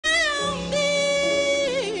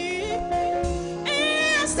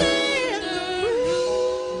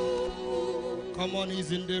on,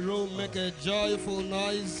 he's in the room. Make a joyful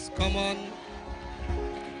noise. Come on.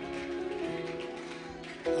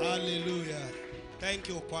 Hallelujah. Thank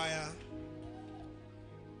you, choir.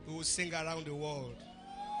 We will sing around the world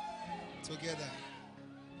together.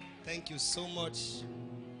 Thank you so much.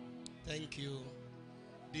 Thank you.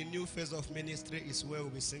 The new phase of ministry is where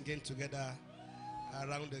we'll be singing together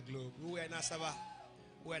around the globe. We were in Asaba.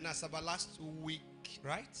 Last week,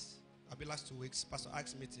 right? I'll be last 2 weeks, Pastor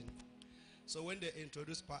Axe meeting. So when they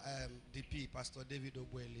introduced DP, Pastor David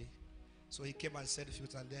Obueli, so he came and said a few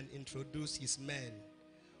and then introduced his men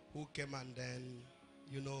who came and then,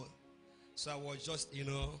 so I was just,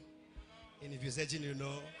 envisaging,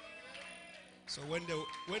 So when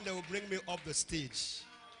they will bring me up the stage,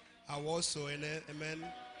 I was so, amen.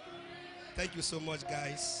 Thank you so much,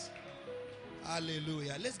 guys.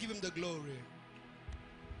 Hallelujah. Let's give him the glory.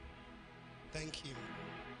 Thank him.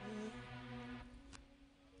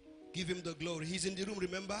 Give him the glory. He's in the room,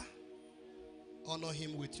 remember? Honor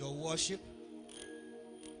him with your worship.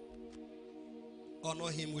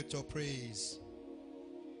 Honor him with your praise.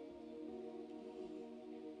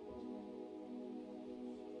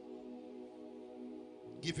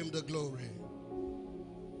 Give him the glory.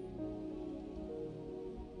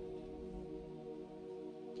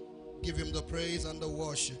 Give him the praise and the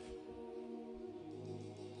worship.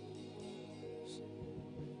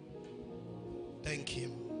 Thank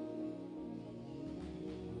him.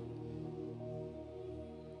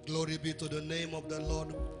 Glory be to the name of the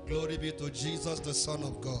Lord. Glory be to Jesus, the Son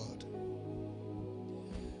of God.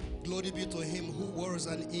 Glory be to him who was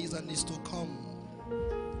and is to come.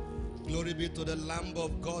 Glory be to the Lamb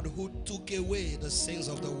of God who took away the sins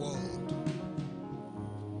of the world.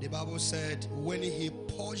 The Bible said when he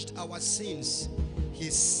purged our sins, he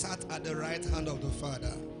sat at the right hand of the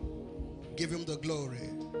Father. Give him the glory.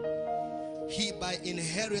 He by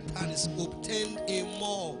inheritance obtained a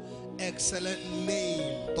more excellent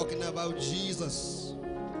name. Talking about Jesus.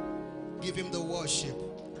 Give him the worship.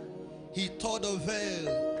 He tore the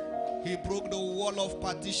veil. He broke the wall of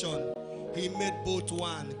partition. He made both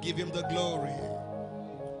one. Give him the glory.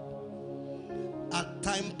 At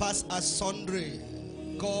time past as sundry,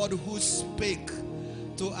 God who spake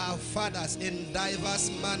to our fathers in diverse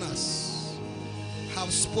manners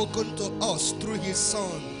have spoken to us through his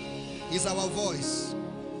Son. Is our voice.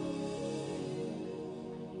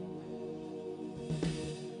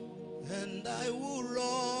 And I will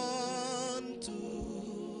run to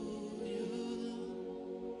you,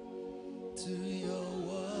 to your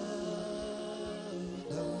word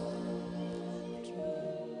and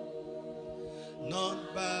truth.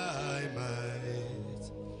 Not by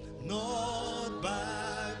might, not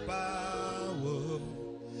by power,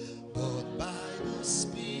 but by the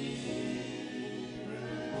Spirit.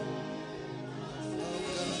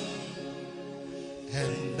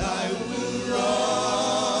 And I will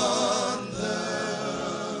run the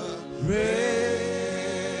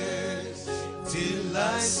race till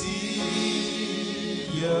I see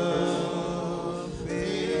your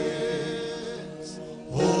face.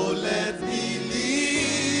 Oh, let me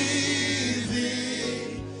live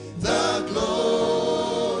in the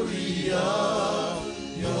glory of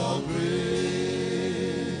your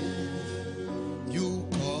grace. You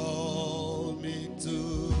call me to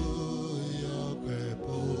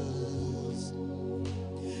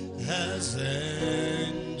as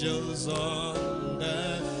angels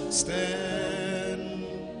understand.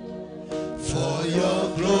 For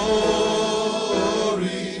your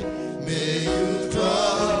glory, may you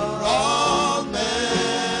draw all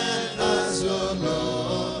men as your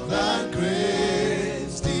love and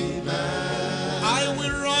grace demand. I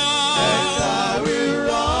will run, and I will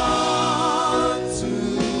run to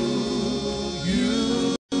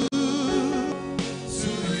you,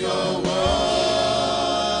 to your word.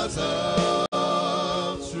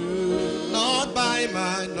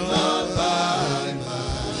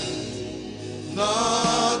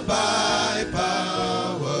 Not by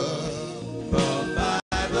power, but by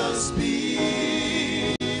the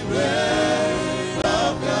Spirit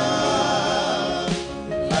of God.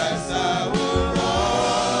 As I will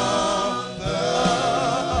run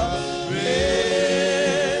the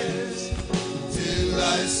race till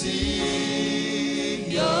I see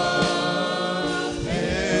your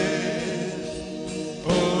face.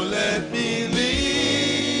 Oh, let me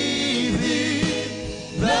live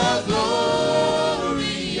in the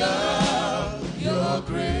glory of your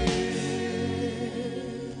grace.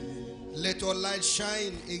 Let your light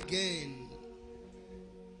shine again.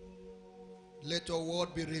 Let your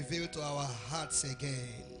word be revealed to our hearts again.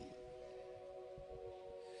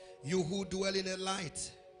 You who dwell in the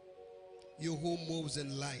light, You who moves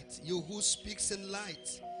in light. You who speaks in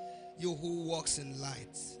light. You who walks in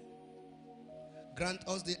light. Grant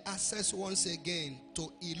us the access once again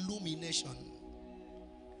to illumination.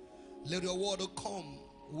 Let your word come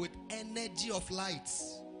with energy of light,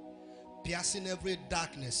 piercing every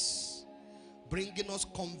darkness, bringing us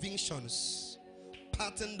convictions,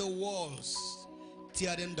 parting the walls,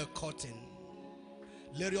 tearing the curtain.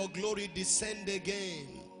 Let your glory descend again.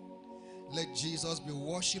 Let Jesus be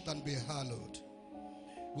worshipped and be hallowed.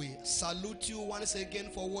 We salute you once again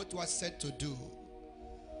for what you are set to do.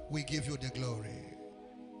 We give you the glory.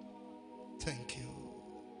 Thank you.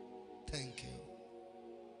 Thank you.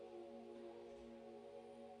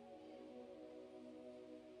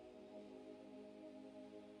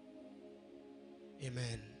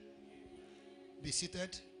 Amen. Be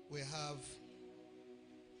seated. We have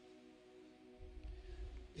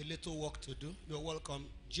a little work to do. You're welcome.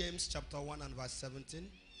 James chapter 1 and verse 17.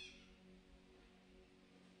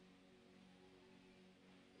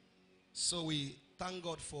 So we thank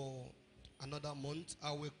God for another month.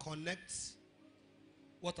 I will connect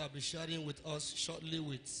what I'll be sharing with us shortly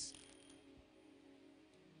with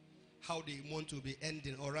how the month will be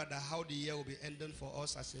ending, or rather how the year will be ending for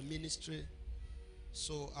us as a ministry.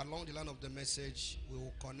 So along the line of the message, we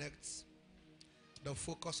will connect the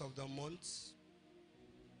focus of the month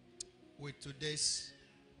with today's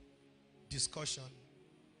discussion.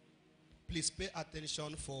 Please pay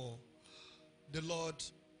attention, for the Lord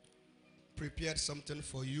prepared something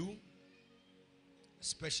for you,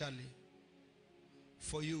 especially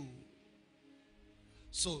for you.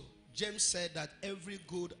 So James said that every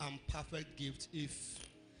good and perfect gift, if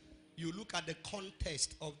you look at the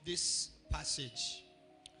context of this passage,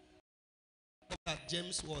 that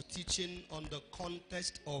James was teaching on the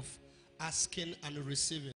context of asking and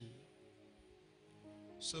receiving.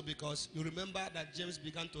 So because you remember that James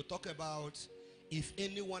began to talk about, if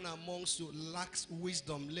anyone amongst you lacks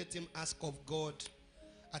wisdom, let him ask of God.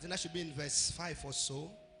 I think that should be in verse 5 or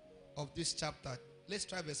so of this chapter. Let's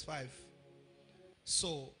try verse 5.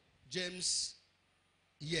 So James,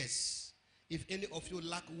 yes, if any of you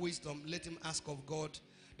lack wisdom, let him ask of God,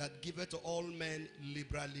 that giveth to all men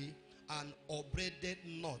liberally and upbraideth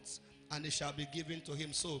not, and it shall be given to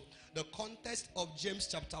him. So the context of James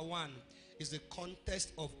chapter 1 is the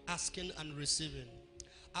context of asking and receiving.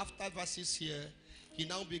 After verses here, he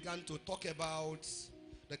now began to talk about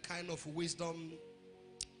the kind of wisdom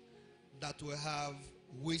that we have,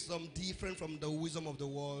 wisdom different from the wisdom of the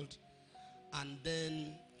world. And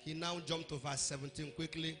then he now jumped to verse 17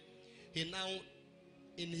 quickly. He now,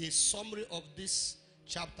 in his summary of this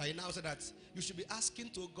chapter, he now said that you should be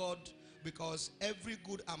asking to God, because every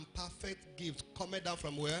good and perfect gift cometh down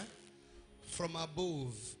from where? From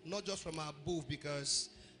above. Not just from above, because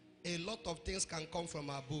a lot of things can come from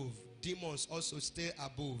above. Demons also stay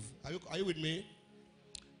above. Are you with me?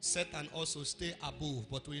 Satan also stay above,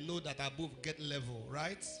 but we know that above get level,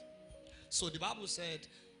 right? So the Bible said,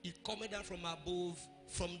 it cometh down from above,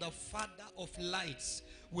 from the Father of lights,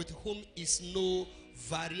 with whom is no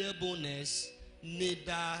variableness,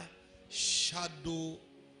 neither shadow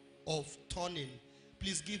of turning.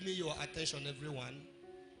 Please give me your attention, everyone.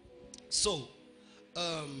 So,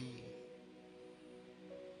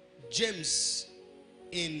 James,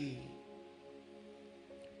 in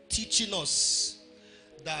teaching us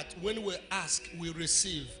that when we ask, we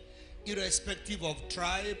receive, irrespective of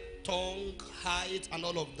tribe, tongue, height, and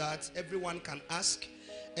all of that. Everyone can ask,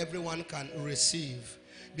 everyone can receive,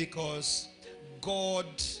 because God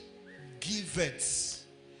giveth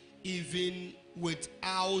even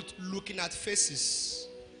without looking at faces.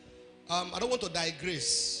 I don't want to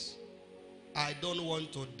digress.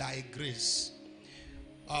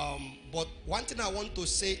 But one thing I want to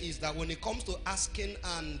say is that when it comes to asking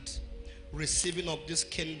and receiving of this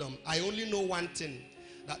kingdom, I only know one thing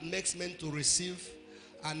that makes men to receive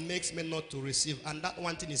and makes men not to receive, and that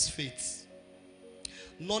one thing is faith.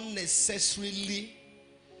 Not necessarily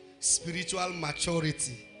spiritual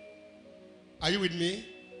maturity. Are you with me?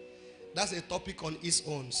 That's a topic on its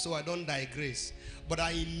own, so I don't digress. But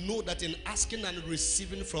I know that in asking and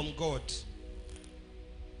receiving from God,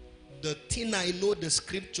 the thing I know the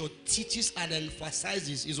scripture teaches and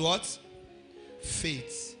emphasizes is what?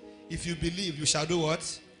 Faith. If you believe, you shall do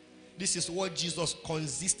what? This is what Jesus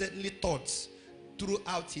consistently taught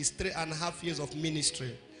throughout his 3.5 years of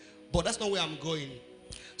ministry. But that's not where I'm going.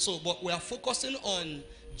 So, but we are focusing on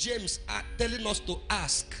James telling us to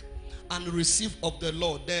ask and receive of the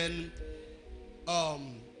Lord. Then,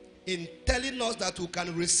 in telling us that we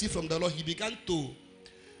can receive from the Lord, he began to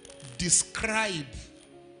describe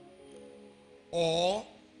or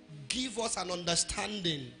give us an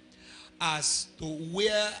understanding as to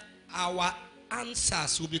where our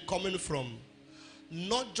answers will be coming from.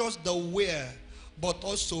 Not just the where, but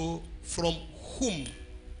also from whom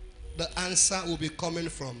the answer will be coming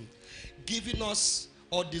from. Giving us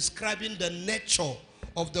or describing the nature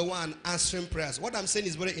of the one answering prayers. What I'm saying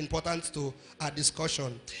is very important to our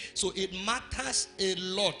discussion. So it matters a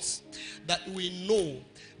lot that we know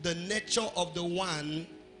the nature of the one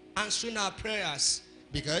answering our prayers,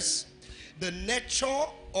 because the nature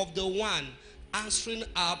of the one answering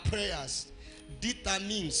our prayers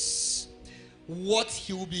determines what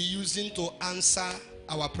he will be using to answer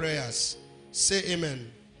our prayers. Say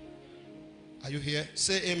amen. Are you here?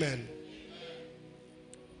 Say amen.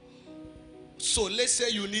 So let's say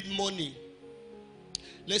you need money.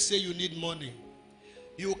 Let's say you need money.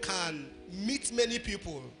 You can meet many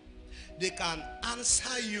people. They can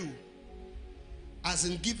answer you as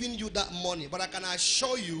in giving you that money. But I can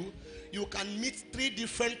assure you, you can meet 3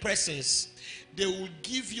 different persons. They will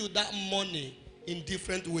give you that money in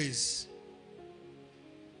different ways.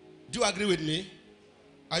 Do you agree with me?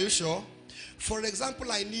 Are you sure? For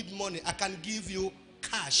example, I need money. I can give you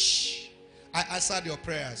cash. I answered your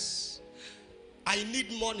prayers. I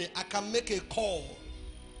need money. I can make a call.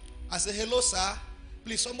 I say, hello, sir.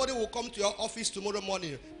 Please, somebody will come to your office tomorrow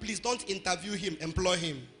morning. Please don't interview him. Employ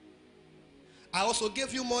him. I also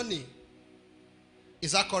gave you money.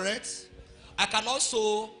 Is that correct? I can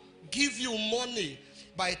also give you money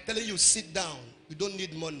by telling you, sit down. You don't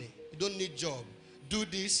need money. You don't need job. Do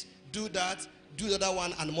this, do that, do the other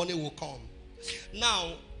one, and money will come.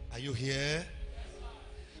 Now, are you here?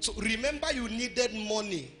 So remember, you needed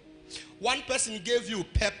money. One person gave you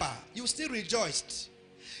pepper. You still rejoiced.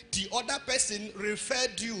 The other person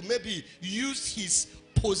referred you, maybe used his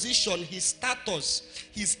position, his status,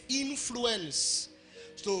 his influence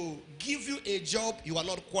to give you a job you are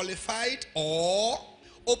not qualified, or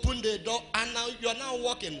open the door and now you are now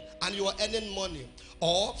working and you are earning money.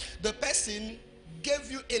 Or the person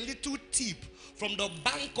gave you a little tip from the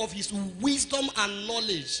bank of his wisdom and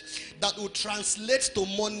knowledge that will translate to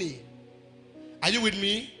money. Are you with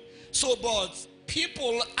me? So, but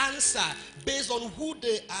people answer based on who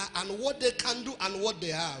they are and what they can do and what they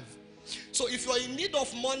have. So if you're in need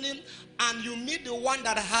of money and you meet the one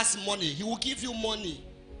that has money, he will give you money.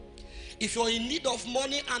 If you're in need of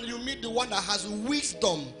money and you meet the one that has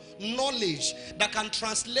wisdom, knowledge that can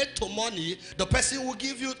translate to money, the person will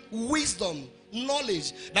give you wisdom,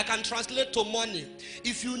 knowledge that can translate to money.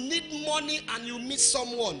 If you need money and you meet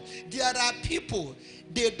someone, there are people,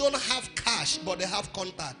 they don't have cash, but they have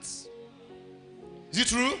contacts. Is it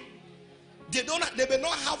true? They may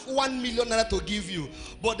not have 1 million naira to give you,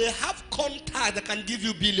 but they have contacts that can give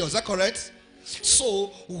you billions. Is that correct? So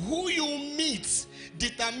who you meet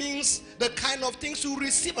determines the kind of things you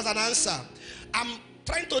receive as an answer. I'm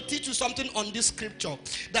trying to teach you something on this scripture,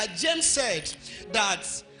 that James said that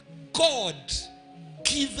God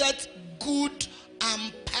giveth good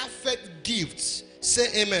and perfect gifts.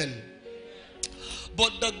 Say amen.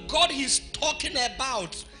 But the God he's talking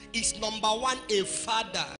about is, number one, a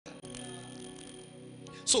father.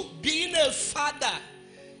 So being a father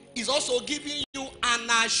is also giving you an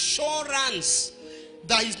assurance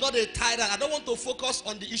that he's not a tyrant. I don't want to focus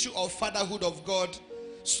on the issue of fatherhood of God,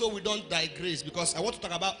 so we don't digress, because I want to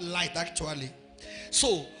talk about light actually.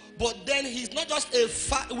 So, but then he's not just a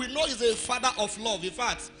father. We know he's a father of love. In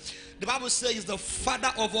fact, the Bible says he's the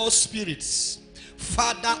father of all spirits,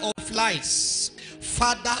 father of lights,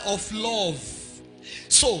 father of love.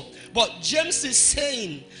 So, but James is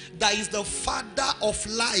saying that he's the father of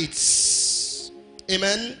lights.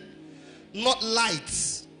 Amen. Not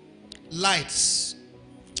lights. Lights.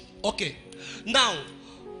 Okay. Now,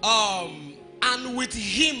 and with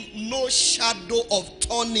him no shadow of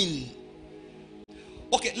turning.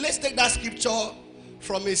 Okay, let's take that scripture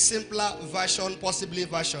from a simpler version, possibly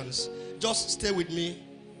versions. Just stay with me.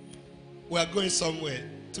 We are going somewhere.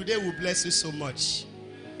 Today will bless you so much.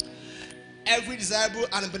 Every desirable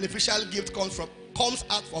and beneficial gift comes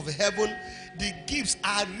out of heaven. The gifts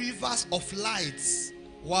are rivers of light.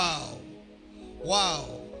 Wow.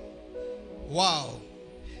 Wow. Wow.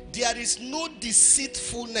 There is no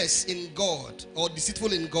deceitfulness in God, or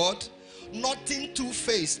deceitful in God. Nothing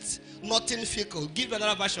two-faced, nothing fickle. Give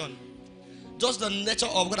another version. Just the nature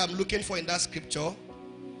of what I'm looking for in that scripture.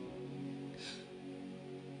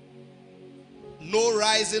 No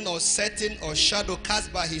rising or setting or shadow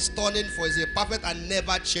cast by his turning, for he is a perfect and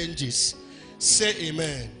never changes. Say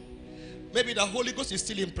amen. Maybe the Holy Ghost is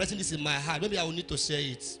still impressing this in my heart. Maybe I will need to say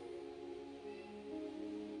it.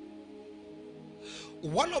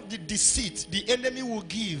 One of the deceit the enemy will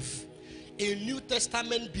give a New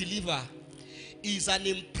Testament believer is an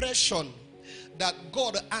impression that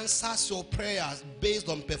God answers your prayers based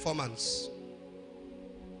on performance.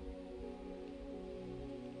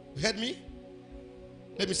 You heard me?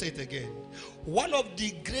 Let me say it again. One of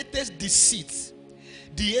the greatest deceits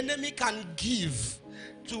the enemy can give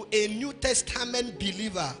to a New Testament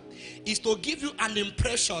believer is to give you an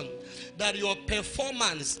impression that your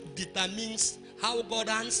performance determines how God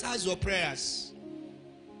answers your prayers.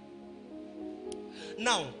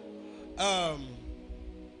 Now,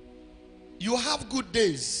 you have good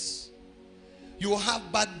days. You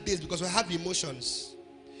have bad days because you have emotions.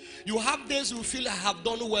 You have days you feel I have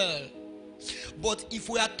done well. But if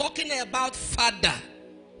we are talking about Father,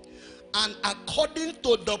 and according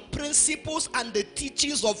to the principles and the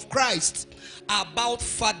teachings of Christ about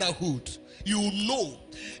fatherhood, you know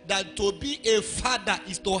that to be a father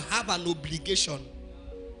is to have an obligation.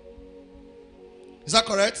 Is that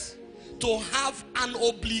correct? To have an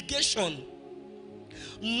obligation,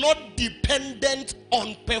 not dependent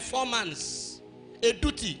on performance, a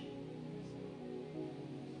duty.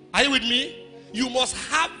 Are you with me? You must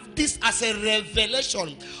have this as a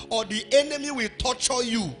revelation, or the enemy will torture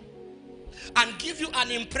you and give you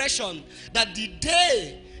an impression that the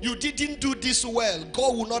day you didn't do this well,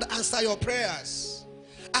 God will not answer your prayers.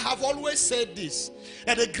 I have always said this,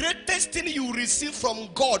 that the greatest thing you receive from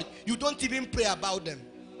God, you don't even pray about them.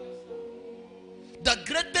 The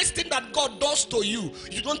greatest thing that God does to you,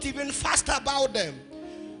 you don't even fast about them.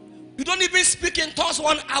 You don't even speak in tongues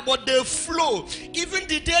one about the flow. Even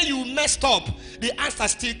the day you messed up, the answer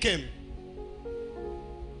still came.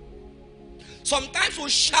 Sometimes we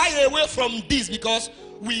shy away from this because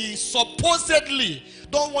we supposedly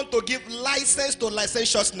don't want to give license to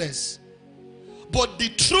licentiousness. But the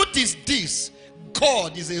truth is this: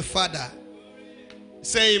 God is a father.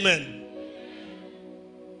 Say amen.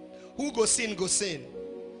 Who go sin, go sin.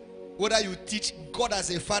 Whether you teach God as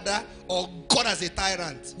a father or God as a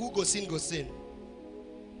tyrant, who go sin, go sin.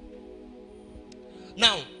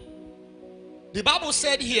 Now, the Bible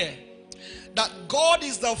said here that God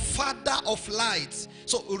is the Father of light.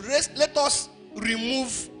 So let us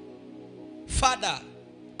remove Father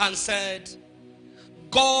and said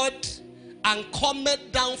God, and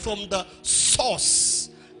cometh down from the source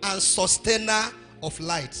and sustainer of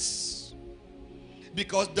lights.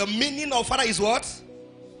 Because the meaning of Father is what?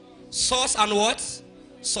 Source and what?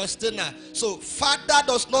 Sustainer. So Father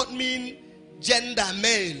does not mean gender,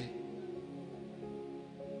 male.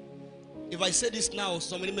 If I say this now,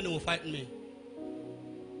 so many men will fight me.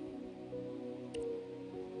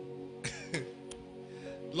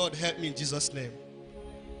 Lord, help me in Jesus' name.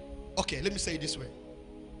 Okay, let me say it this way.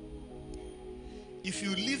 If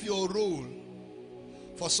you leave your role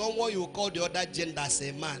for someone you call the other gender as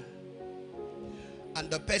a man, and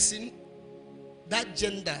the person, that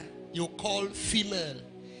gender you call female,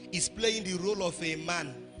 is playing the role of a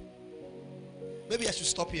man, maybe I should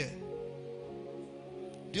stop here.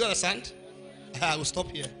 Do you understand? I will stop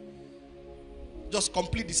here. Just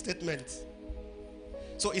complete the statement.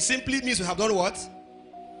 So it simply means you have done what?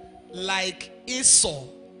 Like Esau,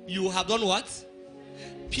 you have done what?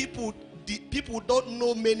 People don't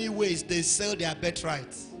know many ways they sell their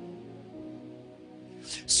birthright.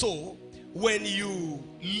 So when you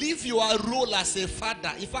leave your role as a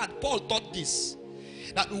father, in fact, Paul taught this,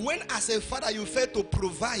 that when as a father you fail to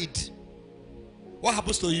provide, what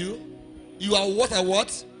happens to you? You are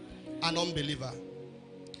what? An unbeliever.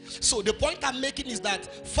 So the point I'm making is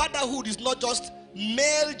that fatherhood is not just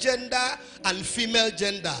male gender and female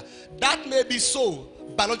gender. That may be so,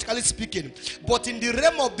 biologically speaking, but in the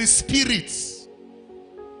realm of the spirit,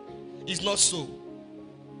 it's not so.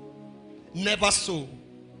 Never so.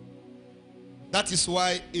 That is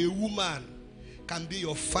why a woman can be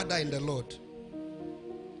your father in the Lord,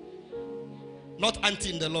 not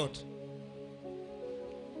auntie in the Lord.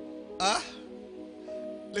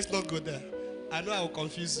 Let's not go there. I know I will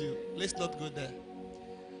confuse you. Let's not go there.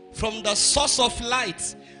 From the source of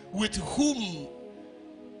light, with whom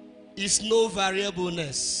is no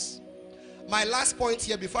variableness. My last point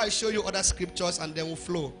here before I show you other scriptures and then we'll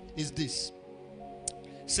flow is this.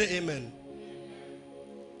 Say amen.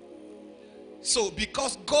 So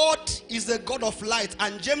because God is the God of light,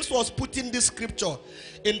 and James was putting this scripture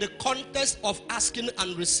in the context of asking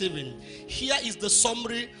and receiving, here is the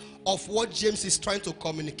summary of what James is trying to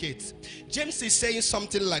communicate. James is saying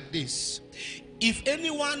something like this: if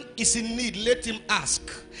anyone is in need, let him ask,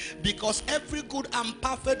 because every good and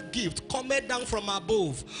perfect gift cometh down from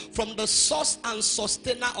above, from the source and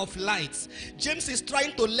sustainer of light. James is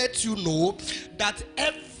trying to let you know that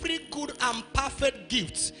every good and perfect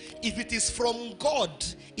gift, if it is from God,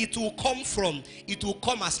 it will come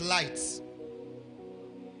as light.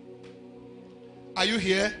 Are you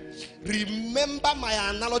here? Remember my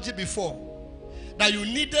analogy before, that you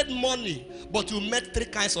needed money, but you met three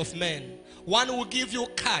kinds of men. One will give you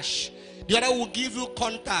cash, the other will give you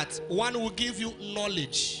contact, one will give you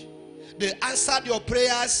knowledge. They answered your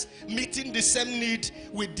prayers, meeting the same need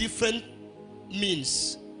with different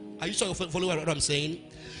means. Are you sure you follow what I'm saying?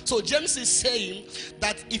 So James is saying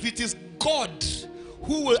that if it is God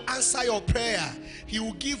who will answer your prayer, he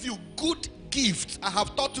will give you good gifts. I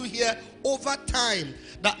have taught you here over time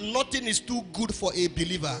that nothing is too good for a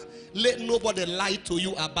believer. Let nobody lie to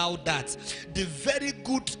you about that. The very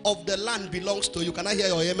good of the land belongs to you. Can I hear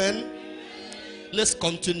your amen? Let's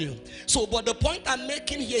continue. So, but the point I'm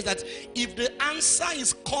making here is that if the answer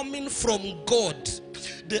is coming from God,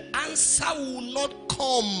 the answer will not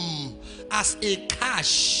come as a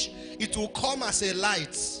cash. It will come as a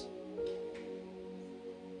light.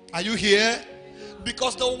 Are you here?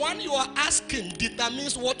 Because the one you are asking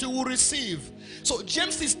determines what you will receive. So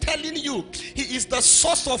James is telling you he is the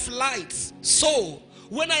source of light. So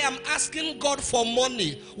when I am asking God for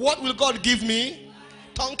money, what will God give me?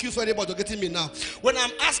 Thank you very much for getting me now. When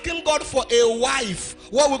I'm asking God for a wife,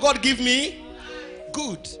 what will God give me?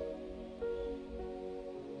 Good.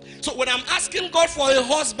 So when I'm asking God for a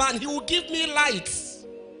husband, he will give me light.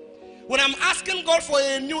 When I'm asking God for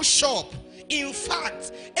a new shop, in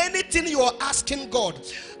fact, anything you are asking God,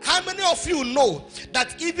 how many of you know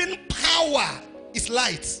that even power is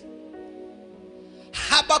light?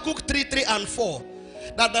 Habakkuk 3:3 and 4.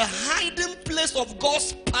 That the hiding place of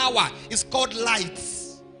God's power is called light.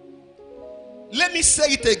 Let me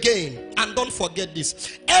say it again and don't forget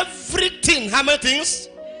this. Everything, how many things?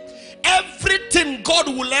 Everything God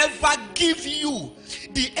will ever give you,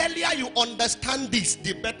 the earlier you understand this,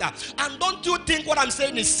 the better. And don't you think what I'm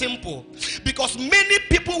saying is simple? Because many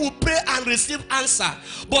people will pray and receive answer,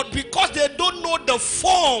 but because they don't know the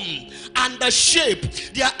form and the shape,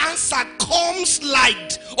 their answer comes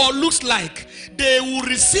like or looks like. They will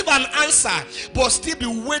receive an answer but still be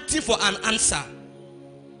waiting for an answer.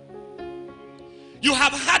 You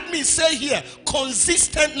have heard me say here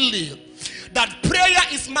consistently that prayer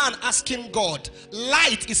is man asking God,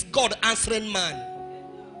 light is God answering man.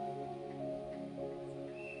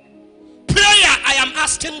 Prayer, I am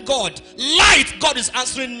asking God. Light, God is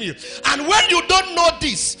answering me. And when you don't know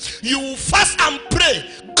this, you will fast and pray.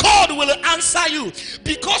 God will answer you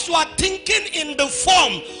because you are thinking in the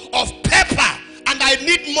form of paper and I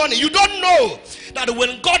need money. You don't know that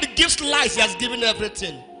when God gives light, he has given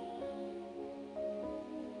everything.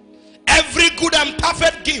 Every good and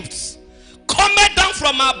perfect gift cometh down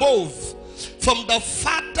from above, from the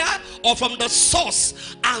Father or from the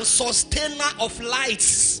source and sustainer of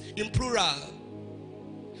lights, in plural.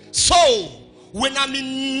 So when I'm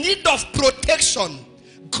in need of protection,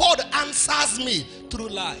 God answers me through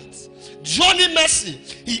light. Johnny Mercy,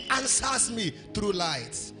 he answers me through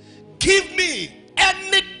light. Give me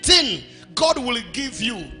anything, God will give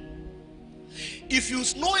you. If you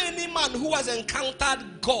know any man who has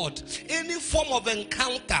encountered God, any form of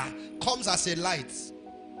encounter comes as a light.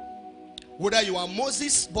 Whether you are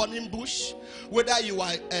Moses, burning bush, whether you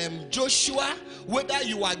are Joshua, whether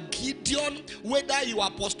you are Gideon, whether you are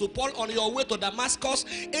Apostle Paul on your way to Damascus,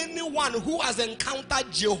 anyone who has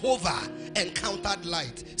encountered Jehovah encountered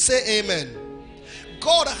light. Say amen.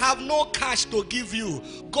 God have no cash to give you.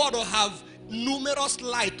 God will have numerous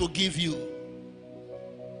light to give you.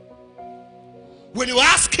 When you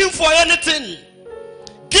ask him for anything,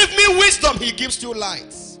 give me wisdom, he gives you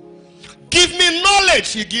light. Give me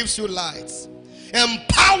knowledge, he gives you light.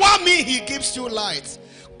 Empower me, he gives you light.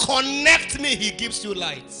 Connect me, he gives you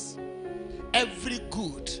light. Every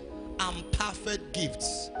good and perfect gift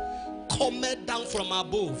cometh down from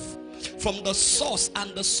above, from the source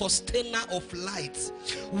and the sustainer of light,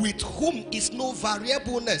 with whom is no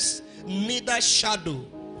variableness, neither shadow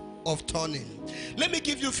of turning. Let me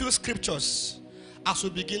give you a few scriptures as we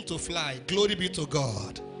begin to fly. Glory be to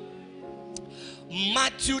God.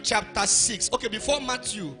 Matthew chapter 6. Okay, before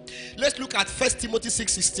Matthew, let's look at 1 Timothy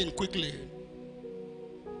 6:16 quickly.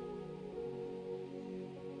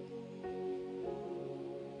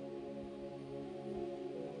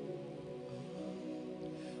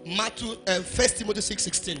 Matthew, 1 Timothy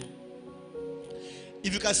 6:16.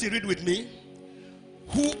 If you can see, read with me.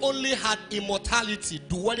 Who only had immortality,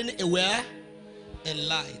 dwelling where? In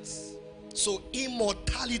light. So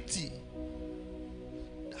immortality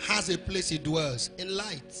has a place it dwells, in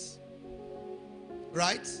light.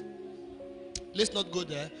 Right? Let's not go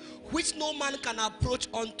there. Which no man can approach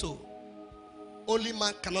unto. Only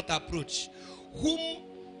man cannot approach. Whom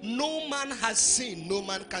no man has seen, no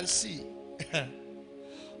man can see.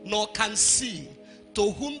 Nor can see.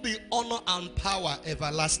 To whom be honor and power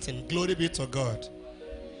everlasting. Glory be to God.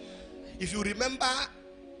 If you remember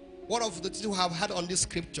one of the things we have had on this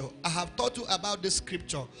scripture, I have taught you about this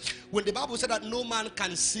scripture. When the Bible said that no man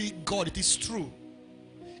can see God, it is true.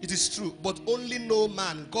 It is true. But only no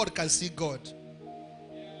man, God can see God.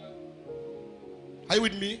 Are you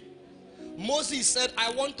with me? Moses said,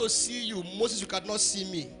 I want to see you. Moses, you cannot see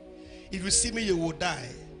me. If you see me, you will die.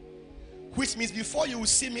 Which means before you will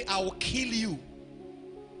see me, I will kill you.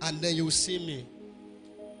 And then you will see me.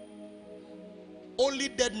 Only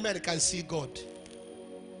dead men can see God.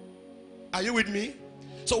 Are you with me?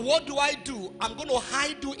 So what do? I'm going to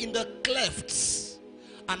hide you in the clefts,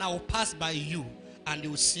 and I will pass by you, and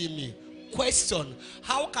you will see me. Question: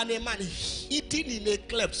 how can a man hidden in a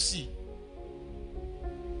cleft see?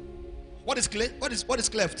 What is cleft? What is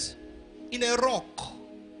cleft? In a rock.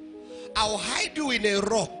 I will hide you in a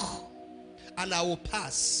rock, and I will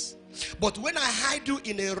pass. But when I hide you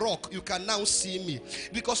in a rock, you can now see me,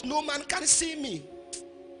 because no man can see me.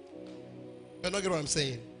 You're not getting what I'm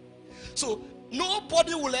saying? So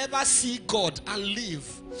nobody will ever see God and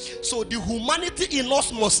live. So the humanity in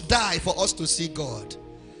us must die for us to see God.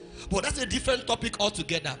 But that's a different topic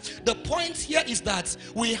altogether. The point here is that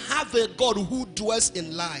we have a God who dwells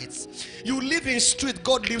in light. You live in street,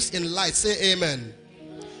 God lives in light. Say amen.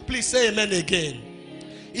 Please say amen again.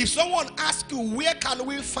 If someone asks you, where can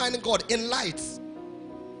we find God? In light.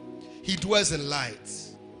 He dwells in light.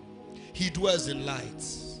 He dwells in light.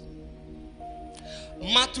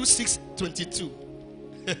 Matthew 6:22.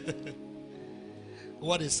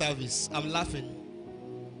 What a service. I'm laughing.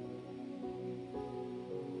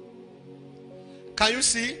 Can you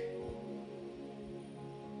see?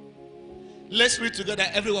 Let's read together.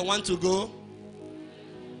 Everyone want to go?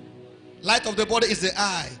 Light of the body is the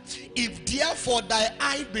eye. If therefore thy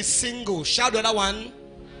eye be single, shout the other one.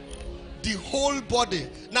 The whole body.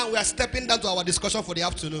 Now we are stepping down to our discussion for the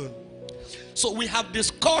afternoon. So we have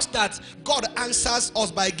discussed that God answers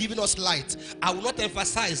us by giving us light. I will not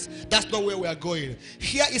emphasize. That's not where we are going.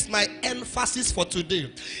 Here is my emphasis for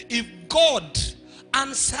today. If God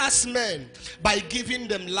answers men by giving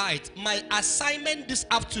them light, my assignment this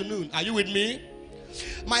afternoon, are you with me?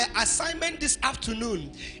 My assignment this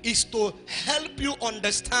afternoon is to help you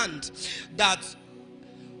understand that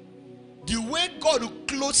the way God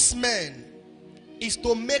clothes men is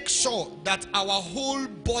to make sure that our whole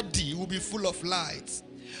body will be full of light.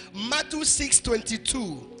 Matthew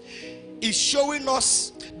 6:22 is showing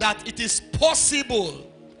us that it is possible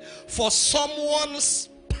for someone's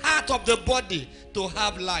part of the body to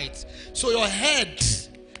have light. So your head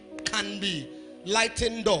can be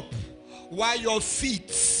lightened up while your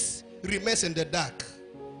feet remains in the dark.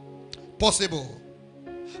 Possible.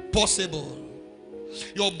 Possible.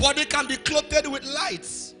 Your body can be clothed with light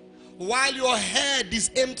while your head is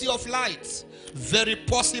empty of light. Very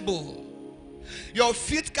possible. Your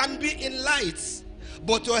feet can be in light,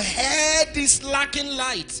 but your head is lacking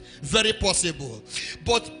light. Very possible.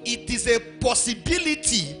 But it is a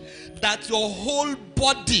possibility that your whole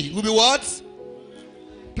body will be what?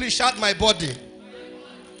 Please shout, my body.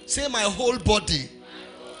 Say, my whole body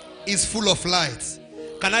is full of light.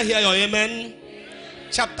 Can I hear your amen?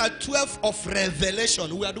 Chapter 12 of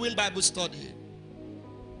Revelation. We are doing Bible study.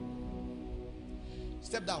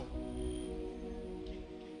 Step down.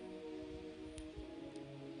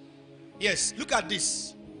 Yes, look at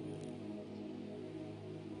this.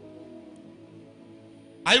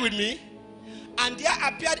 Are you with me? And there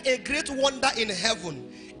appeared a great wonder in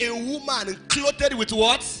heaven. A woman clothed with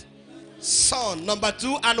what? Sun. Number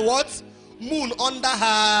 2. And what? Moon under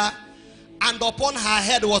her. And upon her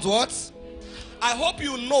head was what? I hope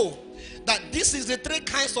you know that this is the 3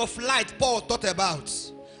 kinds of light Paul taught about.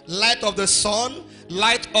 Light of the sun,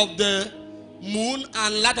 light of the moon,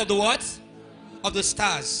 and light of the what? Of the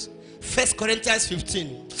stars. 1 Corinthians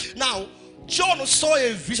 15. Now, John saw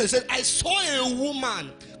a vision. He said, I saw a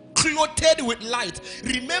woman clothed with light.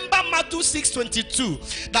 Remember Matthew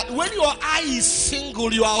 6:22, that when your eye is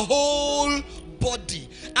single, your whole body.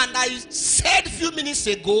 And I said a few minutes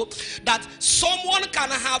ago that someone can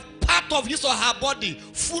have part of his or her body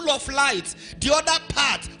full of light, the other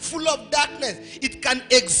part full of darkness. It can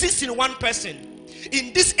exist in one person.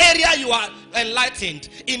 In this area you are enlightened.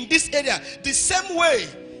 In this area, the same way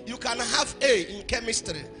you can have A in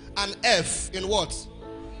chemistry and F in what?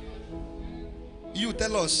 You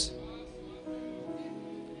tell us.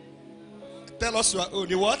 Tell us your own.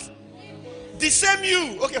 You what? The same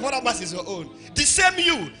you. Okay, what mass is your own? The same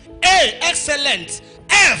you. A, excellent.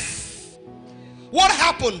 F. What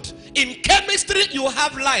happened? In chemistry, you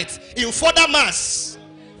have light. In further mass,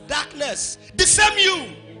 darkness. The same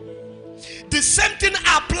you. The same thing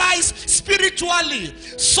applies spiritually.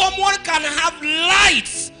 Someone can have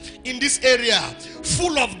light in this area,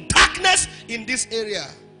 full of darkness in this area.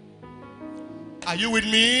 Are you with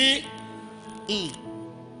me?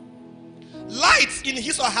 Light in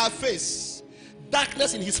his or her face,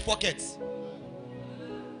 darkness in his pocket.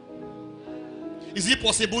 Is it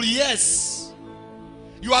possible? Yes.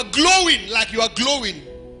 You are glowing like you are glowing,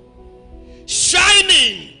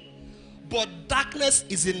 shining, but darkness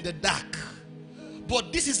is in the dark.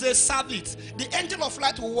 But this is a Sabbath. The angel of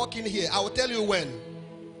light will walk in here. I will tell you when.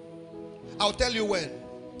 I'll tell you when.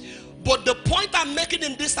 But the point I'm making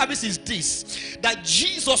in this service is this: that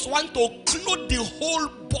Jesus wants to clothe the whole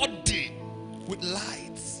body with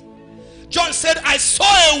light. John said, I saw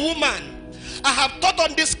a woman. I have taught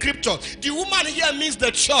on this scripture. The woman here means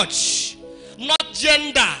the church, not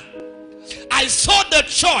gender. I saw the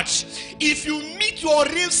church. If you meet your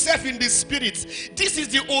real self in the spirit, this is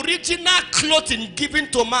the original clothing given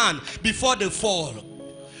to man before the fall.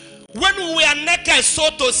 When we were naked, so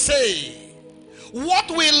to say, what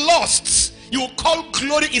we lost, you call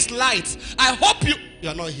glory, is light. I hope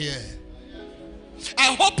you're not here.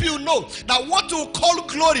 I hope you know that what you call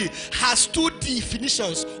glory has two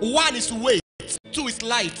definitions. One is weight, two is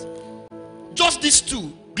light. Just these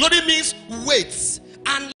two. Glory means weight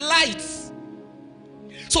and light.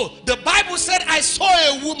 So the Bible said, I saw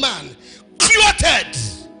a woman clothed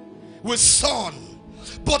with sun,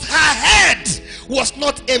 but her head was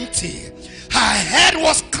not empty. Her head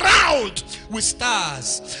was crowned with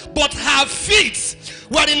stars, but her feet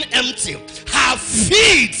weren't empty. Her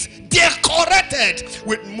feet decorated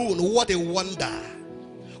with moon. What a wonder.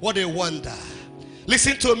 What a wonder.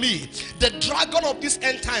 Listen to me. The dragon of this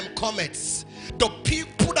end time comets. The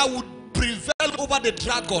people that would prevail over the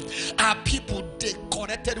dragon are people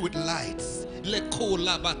decorated with light.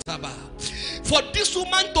 For this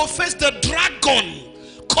woman to face the dragon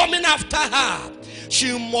coming after her,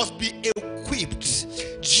 she must be equipped.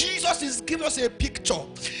 Jesus is giving us a picture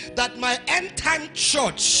that my end time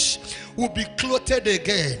church will be clothed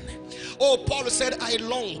again. Oh, Paul said, I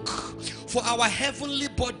long for our heavenly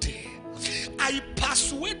body. I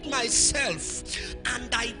persuade myself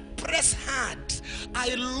and I press hard.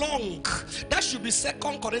 I long. That should be 2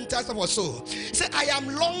 Corinthians or so. He said, I am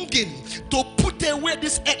longing to put away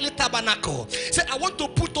this earthly tabernacle. He said, I want to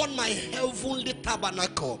put on my heavenly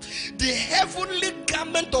tabernacle. The heavenly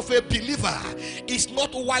garment of a believer is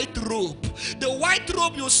not white robe. The white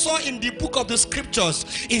robe you saw in the book of the scriptures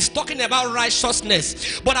is talking about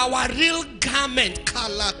righteousness. But our real garment,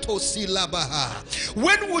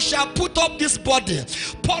 when we shall put up this body,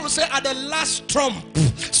 Paul said at the last trump,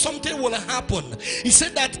 something will happen. He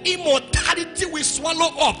said that immortality will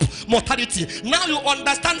swallow up mortality. Now you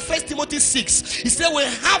understand 1 Timothy 6. He said we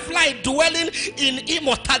have light dwelling in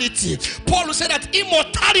immortality. Paul said that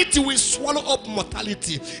immortality will swallow up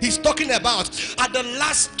mortality. He's talking about at the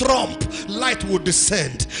last trump, light will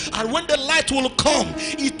descend. And when the light will come,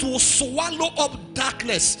 it will swallow up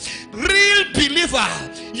darkness. Real believer,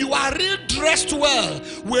 you are real dressed well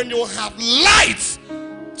when you have light,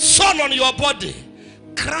 sun on your body,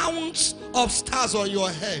 crowns of stars on your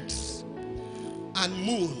heads, and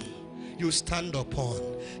moon you stand upon.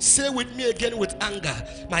 Say with me again with anger,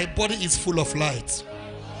 my body is full of light.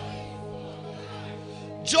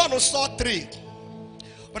 John saw 3,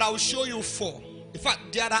 but I will show you 4. In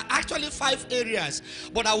fact, there are actually 5 areas,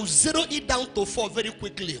 but I will zero it down to 4 very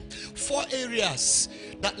quickly. 4 areas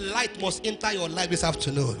that light must enter your life this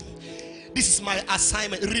afternoon. This is my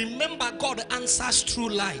assignment. Remember, God answers through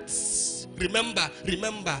lights.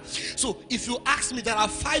 Remember. So if you ask me, there are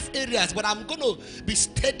 5 areas, but I'm going to be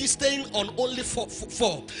staying on only 4.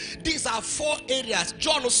 These are 4 areas.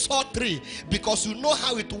 John saw 3 because you know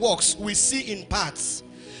how it works. We see in parts.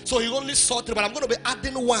 So he only saw 3, but I'm going to be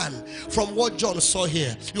adding 1 from what John saw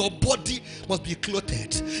here. Your body must be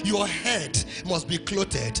clothed. Your head must be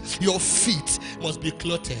clothed. Your feet must be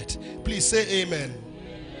clothed. Please say amen.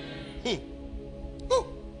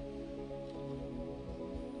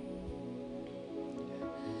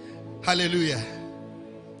 Hallelujah.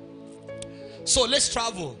 So let's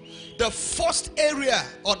travel. The first area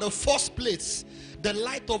or the first place, the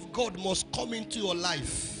light of God must come into your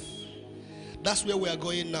life. That's where we are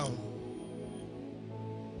going now.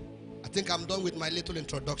 I think I'm done with my little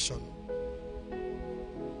introduction.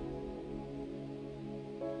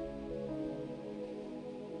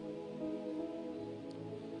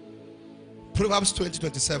 Proverbs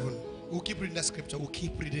 20:27. We'll keep reading that scripture. We'll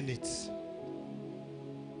keep reading it.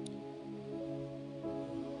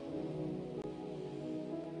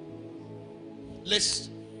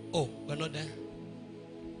 We're not there.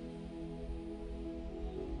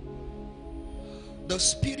 The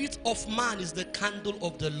spirit of man is the candle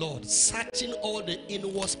of the Lord, searching all the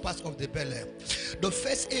inward parts of the belly. The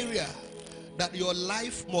first area that your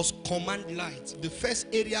life must command light, the first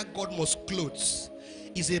area God must clothe,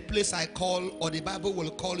 is a place I call, or the Bible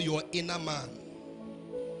will call, your inner man.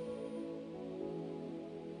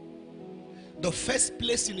 The first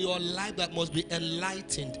place in your life that must be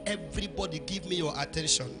enlightened, everybody give me your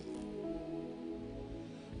attention.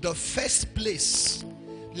 The first place,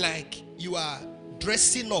 like you are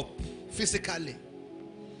dressing up physically,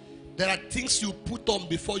 there are things you put on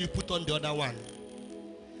before you put on the other one.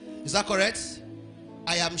 Is that correct?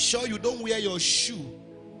 I am sure you don't wear your shoe,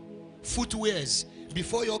 footwears,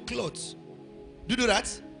 before your clothes. Do you do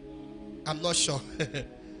that? I'm not sure.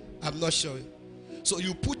 I'm not sure. So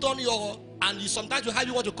you put on your, and you sometimes you have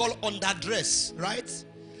what you call underdress, right?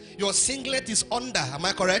 Your singlet is under, am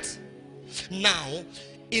I correct? Now,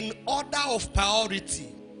 in order of priority,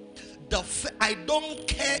 I don't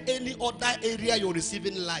care any other area you're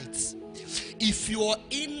receiving light. If your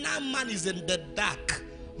inner man is in the dark,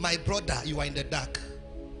 my brother, you are in the dark.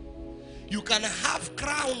 You can have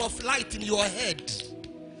crown of light in your head.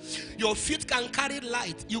 Your feet can carry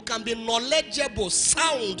light. You can be knowledgeable,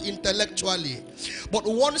 sound intellectually. But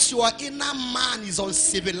once your inner man is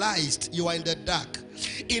uncivilized, you are in the dark.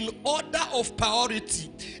 In order of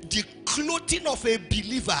priority, the clothing of a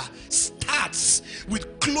believer starts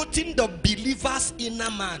with clothing the believer's inner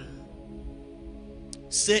man.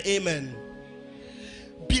 Say amen.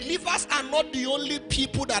 Believers are not the only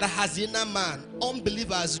people that has inner man.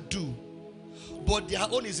 Unbelievers do. But their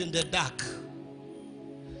own is in the dark.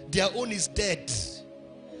 Their own is dead.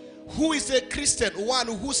 Who is a Christian? One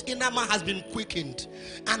whose inner man has been quickened.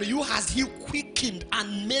 And you has he quickened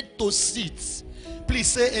and made to sit. Please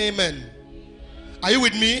say amen. Are you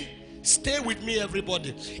with me? Stay with me,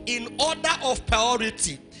 everybody. In order of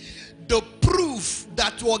priority, the proof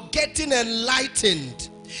that you are getting enlightened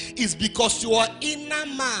is because your inner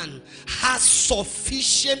man has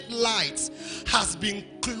sufficient light, has been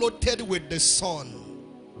clothed with the sun.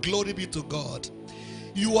 Glory be to God.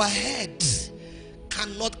 Your head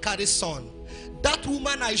cannot carry sun. That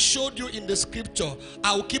woman I showed you in the scripture,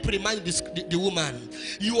 I will keep reminding the woman.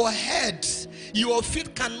 Your head, your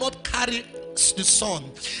feet cannot carry the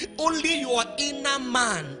sun. Only your inner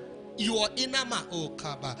man, oh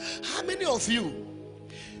Kaba. How many of you,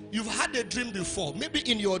 you've had a dream before? Maybe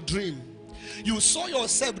in your dream, you saw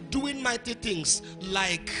yourself doing mighty things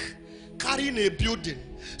like carrying a building.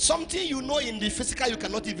 Something you know in the physical you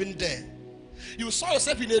cannot even dare. You saw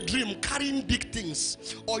yourself in a dream carrying big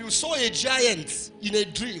things. Or you saw a giant in a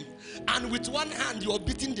dream, and with one hand you are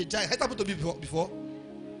beating the giant. Has that happened to you before?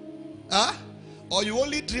 Huh? Or you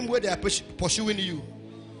only dream where they are pursuing you?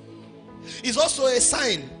 It's also a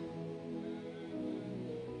sign.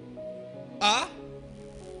 Huh?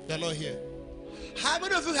 They're not here. How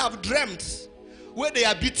many of you have dreamt where they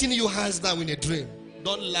are beating you hands down in a dream?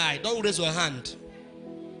 Don't lie. Don't raise your hand.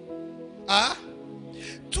 Huh?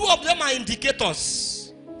 Two of them are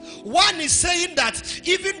indicators. One is saying that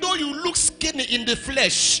even though you look skinny in the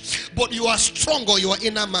flesh, but you are strong or you are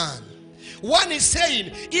inner man. One is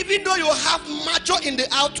saying even though you have mature in the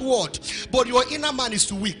outward, but your inner man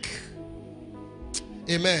is weak.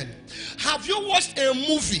 Amen. Have you watched a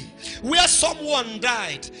movie where someone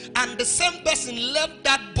died and the same person left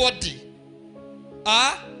that body?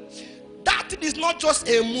 That is not just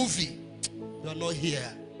a movie. You are not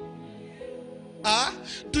here.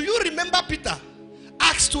 Do you remember Peter?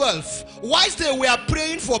 Acts 12. Whilst they were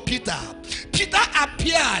praying for Peter, Peter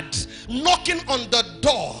appeared knocking on the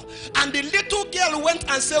door, and the little girl went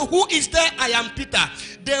and said, "Who is there?" "I am Peter."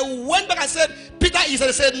 They went back and said, "Peter is here."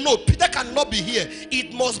 They said, "No, Peter cannot be here.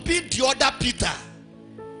 It must be the other Peter."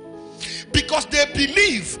 Because they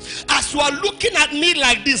believe, as you are looking at me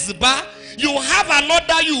like this, you have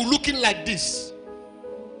another you looking like this.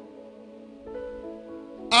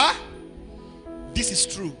 This is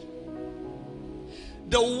true.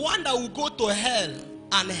 The one that will go to hell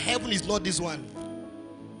and heaven is not this one.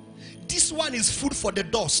 This one is food for the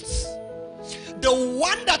dust. The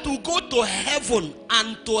one that will go to heaven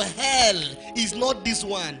and to hell is not this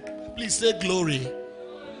one. Please say glory.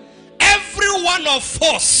 Every one of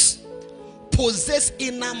us possess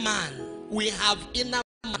inner man. We have inner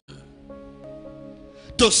man.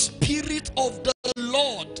 The spirit of the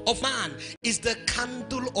Lord of man is the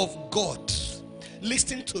candle of God.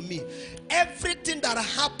 Listen to me. Everything that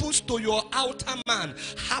happens to your outer man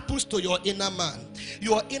happens to your inner man.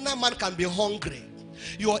 Your inner man can be hungry.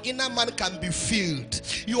 Your inner man can be filled.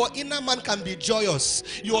 Your inner man can be joyous.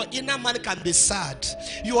 Your inner man can be sad.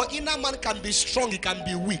 Your inner man can be strong. It can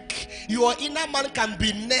be weak. Your inner man can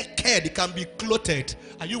be naked. It can be clothed.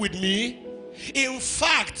 Are you with me? In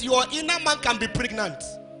fact, your inner man can be pregnant.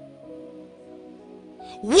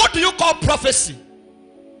 What do you call prophecy?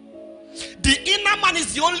 The inner man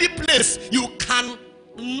is the only place you can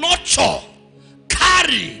nurture,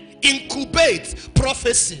 carry, incubate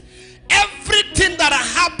prophecy. Everything that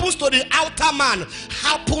happens to the outer man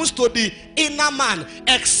happens to the inner man,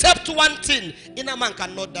 except one thing: inner man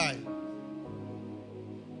cannot die.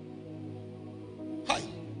 Hi.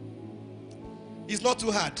 It's not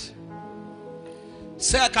too hard.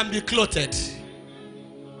 Say, I can be clothed.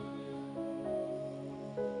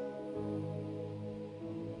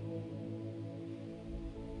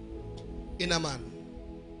 Inner man.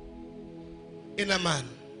 Inner man.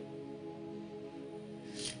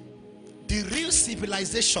 The real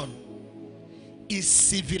civilization is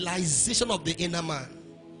civilization of the inner man.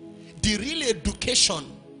 The real education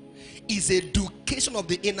is education of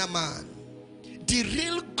the inner man. The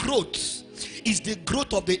real growth is the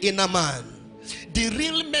growth of the inner man. The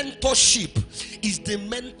real mentorship is the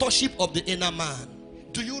mentorship of the inner man.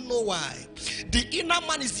 Do you know why? The inner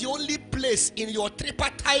man is the only place in your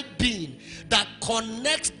tripartite being that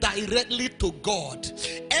connects directly to God.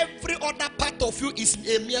 Every other part of you is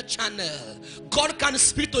a mere channel. God can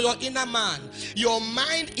speak to your inner man. Your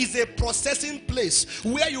mind is a processing place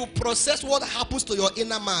where you process what happens to your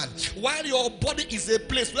inner man, while your body is a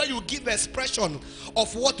place where you give expression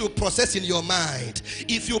of what you process in your mind.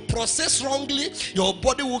 If you process wrongly, your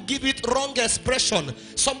body will give it wrong expression.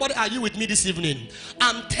 Somebody, are you with me this evening?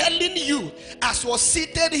 I'm telling you, as you're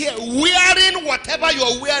seated here wearing whatever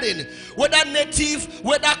you're wearing, whether native,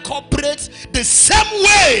 whether corporate, the same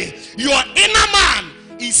way your inner man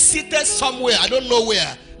is seated somewhere, I don't know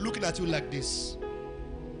where, looking at you like this.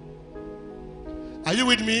 Are you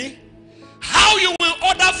with me? How you will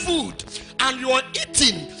order food and you're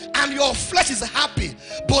eating and your flesh is happy,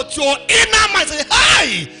 but your inner man says,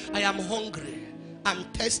 hi, I am hungry, I'm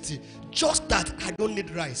thirsty, just that I don't need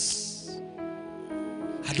rice,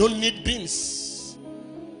 I don't need beans.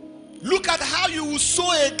 Look at how you will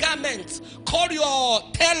sew a garment, call your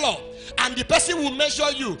tailor, and the person will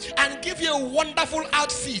measure you and give you a wonderful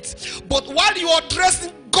outfit. But while you are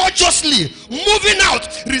dressing gorgeously, moving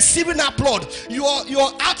out, receiving applaud,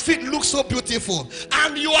 your outfit looks so beautiful,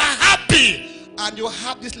 and you are happy, and you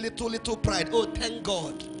have this little pride. Oh, thank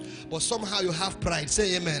God. But somehow you have pride.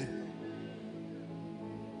 Say amen.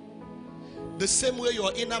 The same way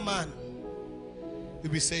your inner man will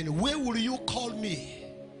be saying, where will you call me?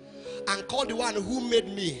 And call the one who made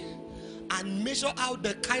me and measure out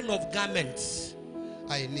the kind of garments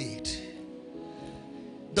I need.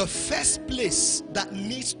 The first place that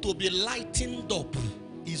needs to be lightened up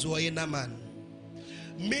is your inner man.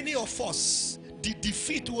 Many of us, the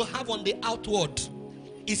defeat we have on the outward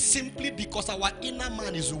is simply because our inner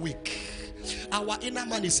man is weak. Our inner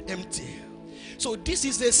man is empty. So this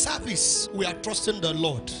is a service we are trusting the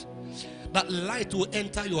Lord that light will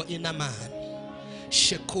enter your inner man.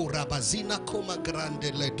 Shekora bazina koma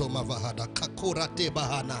grande leto mavahada kakora te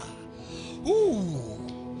bahana.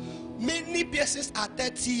 Many persons are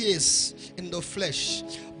 30 years in the flesh,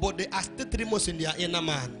 but they are still 3 months in their inner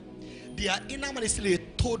man. Their inner man is still a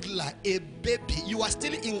toddler, a baby. You are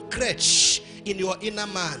still in crèche in your inner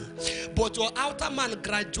man, but your outer man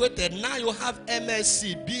graduated. Now you have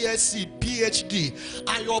MSc, BSc, PhD,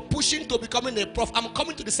 and you're pushing to becoming a prof. I'm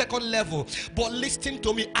coming to the second level, but listen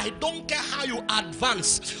to me. I don't care how you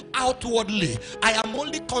advance outwardly. I am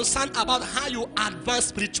only concerned about how you advance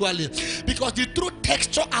spiritually, because the true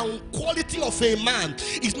texture and quality of a man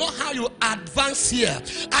is not how you advance here.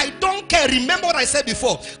 I don't care. Remember what I said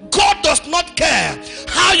before. God does not care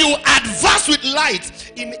how you advance with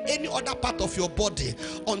light in any other part of your body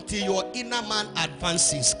until your inner man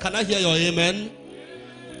advances. Can I hear your amen?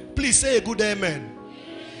 Please say a good amen.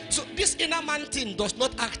 So this inner man thing does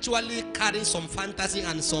not actually carry some fantasy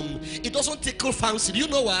and some, it doesn't tickle fancy. Do you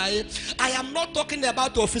know why? I am not talking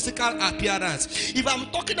about your physical appearance. If I'm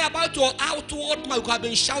talking about your outward man, you have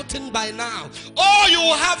been shouting by now, oh,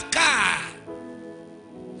 you have car.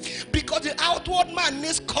 Because the outward man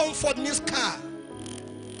needs comfort, needs car.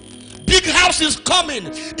 Big house is coming.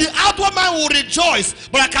 The outward man will rejoice.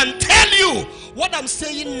 But I can tell you what I'm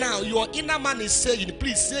saying now, your inner man is saying,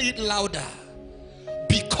 please say it louder.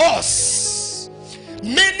 Because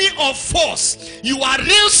many of us, your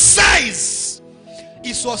real size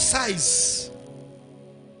is your size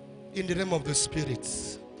in the realm of the spirit.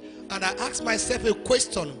 And I asked myself a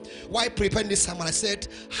question while preparing this sermon. I said,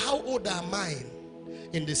 how old am I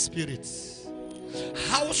in the spirit.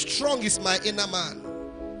 How strong is my inner man?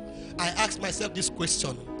 I ask myself this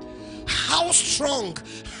question. How strong,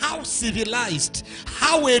 how civilized,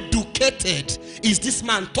 how educated is this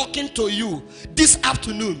man talking to you this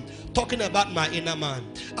afternoon, talking about my inner man?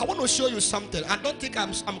 I want to show you something. I don't think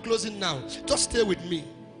I'm closing now. Just stay with me.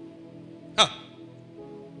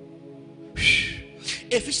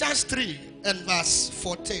 Ephesians 3 and verse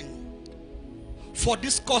 14. For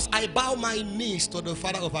this cause I bow my knees to the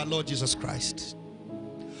Father of our Lord Jesus Christ,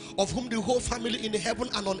 of whom the whole family in heaven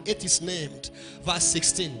and on earth is named. Verse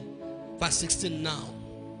 16. Verse 16 now.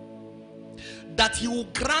 That he will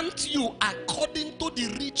grant you according to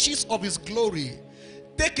the riches of his glory.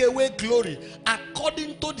 Take away glory.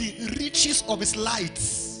 According to the riches of his light.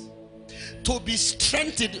 To be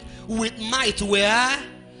strengthened with might. Where?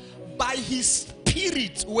 By his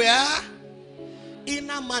spirit. Where?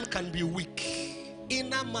 Inner man can be weak.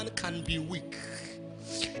 Inner man can be weak.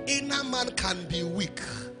 Inner man can be weak.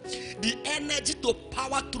 The energy to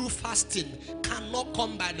power through fasting cannot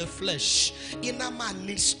come by the flesh. Inner man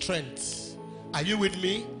needs strength. Are you with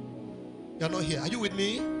me? You're not here. Are you with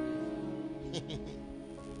me?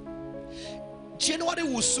 January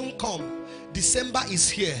will soon come. December is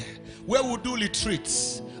here, where we'll do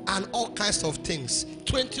retreats and all kinds of things.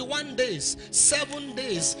 21 days, 7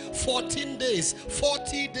 days, 14 days,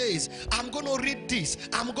 40 days. I'm going to read this,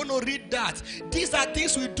 I'm going to read that. These are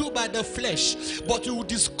things we do by the flesh, but you will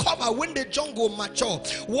discover when the jungle mature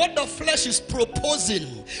what the flesh is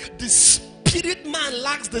proposing. The spirit man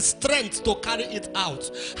lacks the strength to carry it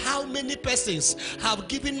out. How many persons have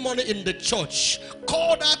given money in the church?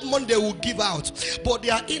 Call that money they will give out, but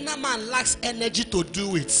their inner man lacks energy to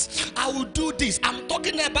do it. I will do this. I'm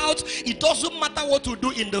talking about it doesn't matter what to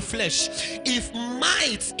do in the flesh. If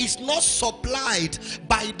might is not supplied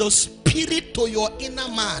by the spirit to your inner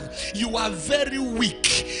man, you are very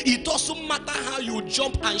weak. It doesn't matter how you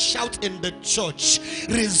jump and shout in the church.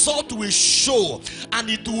 Result will show, and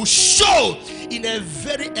it will show in a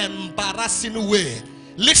very embarrassing way.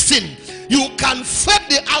 Listen, you can feed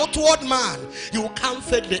the outward man, you can't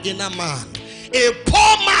feed the inner man. A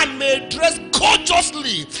poor man may dress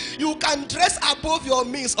gorgeously. You can dress above your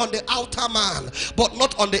means on the outer man, but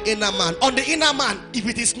not on the inner man. On the inner man, if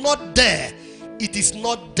it is not there, it is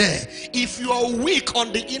not there. If you are weak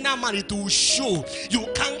on the inner man, it will show. You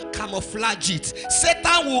can't camouflage it.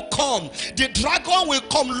 Satan will come. The dragon will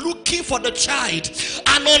come looking for the child.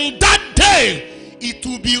 And on that day, it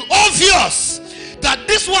will be obvious that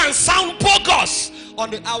this one sounds bogus on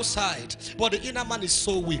the outside, but the inner man is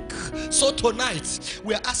so weak. So tonight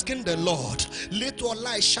we are asking the Lord, let your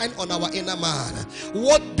light shine on our inner man.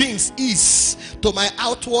 What beams is to my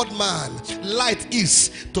outward man, light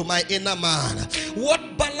is to my inner man.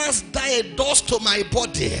 What balanced diet does to my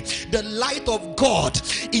body, the light of God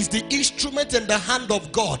is the instrument in the hand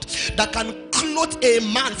of God that can clothe a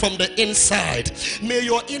man from the inside. May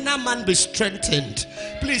your inner man be strengthened.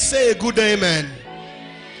 Please say a good amen.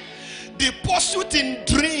 The pursuit in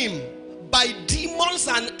dream by demons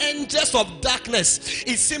and angels of darkness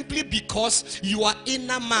is simply because your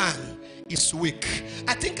inner man is weak.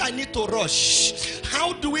 I think I need to rush.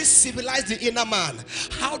 How do we civilize the inner man?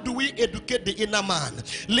 How do we educate the inner man?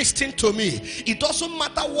 Listen to me. It doesn't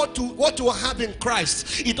matter what to have in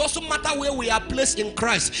Christ. It doesn't matter where we are placed in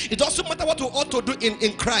Christ. It doesn't matter what we ought to do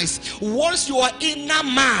in Christ. Once your inner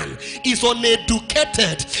man is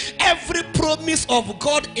uneducated, every promise of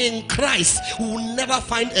God in Christ will never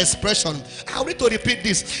find expression. I need to repeat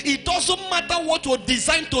this. It doesn't matter what we're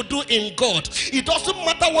designed to do in God. It doesn't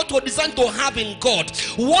matter what we're designed to have in God.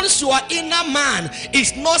 Once your inner man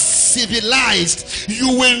is not civilized, you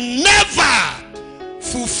will never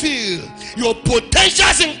fulfill your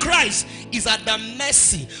potentials in Christ. Is at the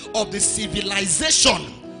mercy of the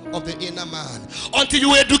civilization of the inner man. Until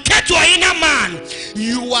you educate your inner man,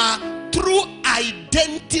 your true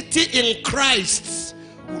identity in Christ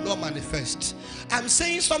will not manifest. I'm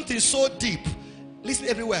saying something so deep. Listen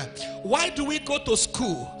everywhere. Why do we go to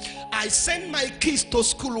school? I send my kids to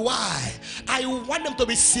school. Why? I want them to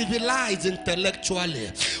be civilized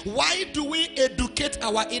intellectually. Why do we educate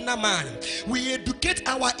our inner man? We educate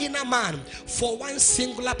our inner man for one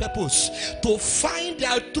singular purpose: to find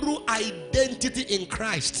their true identity in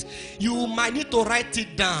Christ. You might need to write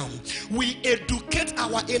it down. We educate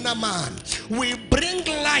our inner man. We bring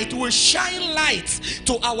light, we shine light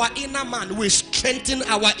to our inner man. We strengthen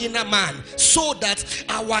our inner man so that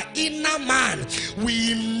our inner man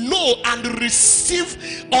will know and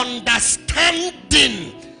receive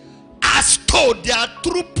understanding as to their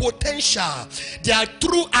true potential, their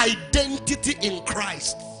true identity in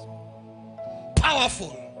Christ.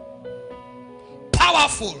 Powerful.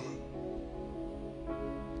 powerful.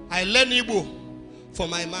 I learn Igbo for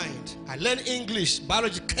my mind. I learn English,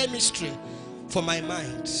 biology, chemistry for my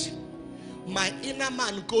mind. My inner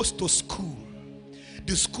man goes to school.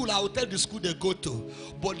 The school, I will tell the school they go to.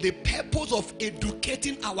 But the purpose of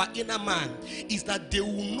educating our inner man is that they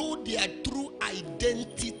will know their true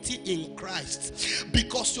identity in Christ.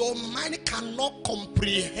 Because your mind cannot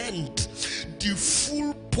comprehend the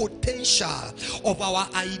full potential of our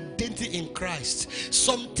identity in Christ.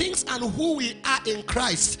 Some things and who we are in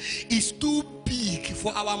Christ is too big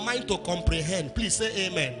for our mind to comprehend. Please say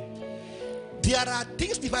amen. There are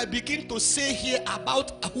things, if I begin to say here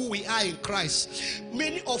about who we are in Christ,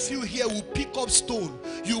 many of you here will pick up stone.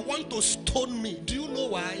 You want to stone me. Do you know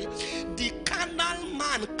why? The carnal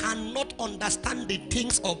man cannot understand the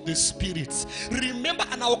things of the spirit. Remember,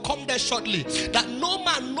 and I will come there shortly, that no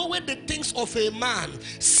man knoweth the things of a man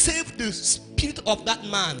save the spirit of that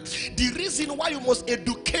man. The reason why you must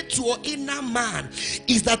educate your inner man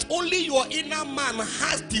is that only your inner man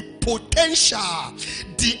has the potential,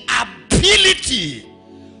 the ability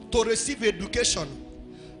to receive education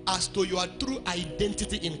as to your true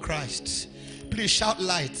identity in Christ. Please shout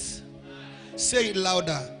light. Say it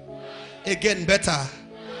louder. Again, better.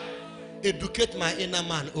 Educate my inner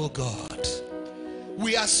man, oh God.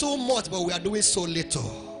 We are so much, but we are doing so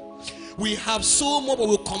little. We have so much, but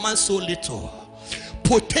we command so little.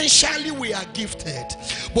 Potentially we are gifted,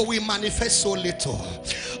 but we manifest so little.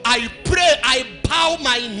 I pray, I bow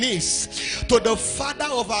my knees to the Father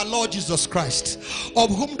of our Lord Jesus Christ,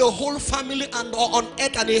 of whom the whole family and on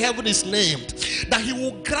earth and in heaven is named, that he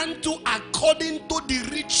will grant you according to the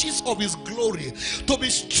riches of his glory to be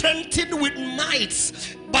strengthened with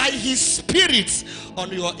might by his spirit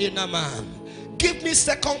on your inner man. Give me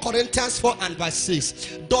 2 Corinthians 4 and verse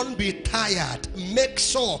 6. Don't be tired. Make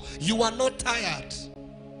sure you are not tired.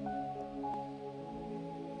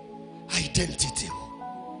 Identity.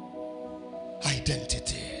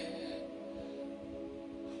 Identity.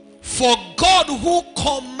 For God, who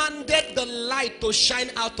commanded the light to shine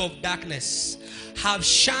out of darkness, have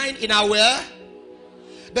shined in our where?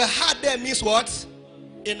 The heart there means what?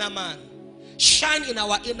 Inner man. Shine in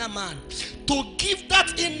our inner man. To give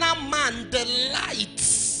that inner man the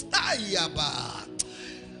light.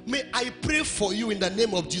 May I pray for you in the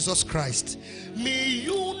name of Jesus Christ. May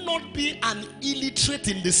you not be an illiterate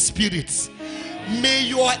in the spirit. May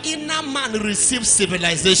your inner man receive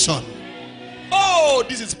civilization. Oh,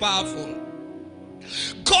 this is powerful.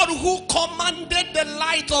 God, who commanded the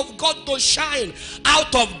light of God to shine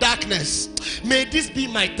out of darkness. May this be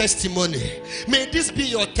my testimony. May this be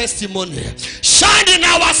your testimony. Shine in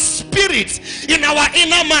our spirit, in our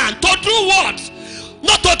inner man. To do what?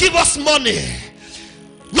 Not to give us money,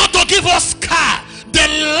 not to give us car. The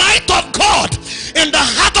light of God in the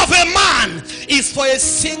heart of a man is for a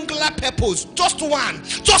singular purpose. Just one.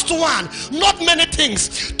 Just one. Not many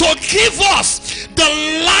things. To give us the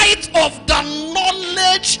light of the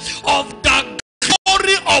knowledge of the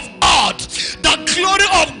glory of God. The glory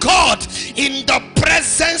of God in the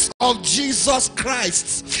presence of Jesus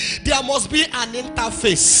Christ. There must be an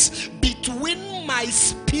interface between my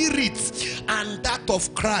spirit and that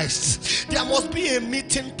of Christ. There must be a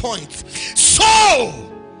meeting point. So,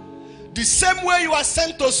 the same way you are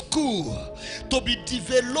sent to school to be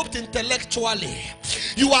developed intellectually,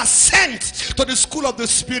 you are sent to the school of the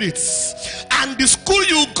spirits, and the school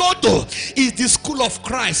you go to is the school of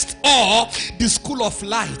Christ or the school of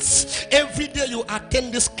lights. Every day you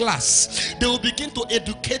attend this class, they will begin to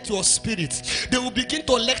educate your spirit. They will begin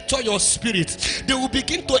to lecture your spirit. They will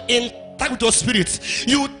begin to with your spirit.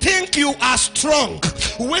 You think you are strong.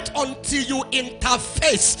 Wait until you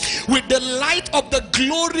interface with the light of the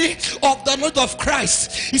glory of the knowledge of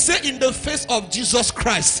Christ. He said, in the face of Jesus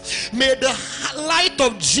Christ, may the light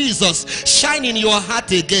of Jesus shine in your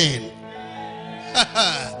heart again.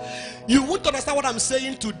 You won't understand what I'm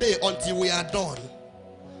saying today until we are done.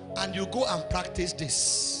 And you go and practice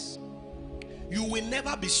this. You will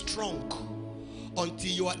never be strong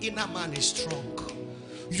until your inner man is strong.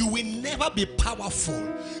 You will never be powerful.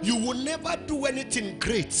 You will never do anything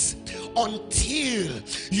great until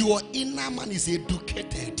your inner man is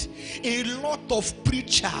educated. A lot of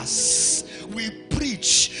preachers will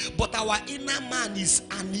preach, but our inner man is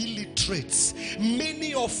an illiterate.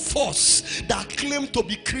 Many of us that claim to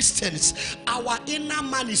be Christians, our inner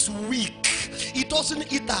man is weak. He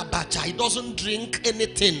doesn't eat abacha. He doesn't drink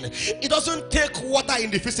anything. He doesn't take water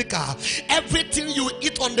in the physical. Everything you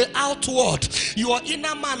eat on the outward, your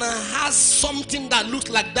inner man has something that looks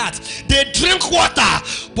like that. They drink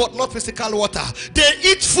water, but not physical water. They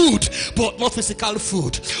eat food, but not physical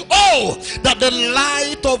food. Oh, that the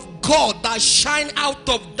light of God that shine out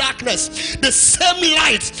of darkness, the same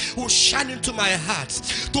light will shine into my heart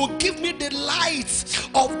to give me the light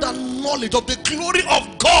of the knowledge of the glory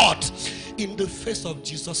of God in the face of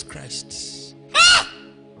Jesus Christ.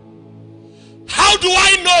 How do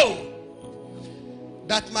I know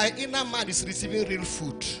that my inner man is receiving real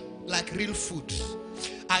food? Like real food.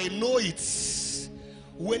 I know it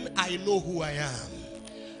when I know who I am.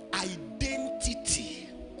 Identity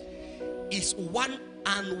is one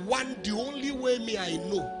and one. The only way I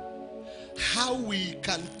know how we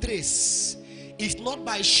can trace is not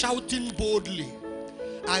by shouting boldly.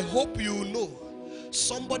 I hope you know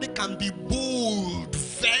somebody can be bold,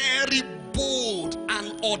 very bold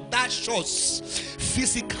and audacious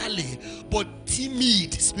physically, but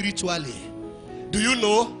timid spiritually. Do you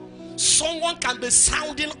know? Someone can be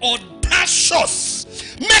sounding audacious,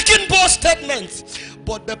 making bold statements,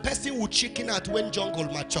 but the person will chicken out when jungle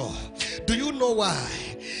mature. Do you know why?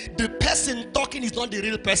 The person talking is not the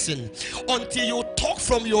real person. Until you talk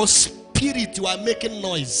from your spirit, you are making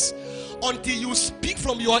noise. Until you speak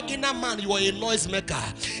from your inner man, you are a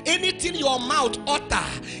noisemaker. Anything your mouth utter,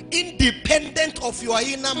 independent of your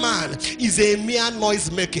inner man, is a mere noise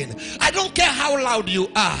making. I don't care how loud you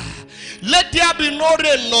are. Let there be no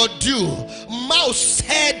rain nor dew. Mouth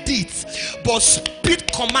said it, but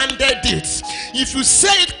spirit commanded it. If you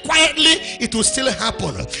say it quietly, it will still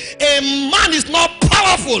happen. A man is not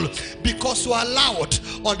powerful because you are loud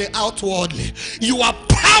on the outwardly. You are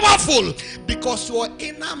powerful because your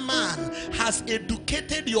inner man has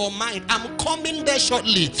educated your mind. I'm coming there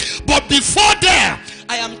shortly. But before there,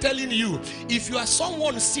 I am telling you, if you are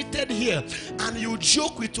someone seated here and you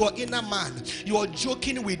joke with your inner man, you are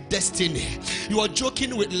joking with destiny. You are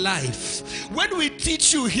joking with life. When we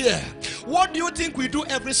teach you here, what do you think we do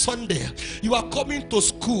every Sunday? You are coming to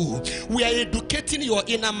school. We are educating your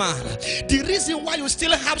inner man. The reason why you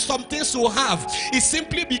still have some things you have is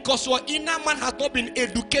simply because your inner man has not been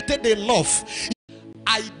educated enough.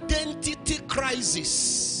 Identity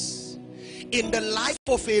crisis in the life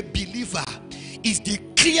of a believer is the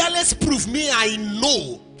clearest proof I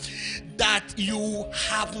know that you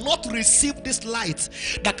have not received this light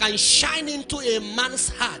that can shine into a man's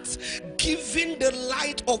heart, giving the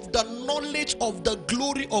light of the knowledge of the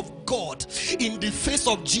glory of God in the face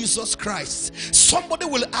of Jesus Christ. Somebody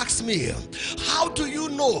will ask me, how do you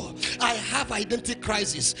know I have identity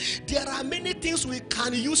crisis? There are many things we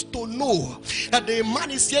can use to know that the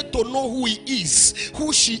man is yet to know who he is,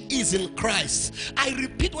 who she is in Christ. I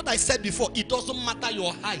repeat what I said before. It doesn't matter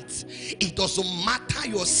your height. It doesn't matter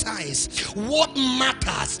your size. What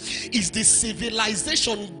matters is the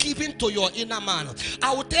civilization given to your inner man.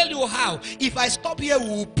 I will tell you how. If I stop here, we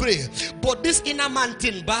will pray. But this inner man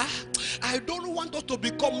thing, I don't want us to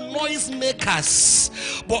become noisemakers,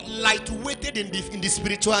 but lightweighted in the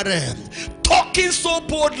spiritual realm. Talking so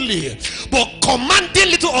boldly, but commanding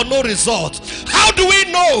little or no result. How do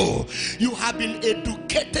we know you have been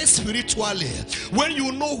educated spiritually? When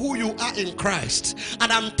you know who you are in Christ.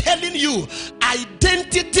 And I'm telling you,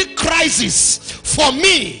 identity crisis for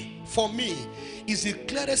me is the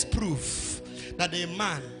clearest proof that a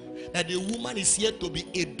man, that a woman is yet to be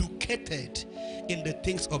educated in the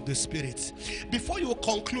things of the spirit. Before you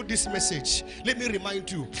conclude this message, let me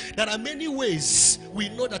remind you, there are many ways we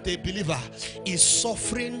know that a believer is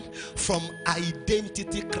suffering from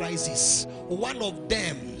identity crisis. One of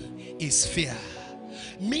them is fear.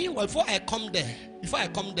 Meanwhile, before I come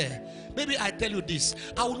there, maybe I tell you this.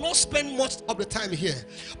 I will not spend much of the time here,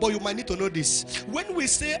 but you might need to know this. When we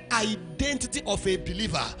say identity of a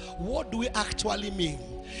believer, what do we actually mean?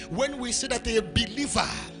 When we say that a believer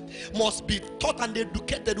must be taught and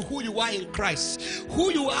educated who you are in Christ.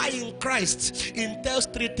 Who you are in Christ entails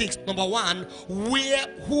three things. Number one,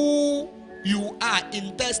 who you are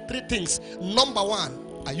entails three things. Number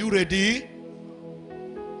one, are you ready?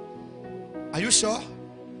 Are you sure?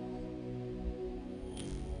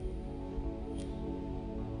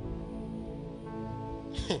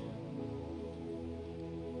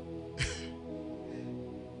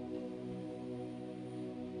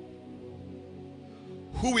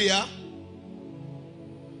 Who we are,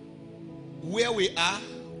 where we are,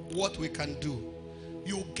 what we can do.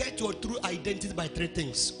 You get your true identity by three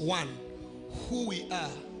things. One, who we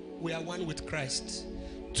are one with Christ.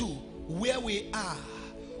 Two, where we are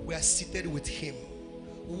seated with Him.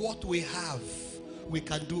 What we have, we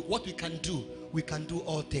can do. What we can do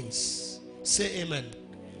all things. Say amen.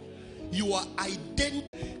 Your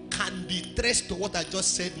identity can be traced to what I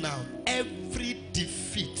just said now. Every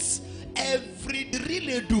defeat, every real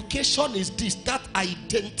education is this, that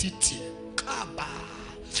identity. Kaba.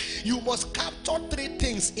 You must capture 3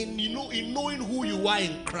 things in knowing who you are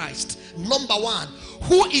in Christ. Number 1,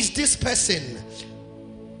 who is this person?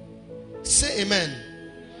 Say amen.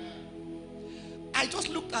 I just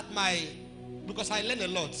looked at because I learn a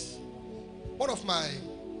lot. One of my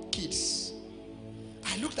kids,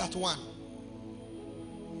 I looked at one.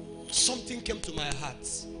 Something came to my heart.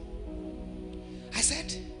 I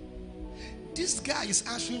said, this guy is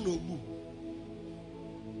answering Nobu.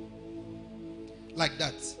 Like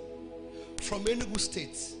that. From Enugu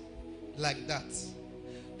State. Like that.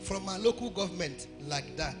 From my local government.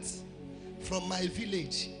 Like that. From my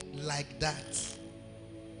village. Like that.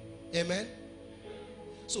 Amen.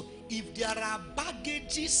 So if there are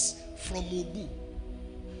baggages from Obu,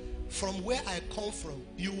 from where I come from,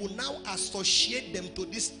 you will now associate them to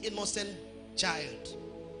this innocent child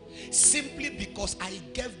simply because I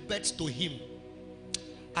gave birth to him.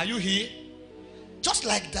 Are you here? Just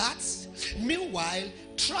like that. Meanwhile,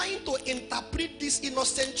 trying to interpret this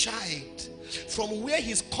innocent child from where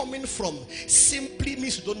he's coming from simply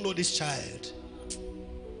means you don't know this child.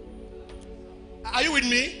 Are you with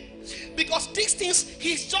me? Because these things,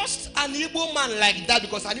 he's just an Igbo man like that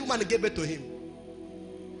because an Igbo man gave birth to him.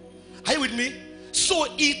 Are you with me? So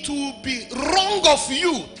it will be wrong of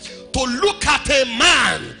you to look at a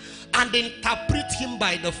man and interpret him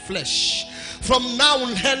by the flesh. From now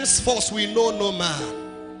on henceforth we know no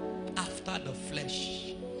man after the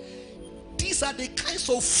flesh. These are the kinds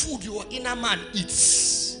of food your inner man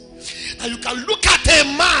eats. And you can look at a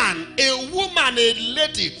man, a woman, a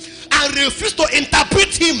lady, and refuse to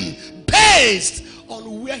interpret him based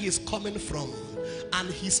on where he's coming from and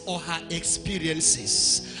his or her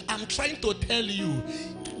experiences. I'm trying to tell you,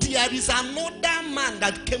 there is another man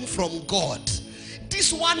that came from God.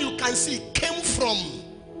 This one you can see came from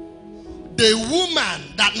the woman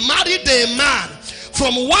that married a man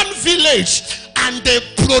from one village, and they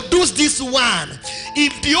produced this one.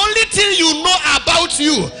 If the only thing you know about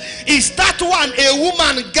you is that one a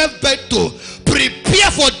woman gave birth to,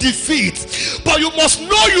 prepare for defeat. But you must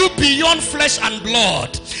know you beyond flesh and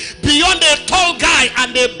blood, beyond a tall guy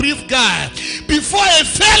and a brief guy, before a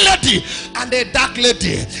fair lady and a dark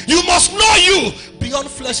lady. You must know you beyond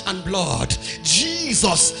flesh and blood.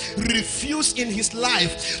 Jesus refused in his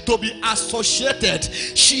life to be associated.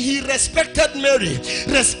 He respected Mary,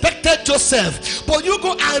 respected Joseph. But you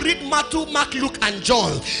go and read Matthew, Mark, Luke, and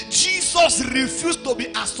John. Jesus refused to be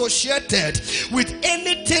associated with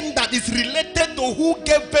anything that is related to who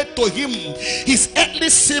gave birth to him, his earthly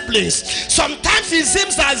siblings. Sometimes it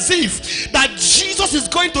seems as if that Jesus is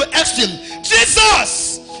going to ask him,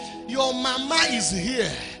 Jesus, your mama is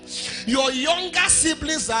here. Your younger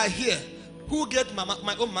siblings are here. Who get mama?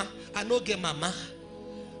 My own mama. I don't get mama.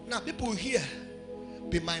 Now people here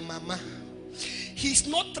be my mama. He's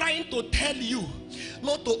not trying to tell you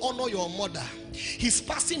not to honor your mother. He's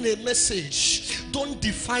passing a message. Don't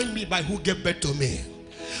define me by who gave birth to me.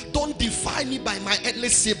 Don't define me by my earthly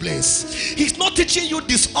siblings. He's not teaching you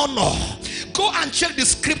dishonor. Go and check the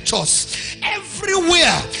scriptures.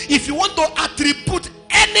 Everywhere, if you want to attribute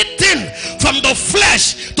anything from the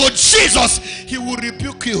flesh to Jesus, he will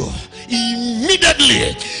rebuke you.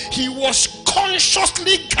 Immediately, he was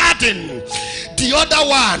consciously guarding the other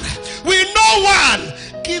one. We know one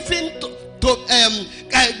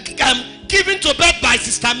given to birth by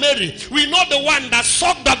Sister Mary. We know the one that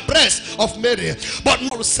sucked the breast of Mary. But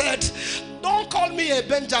Paul said, don't call me a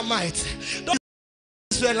Benjamite. Don't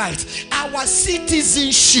Israelite. Our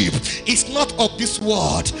citizenship is not of this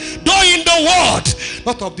world, though in the world,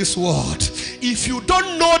 not of this world. If you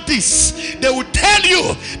don't know this, they will tell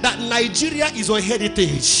you that Nigeria is your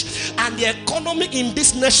heritage and the economy in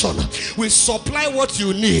this nation will supply what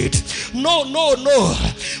you need. No, no, no.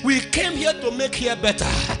 We came here to make here better.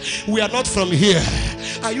 We are not from here.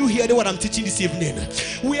 Are you hearing what I'm teaching this evening?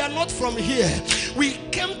 We are not from here. We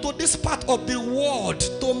came to this part of the world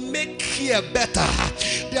to make here better.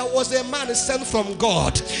 There was a man sent from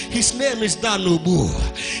God. His name is Danubu.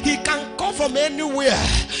 He can come from anywhere,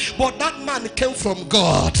 but that man came from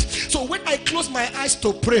God. So when I close my eyes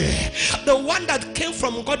to pray, the one that came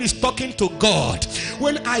from God is talking to God.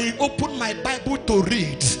 When I open my Bible to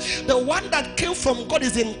read, the one that came from God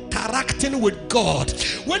is interacting with God.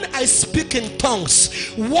 When I speak in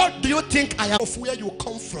tongues, what do you think I am of where you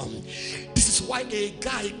come from? This is why a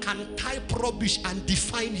guy can type rubbish and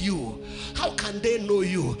define you. How can they know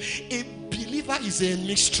you? A believer is a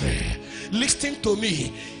mystery. Listen to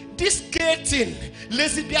me. This gay thing,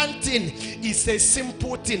 lesbian thing is a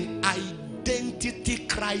simple thing. Identity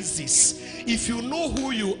crisis. If you know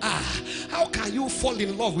who you are, how can you fall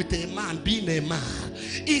in love with a man being a man?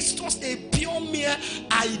 It's just a pure mere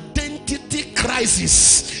identity crisis.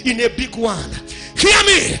 crisis in a big one. Hear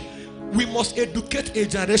me. We must educate a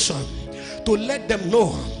generation to let them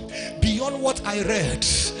know, beyond what I read,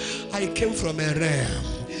 I came from a realm.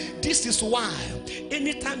 This is why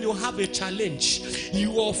anytime you have a challenge,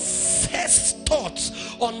 your first thought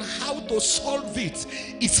on how to solve it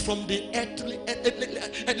is from the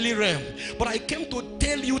earthly realm. But I came to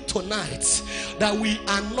tell you tonight that we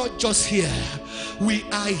are not just here. We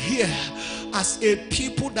are here as a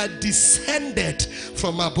people that descended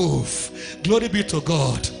from above. Glory be to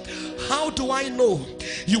God. How do I know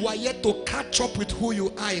you are yet to catch up with who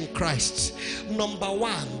you are in Christ? Number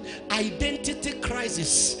one, identity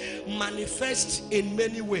crisis manifests in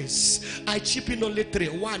many ways. I chip in only three.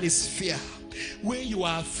 One is fear. When you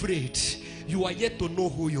are afraid, you are yet to know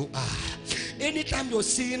who you are. Anytime you're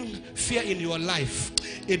seeing fear in your life,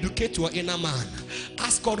 educate your inner man.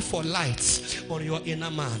 Ask God for light on your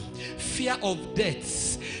inner man. Fear of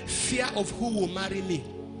death, fear of who will marry me.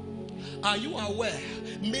 Are you aware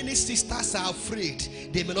many sisters are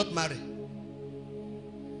afraid they may not marry?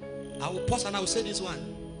 I will pause and I will say this one.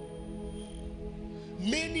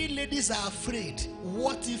 Many ladies are afraid.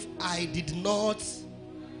 What if I did not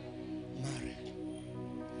marry?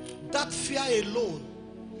 That fear alone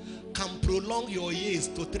can prolong your years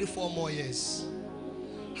to 3-4 more years.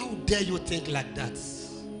 How dare you think like that?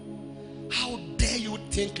 How dare you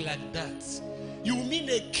think like that? You mean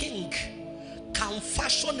a king can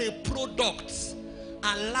fashion a product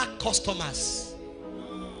and lack customers?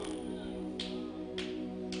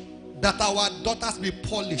 That our daughters be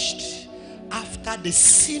polished after the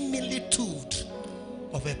similitude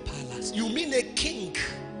of a palace. You mean a king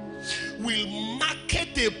will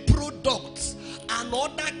market a product and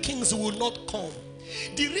other kings will not come?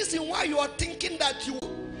 The reason why you are thinking that you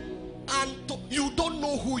don't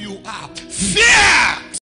know who you are, fear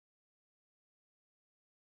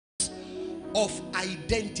of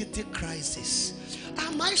identity crisis.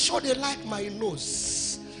 Am I sure they like my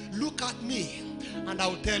nose? Look at me and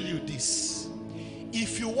I'll tell you this.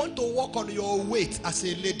 If you want to walk on your weight as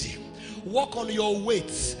a lady, walk on your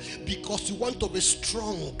weight because you want to be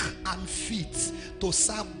strong and fit to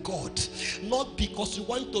serve God, not because you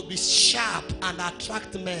want to be sharp and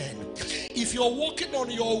attract men. If you're walking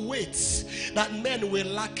on your weight that men will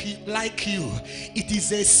like you, it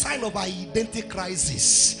is a sign of identity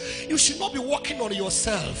crisis. You should not be walking on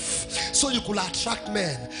yourself so you could attract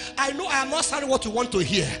men. I know I am not saying what you want to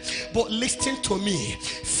hear, but listen to me.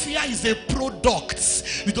 Fear is a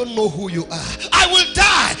product. You don't know who you are. I will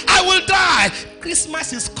die. I will die.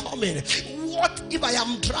 Christmas is coming. What if I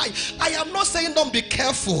am dry? I am not saying don't be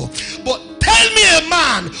careful, but tell me a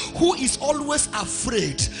man who is always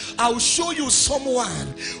afraid. I'll show you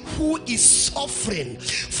someone who is suffering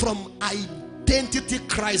from identity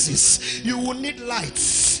crisis. You will need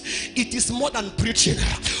lights. It is more than preaching.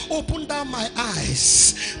 Open down my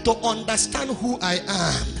eyes to understand who I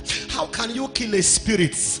am. How can you kill a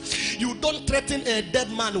spirit? You don't threaten a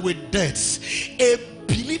dead man with death. A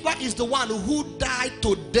believer is the one who died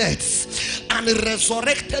to death and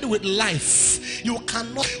resurrected with life. You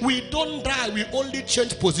cannot. We don't die, we only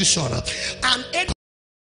change position. And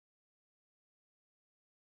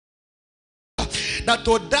that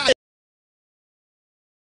to die,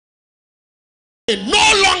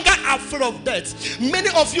 no longer afraid of death. Many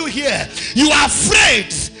of you here, you are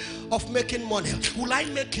afraid of making money. Will I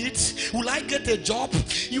make it? Will I get a job?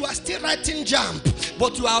 You are still writing jump,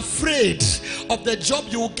 but you are afraid of the job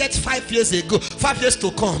you will get 5 years ago, 5 years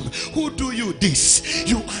to come. Who do you this?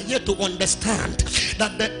 You are yet to understand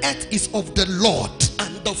that the earth is of the Lord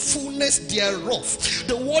and the fullness thereof,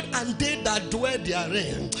 the world and they that dwell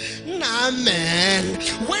therein. Nah, man.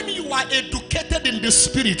 When you are educated in the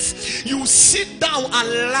spirit, you sit down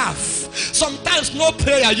and laugh. Sometimes no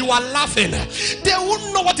prayer, you are laughing. They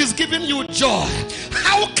won't know what is giving you joy.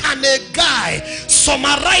 How can a guy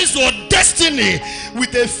summarize your destiny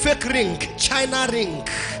with a fake ring, China ring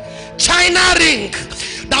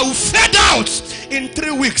that will fade out in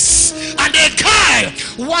 3 weeks? And a guy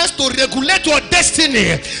wants to regulate your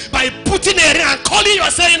destiny by putting a ring and calling you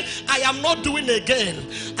and saying, I am not doing again.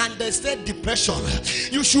 And they say depression.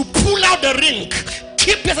 You should pull out the ring.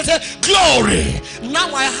 Keep it and say, glory.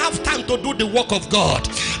 Now I have time to do the work of God.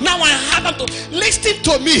 Now I have time to listen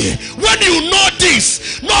to me. When you know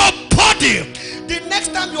this, nobody. The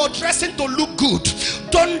next time you're dressing to look good,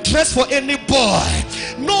 don't dress for any boy.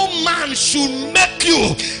 No man should make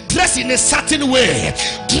you dress in a certain way.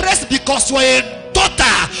 Dress because you're a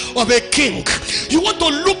daughter of a king. You want to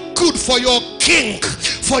look good for your king,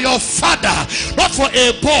 for your father, not for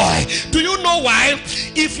a boy. Do you know why?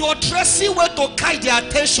 If you're dressing well to catch the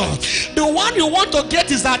attention, the one you want to get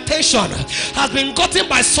his attention has been gotten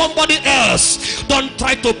by somebody else. Don't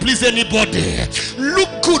try to please anybody. Look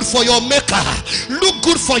good for your maker. Look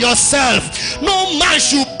good for yourself. No man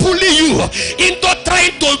should bully you into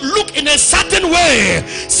trying to look in a certain way.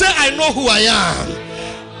 Say, I know who I am.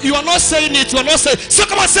 You are not saying it. You are not saying. So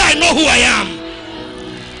come on, say, I know who I am.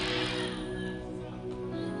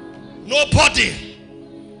 Nobody.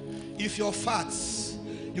 If you're fat,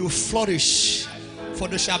 you flourish, for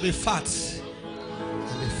they shall be fat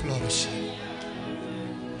and they flourish.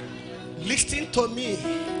 Listen to me.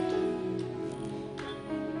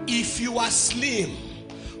 If you are slim,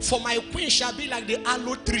 for my queen shall be like the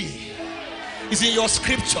aloe tree. It's in your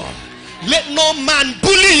scripture. Let no man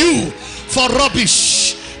bully you for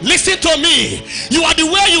rubbish. Listen to me. You are the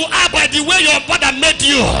way you are by the way your father made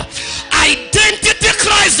you. Identity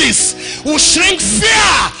crisis will shrink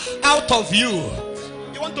fear out of you.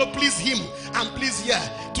 You want to please him and please here.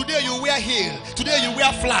 Today you wear heel. Today you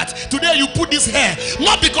wear flat. Today you put this hair.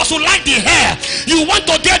 Not because you like the hair. You want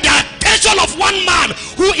to get the attention of one man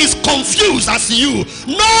who is confused as you.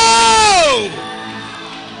 No!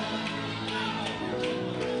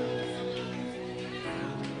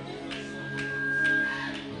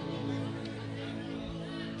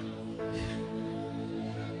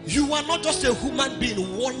 You are not just a human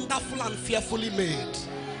being, wonderful and fearfully made.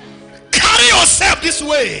 Carry yourself this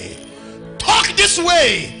way. Talk this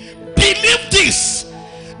way. Believe this.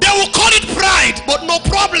 They will call it pride, but no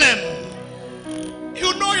problem.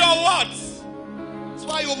 You know your words. That's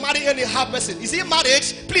why you marry any hard person. Is it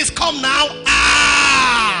marriage? Please come now.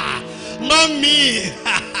 Ah, not me.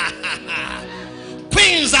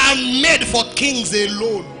 Queens are made for kings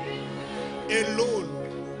alone. Alone.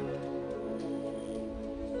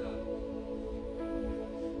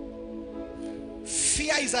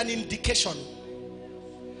 Fear is an indication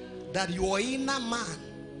that your inner man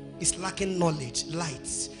is lacking knowledge,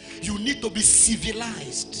 light. You need to be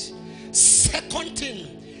civilized. Second thing,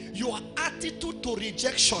 your attitude to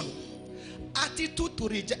rejection. Attitude to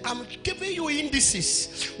reject. I'm giving you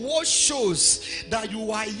indices. What shows that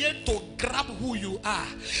you are yet to grab who you are.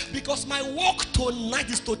 Because my work tonight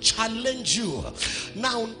is to challenge you.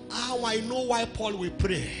 Now I know why Paul will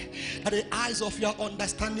pray. That the eyes of your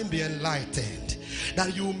understanding be enlightened.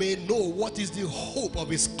 That you may know what is the hope of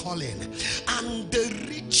his calling and the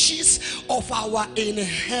riches of our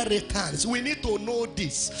inheritance. We need to know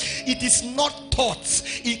this. It is not taught.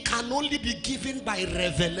 It can only be given by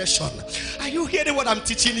revelation. Are you hearing what I'm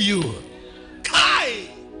teaching you? Kai!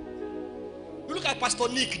 You look at Pastor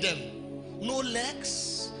Nick them. No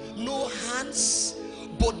legs, no hands,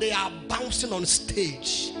 but they are bouncing on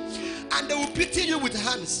stage. And they will pity you with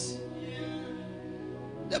hands.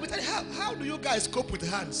 Let me tell you, how do you guys cope with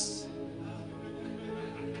hands?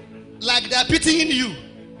 Like they're pitying you.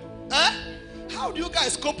 Huh? How do you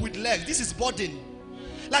guys cope with legs? This is burden.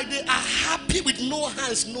 Like they are happy with no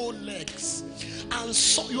hands, no legs. And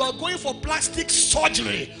so you are going for plastic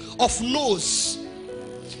surgery of nose.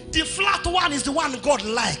 The flat one is the one God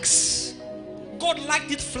likes. God liked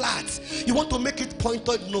it flat. You want to make it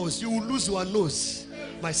pointed nose, you will lose your nose,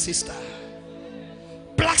 my sister.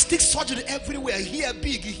 Plastic surgery everywhere. Here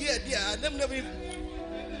big, here there. Never.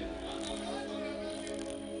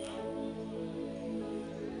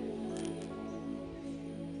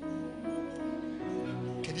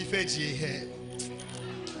 Can you fetch your hair?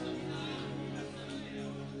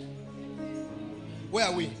 Where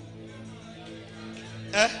are we?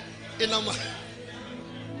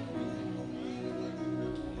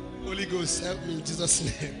 Holy Ghost, help me in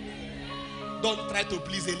Jesus' name. Don't try to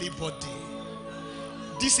please anybody.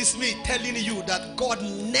 This is me telling you that God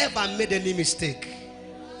never made any mistake.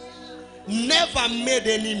 Never made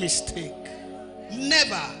any mistake.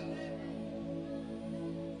 Never.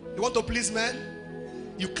 You want to please men?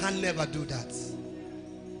 You can never do that.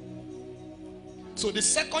 So the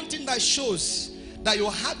second thing that shows that you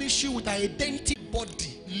have issue with identity,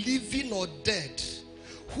 body, living or dead,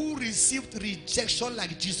 who received rejection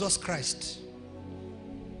like Jesus Christ.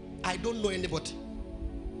 I don't know anybody.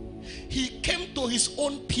 He came to his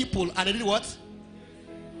own people and he did what?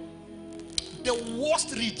 The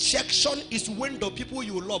worst rejection is when the people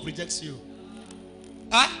you love rejects you.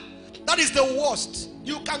 Huh? That is the worst.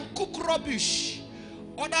 You can cook rubbish.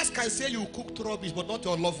 Others can say you cooked rubbish, but not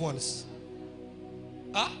your loved ones.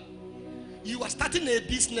 Huh? You are starting a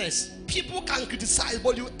business. People can criticize,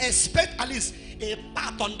 but you expect at least a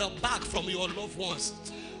pat on the back from your loved ones.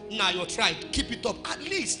 Now you're trying. Keep it up. At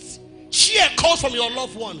least cheer calls from your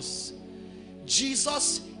loved ones.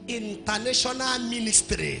 Jesus international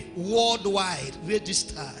ministry worldwide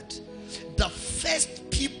registered. The first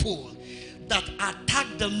people that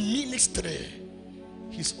attacked the ministry,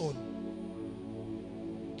 his own.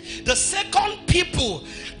 The second people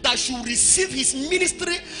that should receive his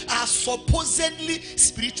ministry are supposedly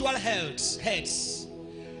spiritual heads.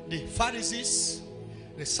 The Pharisees,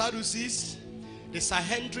 the Sadducees, the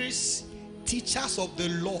Sanhedrin, teachers of the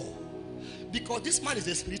law. Because this man is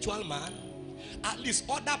a spiritual man, at least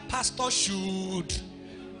other pastors should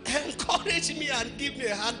encourage me and give me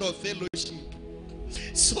a hand of fellowship.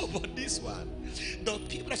 So for this one, the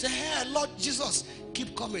people that say, hey, Lord Jesus,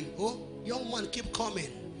 keep coming. Oh, young man, keep coming.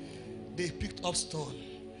 They picked up stone.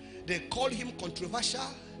 They called him controversial.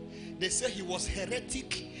 They say he was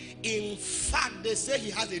heretic. In fact, they say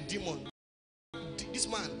he has a demon. This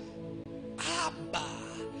man, Abba,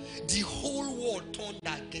 the whole world turned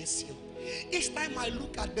against him. Each time I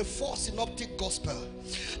look at the four synoptic gospel,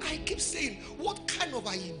 I keep saying, what kind of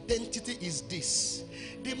identity is this?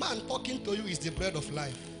 The man talking to you is the bread of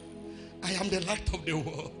life. I am the light of the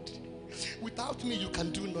world. Without me, you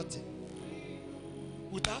can do nothing.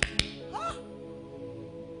 Without me,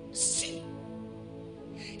 see.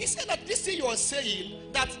 He said that this thing you are saying,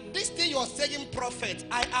 prophet,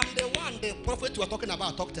 I am the one the prophet you are talking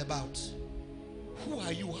about talked about. Who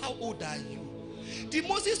are you? How old are you? The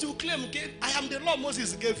Moses you claim gave, I am the Lord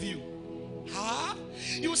Moses gave you. Huh?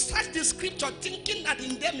 You search the scripture thinking that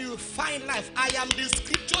in them you will find life. I am the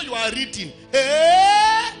scripture you are reading.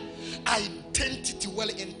 Identity well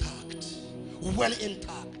intact. Well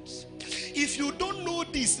intact. If you don't know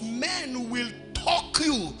this, men will talk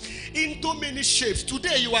you into many shapes.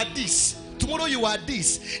 Today you are this. Tomorrow you are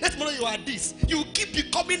this. Next tomorrow you are this. You keep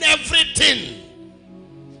becoming everything.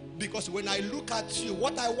 Because when I look at you,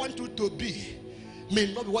 what I want you to be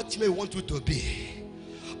may not be what you may want you to be.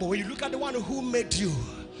 But when you look at the one who made you,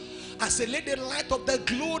 I say, let the light of the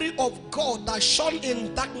glory of God that shone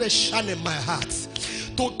in darkness shine in my heart,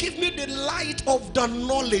 to give me the light of the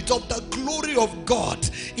knowledge of the glory of God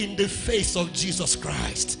in the face of Jesus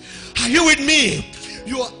Christ. Are you with me?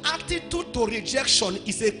 Your attitude to rejection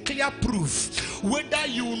is a clear proof whether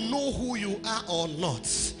you know who you are or not.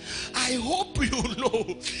 I hope you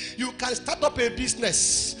know you can start up a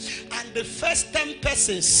business and the first 10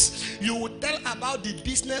 persons you will tell about the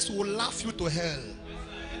business will laugh you to hell.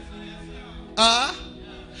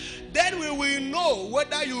 Then we will know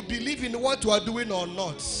whether you believe in what you are doing or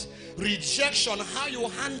not. Rejection, how you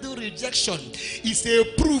handle rejection is a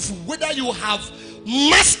proof whether you have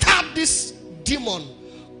mastered this demon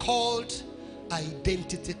called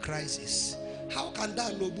identity crisis. How can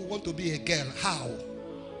that noble want to be a girl? How?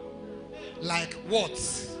 Like what?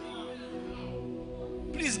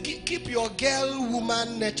 Please keep your girl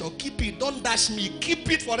woman nature. Keep it. Don't dash me. Keep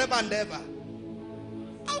it forever and ever.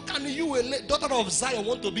 How can you, a daughter of Zion,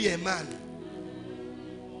 want to be a man?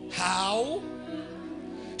 How?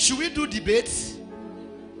 Should we do debates?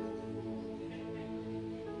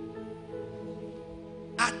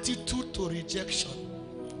 Attitude to rejection.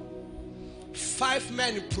 5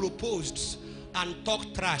 men proposed and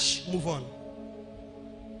talked trash. Move on.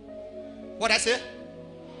 What I say?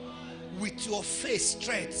 With your face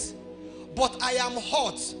straight. But I am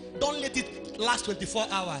hot. Don't let it last 24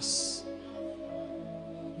 hours.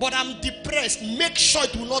 But I'm depressed. Make sure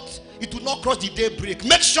it will not cross the daybreak.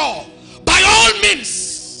 Make sure. By all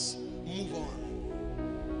means. Move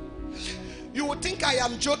on. You will think I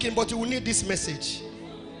am joking, but you will need this message.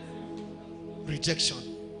 Rejection.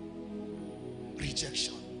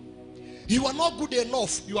 Rejection. You are not good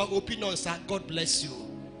enough. Your opinion, sir. God bless you.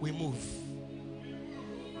 We move.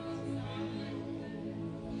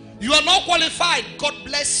 You are not qualified. God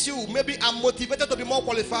bless you. Maybe I'm motivated to be more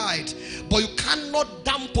qualified. But you cannot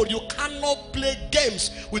dampen. You cannot play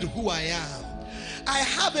games with who I am. I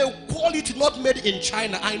have a quality not made in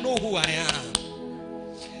China. I know who I am.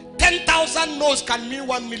 10,000 no's can mean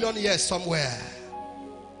 1 million yes somewhere.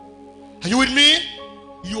 Are you with me?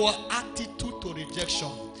 Your attitude to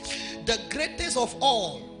rejection. The greatest of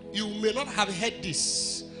all, you may not have heard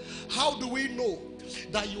this. How do we know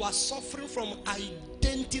that you are suffering from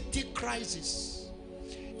identity crisis?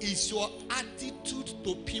 Is your attitude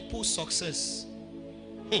to people's success.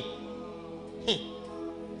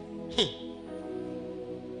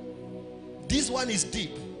 This one is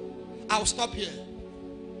deep. I'll stop here.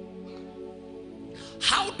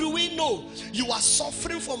 How do we know you are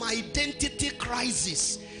suffering from identity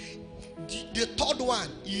crisis? The third one,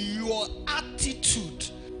 your attitude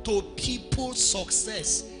to people's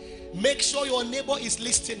success. Make sure your neighbor is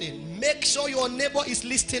listening. Make sure your neighbor is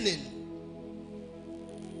listening.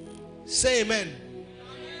 Say amen.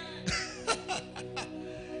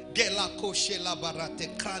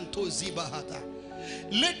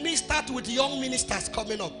 Let me start with young ministers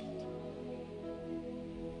coming up.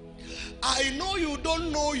 I know you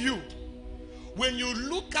don't know you. When you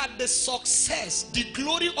look at the success, the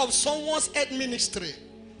glory of someone's head ministry,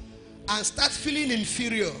 and start feeling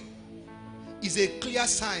inferior, is a clear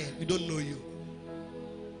sign you don't know you.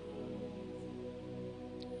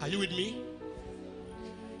 Are you with me?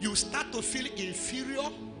 You start to feel inferior,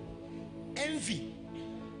 envy,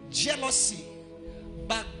 jealousy,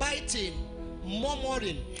 backbiting,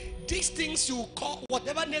 murmuring. These things you call,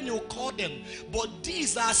 whatever name you call them, but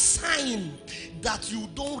these are signs that you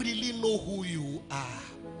don't really know who you are.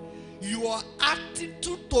 Your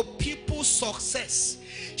attitude to people's success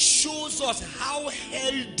shows us how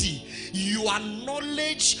healthy your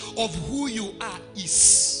knowledge of who you are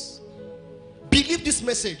is. Believe this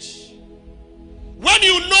message. When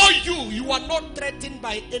you know you, you are not threatened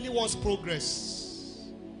by anyone's progress.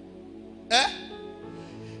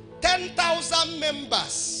 10,000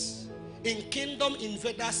 members in Kingdom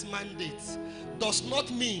Invaders mandate does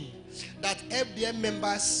not mean that FDM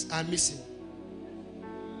members are missing.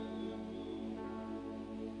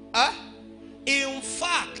 In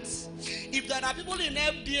fact, if there are people in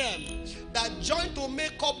FDM that join to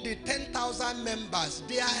make up the 10,000 members,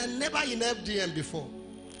 they are never in FDM before.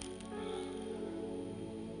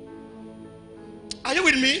 Are you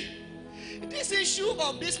with me? This issue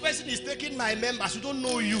of this person is taking my members, you don't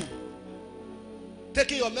know you.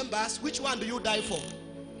 Taking your members, which one do you die for?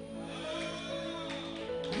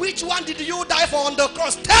 Which one did you die for on the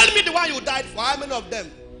cross? Tell me the one you died for. How many of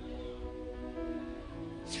them?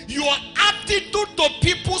 Your attitude to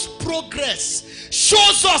people's progress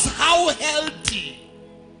shows us how healthy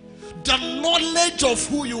the knowledge of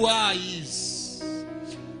who you are is.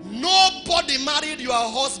 Nobody married your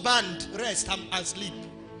husband, rest and sleep.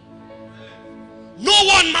 No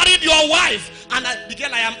one married your wife, and the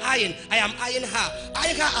girl I am eyeing her.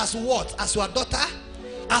 Eyeing her as what? As your daughter?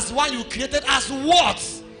 As one you created? As what?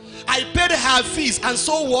 I paid her fees, and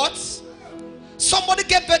so what? Somebody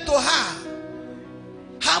gave birth to her.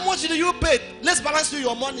 How much did you pay? Let's balance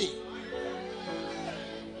your money.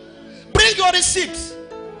 Bring your receipt.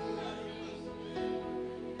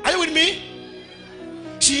 Are you with me?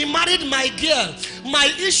 She married my girl. My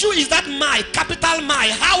issue is that my, capital my,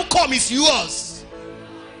 how come it's yours?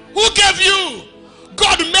 Who gave you?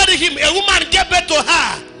 God made him. A woman gave birth to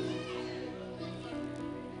her.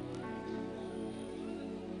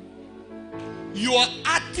 Your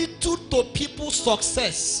attitude to people's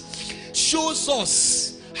success shows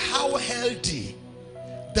us how healthy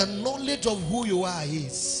the knowledge of who you are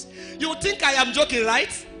is. You think I am joking,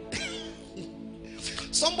 right?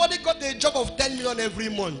 Somebody got a job of 10 million every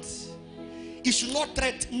month. It should not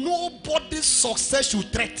threaten. Nobody's success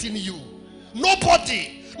should threaten you.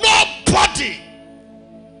 Nobody. Nobody.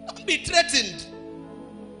 Don't be threatened.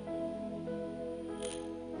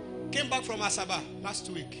 Came back from Asaba last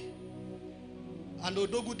week. And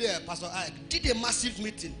Odogu there, Pastor Ike, did a massive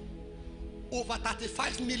meeting. Over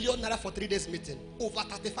 35 million naira for 3 days meeting. Over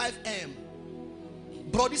 35 M.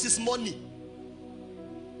 Bro, this is money.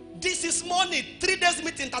 This is money. 3 days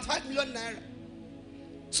meeting, 35 million naira.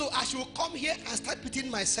 So I should come here and start beating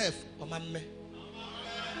myself.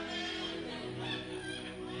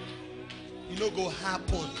 You know, go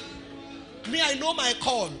happen. Me, I know my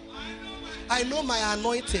call. I know my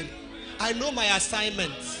anointing. I know my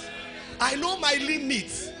assignments. I know my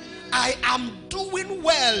limits. I am doing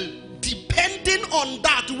well depending on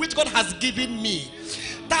that which God has given me.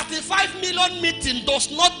 35 million meeting does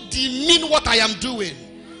not demean what I am doing.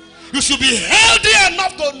 You should be healthy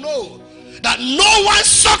enough to know that no one's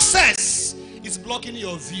success is blocking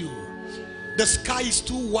your view. The sky is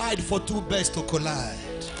too wide for two birds to collide.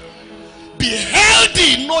 Be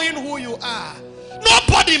healthy knowing who you are.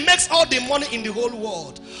 Nobody makes all the money in the whole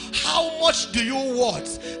world. How much do you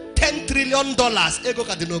want? $10 trillion.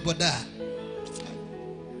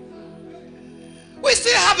 We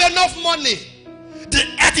still have enough money. The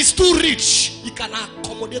earth is too rich. It can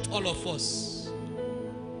accommodate all of us.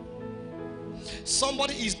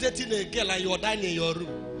 Somebody is dating a girl and you are dying in your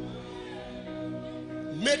room.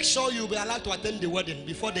 Make sure you be allowed to attend the wedding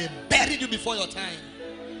before they bury you before your time.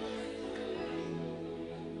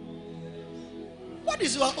 What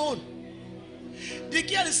is your own? The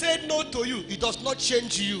girl said no to you. It does not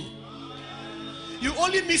change you. You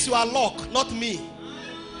only miss your luck, not me.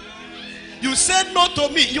 You said no to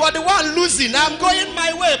me. You are the one losing. I'm going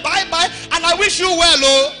my way. Bye bye. And I wish you well,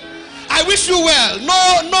 oh. I wish you well.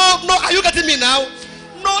 No. Are you getting me now?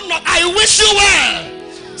 No. I wish you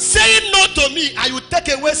well. Saying no to me, and you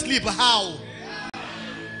take away sleep. How?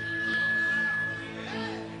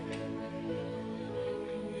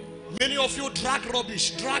 Many of you drag rubbish,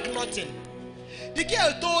 drag nothing. The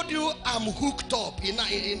girl told you I'm hooked up.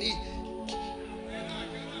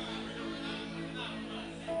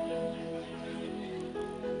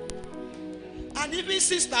 And even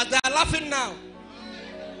sisters, they are laughing now,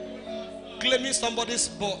 claiming somebody's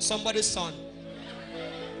son,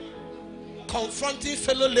 confronting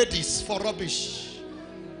fellow ladies for rubbish.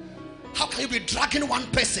 How can you be dragging one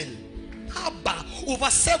person? How about over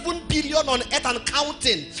 7 billion on earth and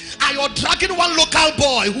counting, and you're dragging one local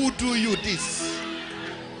boy? Who do you this?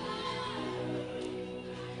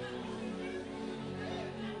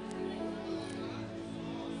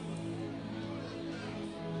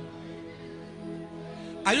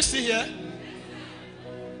 Are you still here?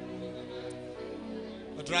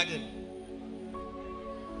 A dragon.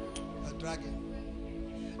 A dragon.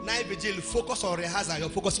 Now if you focus on rehearsal, you're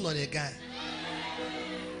focusing on a guy.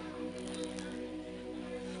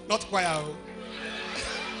 Not choir.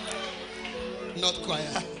 Not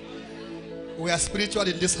choir. We are spiritual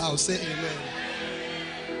in this house. Say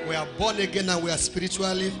amen. We are born again and we are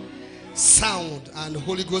spiritually sound and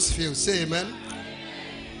Holy Ghost filled. Say amen.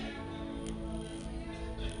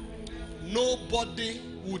 Nobody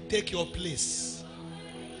will take your place.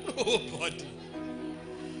 Nobody.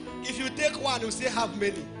 If you take one, you still have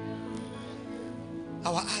many.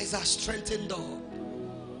 Our eyes are strengthened up.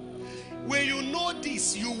 When you know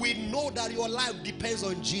this, you will know that your life depends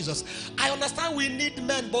on Jesus. I understand we need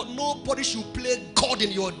men, but nobody should play God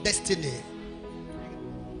in your destiny.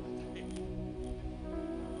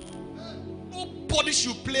 Nobody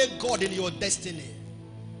should play God in your destiny.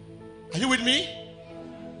 Are you with me?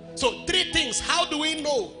 So 3 things. How do we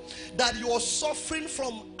know that you are suffering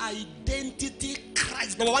from identity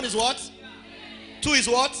crisis? Number 1 is what? 2 is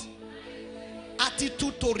what?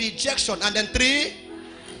 Attitude to rejection. And then 3,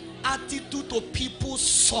 attitude to people's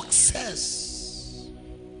success.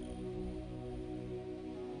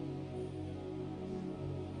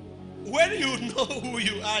 When you know who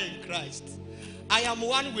you are in Christ, I am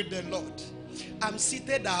one with the Lord. I'm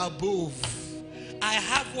seated above. I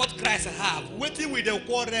have what Christ have. Waiting with the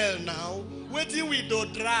quarrel now. Waiting with the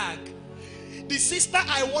drag. The sister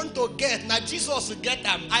I want to get, now Jesus will get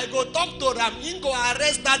them. I go talk to them. He go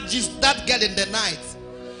arrest that girl in the night.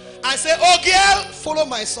 I say, oh girl, follow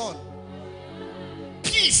my son.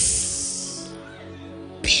 Peace.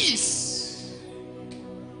 Peace.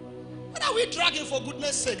 What are we dragging for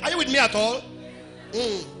goodness sake? Are you with me at all?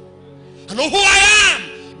 I know who I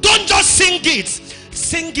am. Don't just sing it.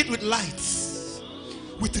 Sing it with light.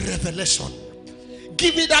 With revelation.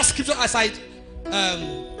 Give me that scripture as I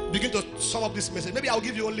begin to sum up this message. Maybe I'll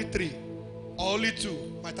give you only 3 or only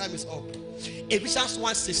 2. My time is up. Ephesians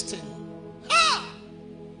 1:16.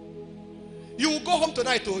 You will go home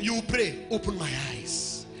tonight, you will pray. Open my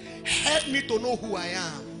eyes. Help me to know who I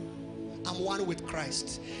am. I'm one with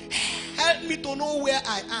Christ. Help me to know where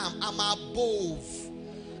I am. I'm above.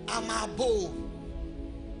 I'm above.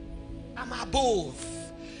 I'm above.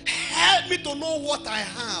 Help me to know what I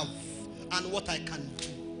have and what I can do.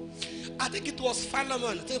 I think it was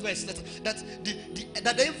Philemon,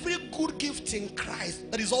 that every good gift in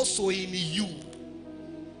Christ that is also in you.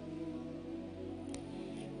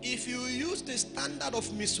 If you use the standard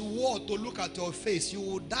of Miss Ward to look at your face, you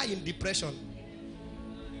will die in depression.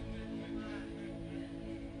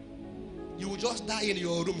 You will just die in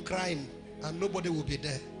your room crying and nobody will be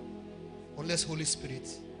there unless Holy Spirit.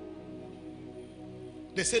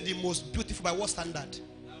 They say the most beautiful by what standard?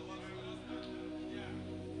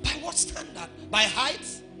 By what standard? By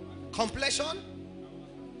height? Complexion?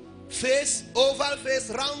 Face? Oval face?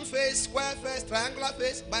 Round face? Square face? Triangular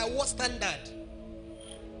face? By what standard?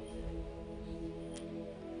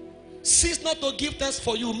 Cease not to give thanks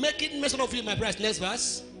for you, making mention of you, my brothers. Next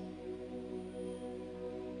verse.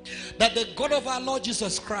 That the God of our Lord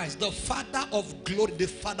Jesus Christ, the Father of glory, the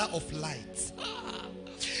Father of light,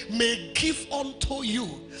 may give unto you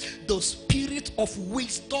the spirit of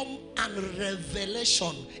wisdom and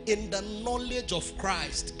revelation in the knowledge of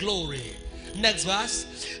Christ. Glory. Next verse.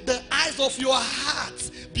 The eyes of your heart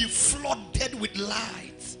be flooded with light.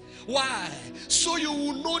 Why? So you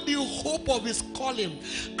will know the hope of his calling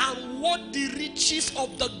and what the riches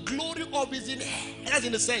of the glory of his inheritance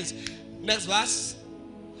in the sense. Next verse.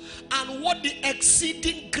 And what the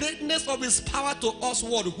exceeding greatness of his power to us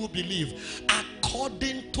who believe,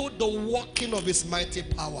 according to the working of his mighty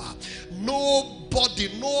power. Nobody,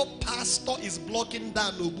 no pastor is blocking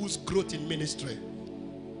down Nobu's growth in ministry.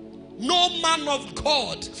 No man of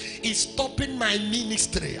God is stopping my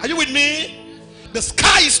ministry. Are you with me? The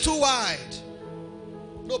sky is too wide.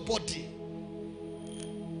 Nobody.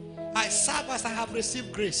 I serve as I have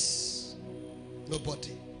received grace.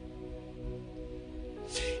 Nobody.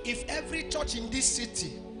 if every church in this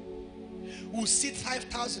city will seat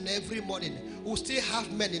 5,000 every morning, we'll still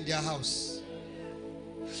have men in their house.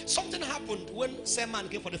 Something happened when Seman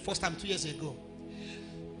came for the first time 2 years ago.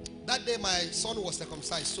 That day my son was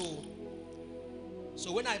circumcised.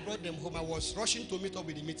 So when I brought them home, I was rushing to meet up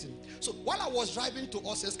with the meeting. So while I was driving to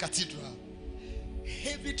Osses Cathedral,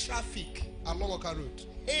 heavy traffic along Oka Road.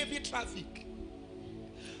 Heavy traffic.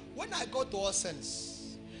 When I got to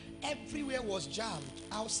Osses, everywhere was jammed,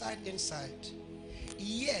 outside, inside.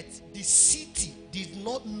 Yet the city did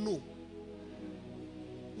not know.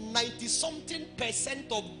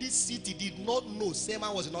 90-something% of this city did not know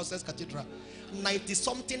Seman was in Osses Cathedral.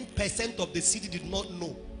 90-something% of the city did not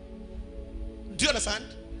know. Do you understand?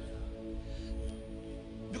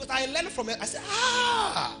 Because I learned from it. I said,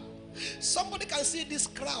 somebody can see this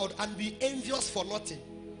crowd and be envious for nothing.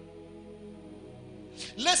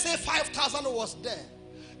 Let's say 5,000 was there.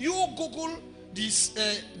 You Google this,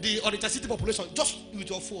 the Onitsha city population just with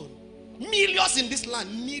your phone. Millions in this land,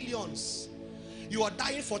 millions. You are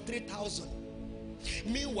dying for 3,000.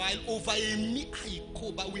 Meanwhile, over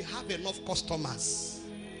a but we have enough customers.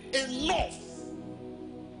 Enough.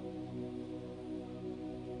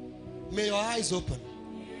 May your eyes open.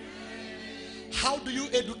 How do you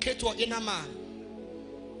educate your inner man?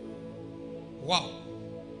 Wow.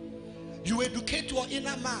 You educate your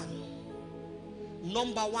inner man.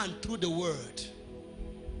 Number one, through the word.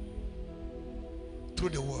 Through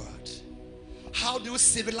the word. How do you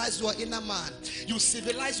civilize your inner man? You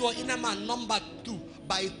civilize your inner man, number two,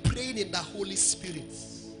 by praying in the Holy Spirit.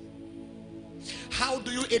 How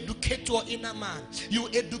do you educate your inner man? You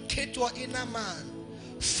educate your inner man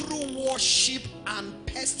through worship and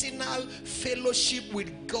personal fellowship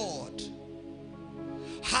with God.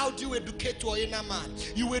 How do you educate your inner man?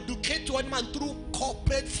 You educate your inner man through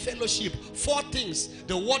corporate fellowship. 4 things.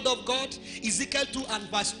 The word of God, Ezekiel 2 and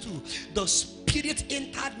verse 2. The Spirit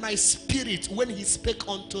entered my spirit when he spake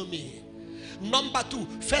unto me. Number 2,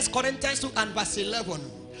 1 Corinthians 2 and verse 11.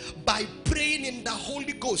 By praying in the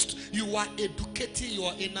Holy Ghost, you are educating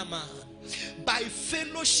your inner man. By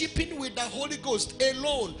fellowshipping with the Holy Ghost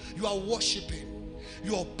alone, you are worshiping,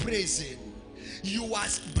 you are praising, you are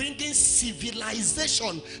bringing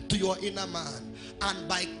civilization to your inner man. And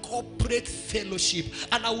by corporate fellowship,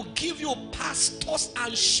 and I will give you pastors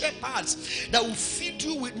and shepherds that will feed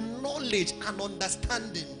you with knowledge and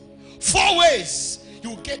understanding. 4 ways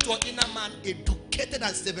you get your inner man educated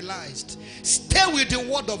and civilized. Stay with the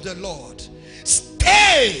word of the Lord.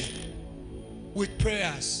 Stay with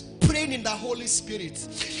prayers, praying in the Holy Spirit.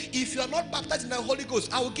 If you are not baptized in the Holy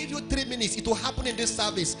Ghost, I will give you 3 minutes. It will happen in this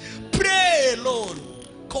service. Pray alone.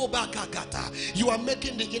 You are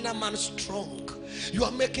making the inner man strong. You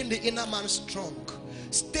are making the inner man strong.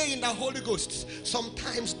 Stay in the Holy Ghost.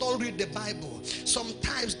 Sometimes don't read the Bible.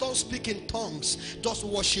 Sometimes don't speak in tongues. Just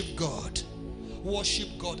worship God. Worship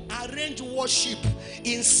God. Arrange worship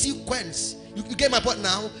in sequence. You get my point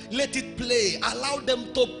now? Let it play. Allow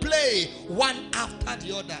them to play one after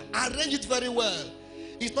the other. Arrange it very well.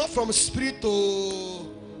 It's not from spirit to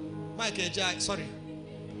Michael Jai. Sorry,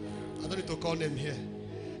 I don't need to call them here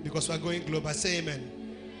because we are going global. Say amen.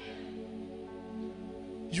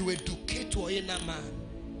 You educate your inner man.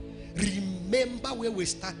 Remember where we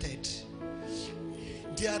started.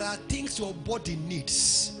 There are things your body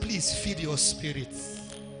needs. Please feed your spirit.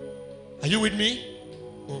 Are you with me?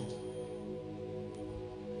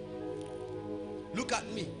 Look at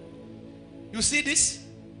me. You see this?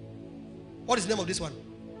 What is the name of this one?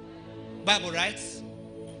 Bible, right?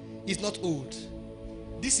 It's not old.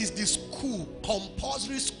 This is the school,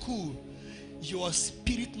 compulsory school your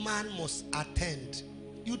spirit man must attend.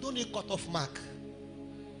 You don't need cut-off mark.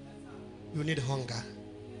 You need hunger.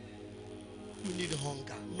 You need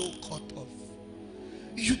hunger. No cut-off.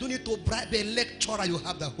 You don't need to bribe a lecturer. You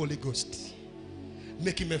have the Holy Ghost.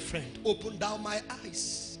 Make him a friend. Open down my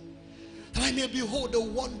eyes, that I may behold the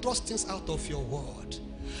wondrous things out of your word.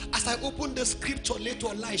 As I open the scripture, let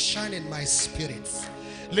your light shine in my spirit.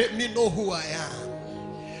 Let me know who I am.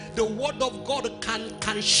 The word of God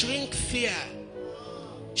can shrink fear.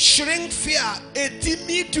 Shrink fear. A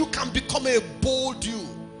timid you can become a bold you.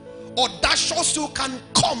 Audacious you can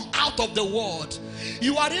come out of the word.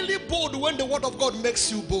 You are really bold when the word of God makes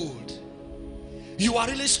you bold. You are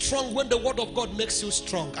really strong when the word of God makes you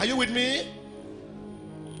strong. Are you with me?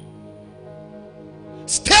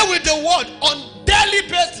 Stay with the word on daily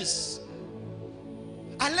basis.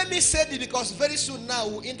 And let me say this, because very soon now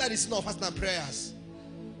we'll enter the season of fasting and prayers.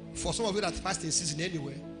 For some of you that fast in season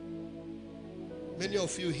anyway. Many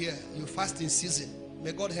of you here, you fast in season.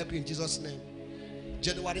 May God help you in Jesus' name.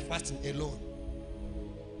 January fasting alone.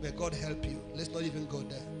 May God help you. Let's not even go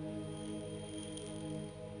there.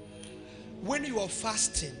 When you are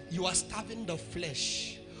fasting, you are starving the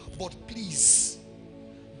flesh. But please,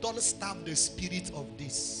 don't starve the spirit of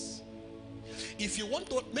this. If you want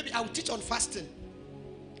to, maybe I'll teach on fasting.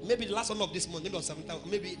 Maybe the last one of this month, maybe on 7th,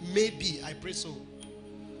 maybe, I pray so.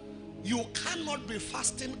 You cannot be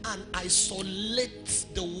fasting and isolate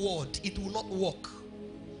the word. It will not work.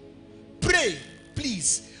 Pray,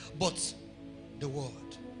 please, but the word.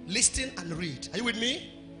 Listen and read. Are you with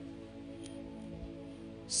me?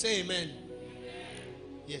 Say amen.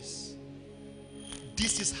 Yes.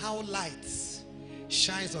 This is how light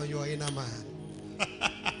shines on your inner man.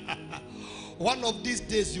 One of these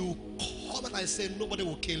days you come and I say nobody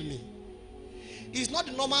will kill me. It's not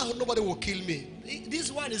the normal nobody will kill me.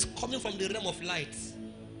 This one is coming from the realm of light.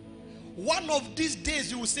 One of these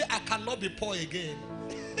days you will say I cannot be poor again.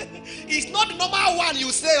 It's not the normal one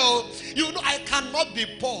you say, oh, you know I cannot be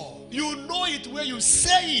poor. You know it where you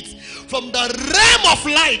say it. From the realm of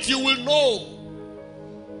light you will know.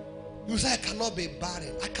 You say I cannot be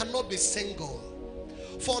barren. I cannot be single.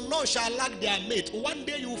 For none shall lack their mate. One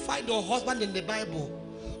day you will find your husband in the Bible.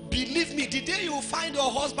 Believe me, the day you find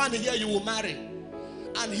your husband here, you will marry.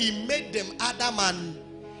 And he made them Adam and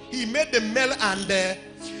he made them male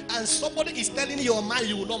and somebody is telling your mind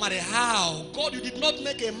you will not marry. How? God, you did not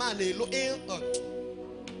make a man alone.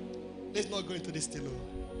 Let's not go into this still.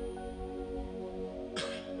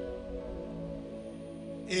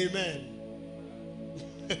 Amen.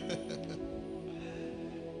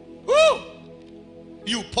 Woo!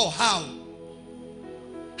 You poor, how?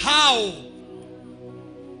 How?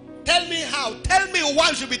 Tell me how. Tell me why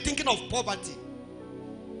you should be thinking of poverty.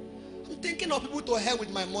 I'm thinking of people to hell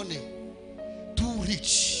with my money. Too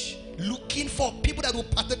rich. Looking for people that will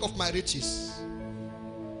partake of my riches.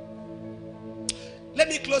 Let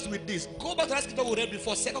me close with this. Go back to that scripture we read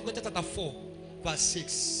before. 2 Corinthians chapter 4 verse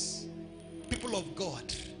 6. People of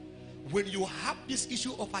God, when you have this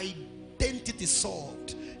issue of identity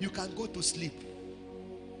solved, you can go to sleep.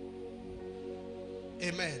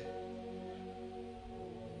 Amen.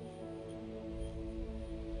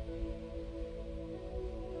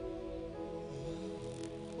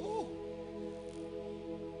 Oh.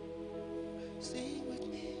 Sing with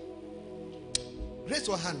me. Raise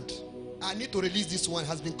your hand. I need to release this one. It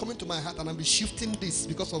has been coming to my heart and I'll be shifting this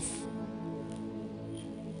because of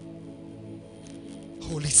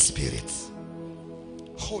Holy Spirit.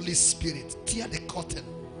 Holy Spirit, tear the curtain.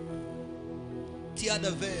 Tear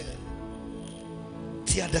the veil.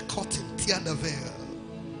 Tear the curtain. Tear the veil.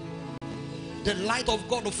 The light of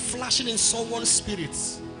God flashing in someone's spirit.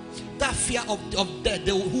 That fear of death,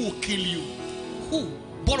 who will kill you? Who?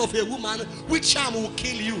 Born of a woman, which charm will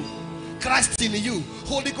kill you? Christ in you,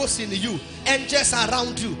 Holy Ghost in you, angels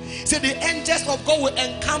around you. Say the angels of God will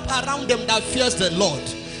encamp around them that fears the Lord.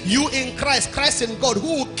 You in Christ, Christ in God,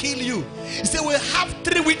 who will kill you? He said we have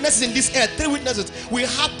three witnesses in this earth. Three witnesses. We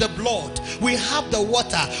have the blood, we have the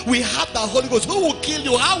water, we have the Holy Ghost. Who will kill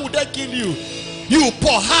you? How would they kill you? You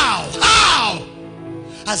poor, how? How?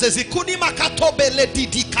 I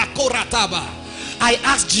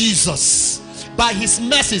ask Jesus by his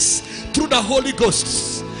mercies through the Holy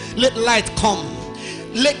Ghost, let light come.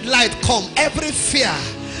 Let light come. Every fear,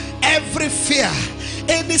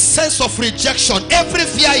 any sense of rejection, every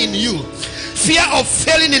fear in you, fear of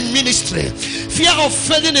failing in ministry, fear of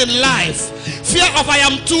failing in life, fear of I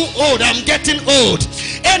am too old, I'm getting old,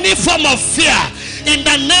 any form of fear, in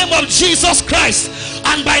the name of Jesus Christ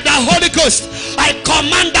and by the Holy Ghost, I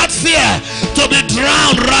command that fear to be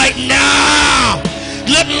drowned right now.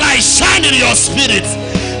 Let light shine in your spirit.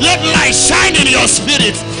 Let light shine in your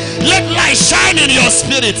spirit. Let light shine in your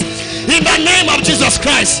spirit. In the name of Jesus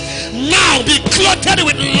Christ, now be clothed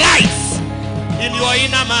with life in your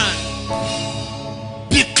inner man.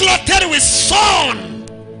 Be clothed with sun.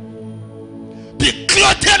 Be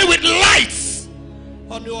clothed with light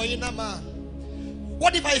on your inner man.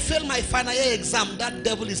 What if I fail my final year exam? That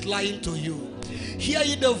devil is lying to you. Hear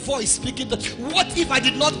ye the voice speaking to. What if I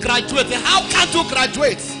did not graduate? How can't you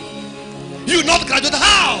graduate? You not graduate?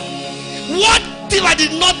 How? What if I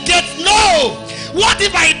did not get? No. What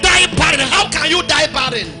if I die barren? How can you die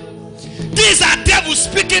barren? These are devils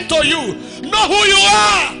speaking to you. Know who you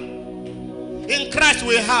are. In Christ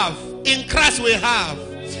we have. In Christ we have.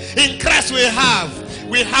 In Christ we have.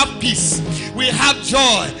 We have peace. We have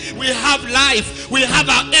joy. We have life. We have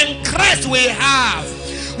in Christ we have.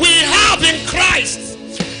 We have in Christ.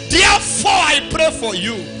 Therefore I pray for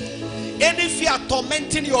you. Any fear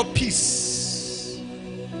tormenting your peace.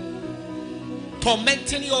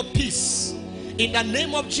 Tormenting your peace. In the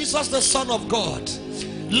name of Jesus, the Son of God,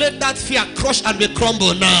 let that fear crush and be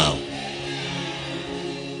crumbled now.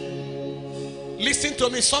 Listen to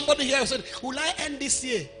me. Somebody here said, will I end this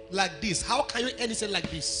year like this? How can you end this year like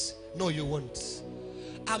this? No, you won't.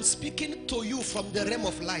 I'm speaking to you from the realm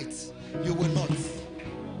of light. You will not.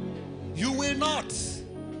 You will not.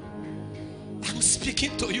 I'm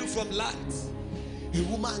speaking to you from light. A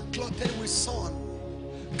woman clothed with sun,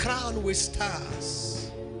 crowned with stars,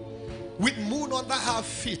 with moon under her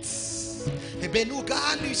feet. Sing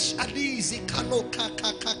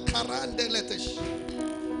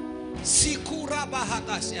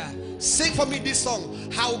for me this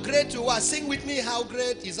song. How great you are. Sing with me. How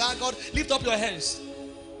great is our God. Lift up your hands.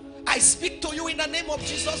 I speak to you in the name of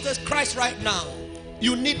Jesus Christ right now.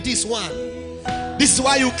 You need this one. This is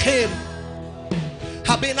why you came.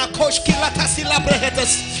 In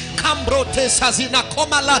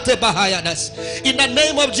the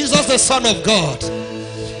name of Jesus, the Son of God.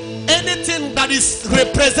 Anything that is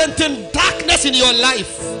representing darkness in your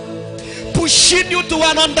life, pushing you to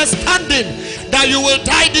an understanding that you will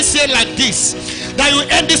die this year like this, that you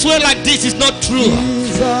end this way like this, is not true.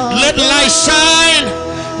 Let light shine.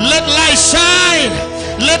 Let light shine.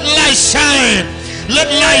 Let light shine. Let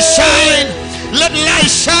light shine. Let light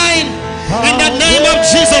shine. In the name of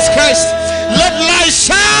Jesus Christ, let light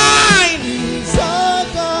shine.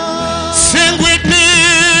 Sing with me.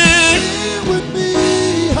 Sing with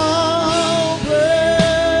me. How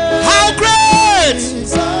great. How great.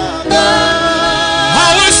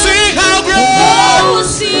 I will sing how great. I will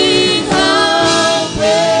sing how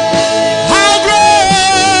great. How great.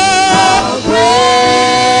 How great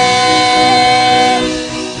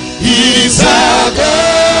is our God.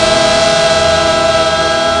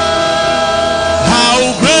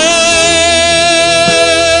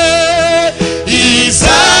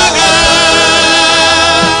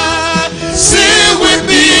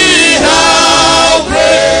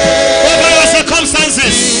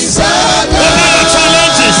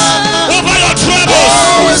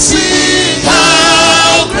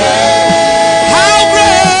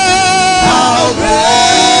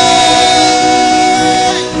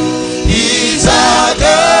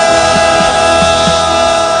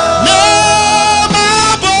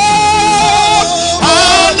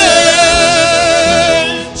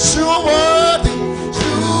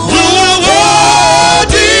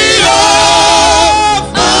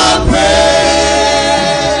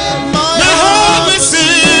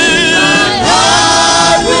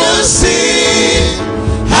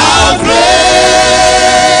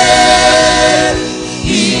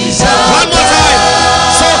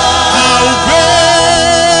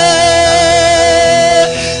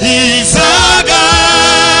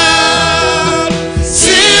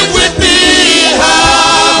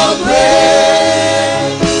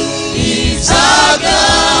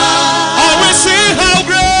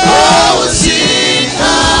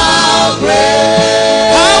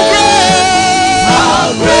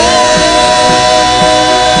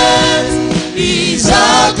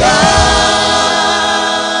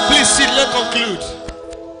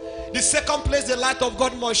 Of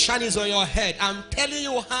God must shine is on your head. I'm telling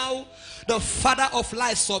you how the Father of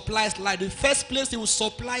light supplies light. The first place He will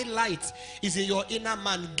supply light is in your inner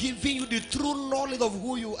man, giving you the true knowledge of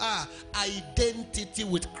who you are, identity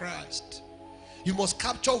with Christ. You must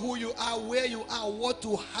capture who you are, where you are, what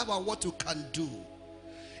you have, and what you can do.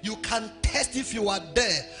 You can test if you are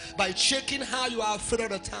there by checking how you are afraid of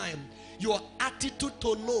the time, your attitude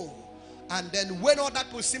to know, and then when other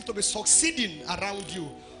people seem to be succeeding around you,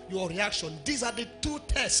 your reaction. These are the two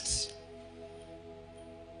tests.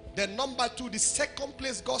 Then number two, the second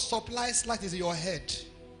place God supplies light is your head.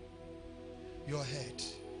 Your head.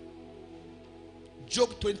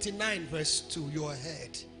 Job 29 verse 2, your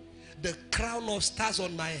head. The crown of stars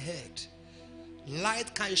on my head.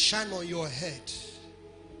 Light can shine on your head.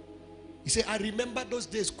 He said, I remember those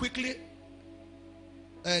days quickly.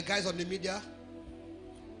 Guys on the media,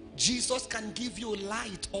 Jesus can give you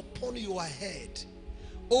light upon your head.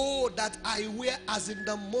 Oh, that I wear as in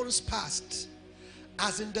the months past,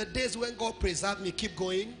 as in the days when God preserved me. Keep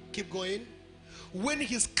going, keep going. When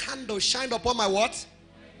His candle shined upon my what?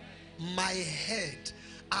 My head.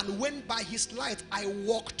 And when by His light I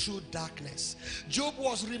walk through darkness. Job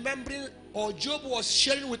was remembering, or Job was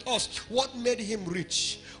sharing with us what made him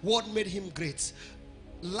rich, what made him great.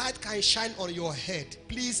 Light can shine on your head.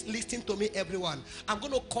 Please listen to me, everyone. I'm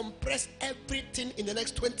going to compress everything in the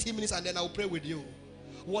next 20 minutes and then I'll pray with you.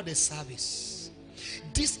 What a service.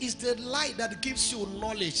 This is the light that gives you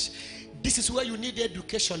knowledge. This is where you need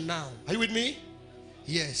education now. Are you with me?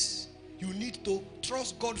 Yes. You need to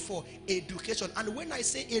trust God for education. And when I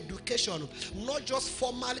say education, not just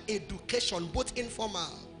formal education, but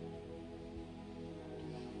informal.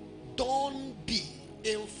 Don't be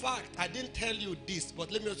In fact, I didn't tell you this,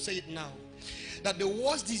 but let me say it now. That the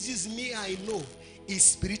worst disease I know is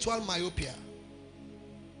spiritual myopia.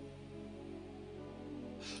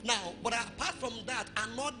 Now, but apart from that,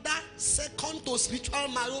 another second to spiritual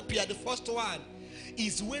myopia, the first one,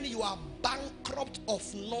 is when you are bankrupt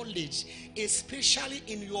of knowledge, especially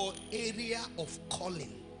in your area of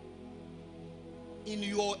calling, in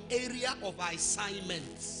your area of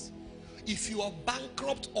assignments. If you are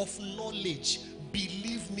bankrupt of knowledge,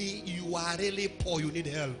 believe me, you are really poor. You need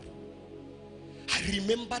help. I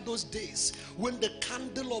remember those days when the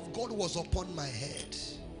candle of God was upon my head.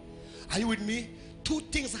 Are you with me? Two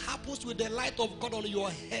things happens with the light of God on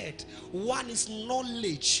your head. One is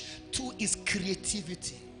knowledge. Two is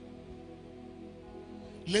creativity.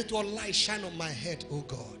 Let your light shine on my head, oh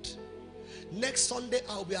God. Next Sunday,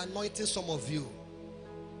 I'll be anointing some of you.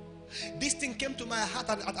 This thing came to my heart,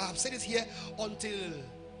 and I have said it here until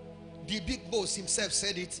the big boss himself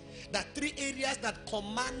said it, that 3 areas that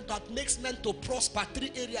command, that makes men to prosper.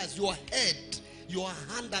 3 areas: your head, your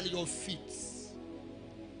hand, and your feet.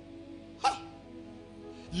 Huh.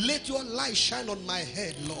 Let your light shine on my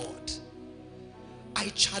head, Lord. I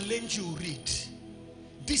challenge you, read.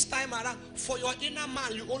 This time around, for your inner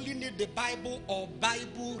man, you only need the Bible or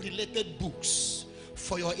Bible-related books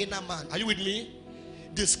for your inner man. Are you with me?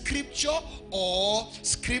 The scripture or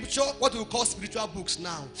scripture, what we call spiritual books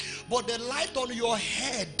now. But the light on your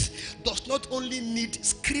head does not only need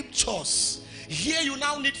scriptures. Here you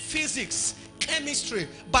now need physics, chemistry,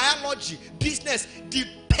 biology, business,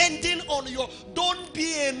 depending on your... Don't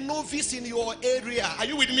be a novice in your area. Are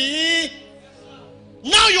you with me?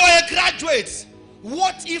 Now you are a graduate.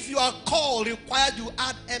 What if your call required you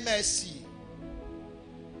add MSc,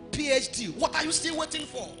 PhD? What are you still waiting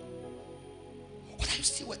for? What are you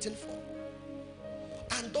still waiting for?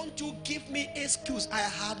 And don't you give me excuse, I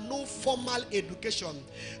had no formal education.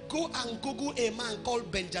 Go and Google a man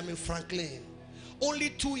called Benjamin Franklin. Only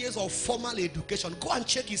 2 years of formal education. Go and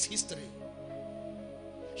check his history.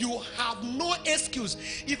 You have no excuse.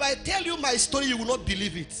 If I tell you my story, you will not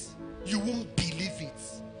believe it. You won't believe it.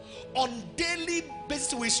 On daily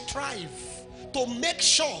basis, we strive to make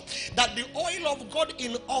sure that the oil of God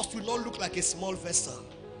in us will not look like a small vessel.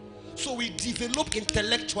 So we develop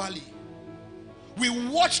intellectually. We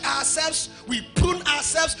watch ourselves. We prune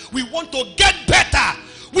ourselves. We want to get better.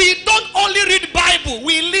 We don't only read Bible.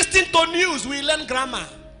 We listen to news. We learn grammar.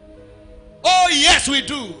 Oh yes, we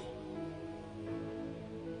do.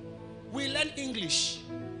 We learn English.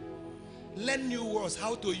 Learn new words,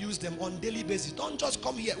 how to use them on daily basis. Don't just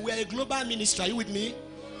come here. We are a global ministry. Are you with me?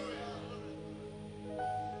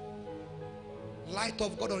 Light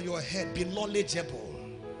of God on your head. Be knowledgeable.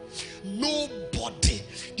 Nobody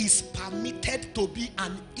is permitted to be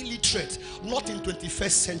an illiterate. Not in 21st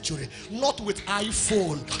century. Not with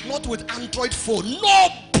iPhone. Not with Android phone.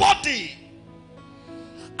 Nobody.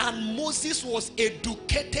 And Moses was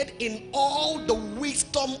educated in all the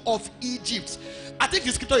wisdom of Egypt. I think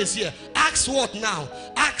the scripture is here. Acts what now?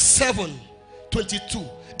 Acts 7:22.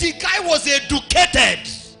 The guy was educated.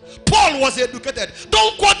 Paul was educated.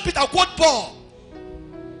 Don't quote Peter, quote Paul.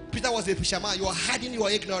 Peter was a fisherman. You are hiding your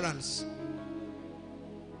ignorance.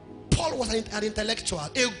 Paul was an intellectual,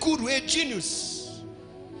 a good, a genius,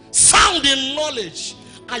 sound in knowledge,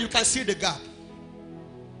 and you can see the gap.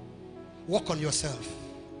 Work on yourself.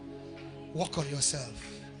 Work on yourself.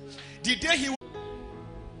 The day he,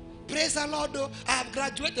 praise the Lord, though, I have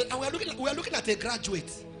graduated, and we are looking at a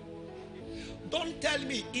graduate. Don't tell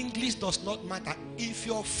me English does not matter. If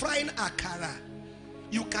you're frying akara,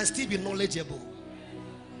 you can still be knowledgeable.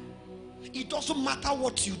 It doesn't matter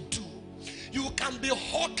what you do. You can be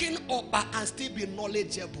hawking Okpa and still be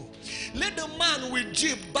knowledgeable. Let the man with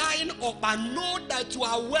jeep buying Okpa know that you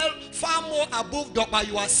are far more above the Okpa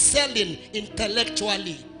you are selling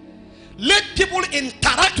intellectually. Let people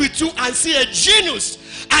interact with you and see a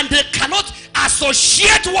genius, and they cannot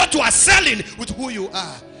associate what you are selling with who you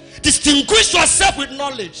are. Distinguish yourself with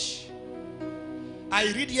knowledge.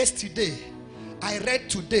 I read yesterday, I read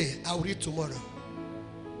today, I will read tomorrow.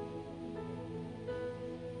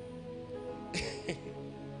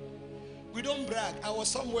 We don't brag. I was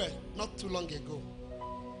somewhere not too long ago.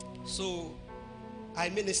 So I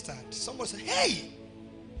ministered. Someone said, hey,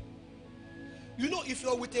 you know, if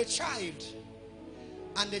you're with a child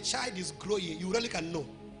and the child is growing, you really can know.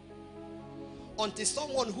 Until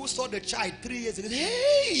someone who saw the child 3 years ago,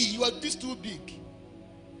 hey, you are this too big.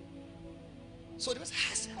 So they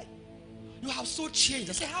said, you have so changed.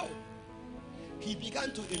 I said, how? He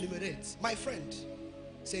began to enumerate. My friend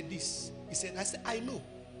said this. He said, I said, I know.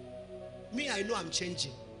 Me, I know I'm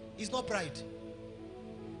changing. It's not pride.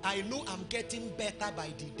 I know I'm getting better by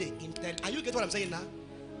the day. Are you getting what I'm saying now?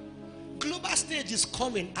 Global stage is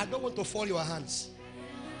coming. I don't want to fall your hands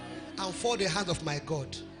and fall the hands of my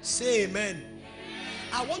God. Say amen.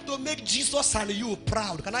 I want to make Jesus and you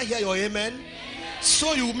proud. Can I hear your amen?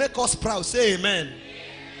 So you make us proud. Say amen.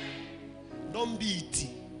 Don't be it.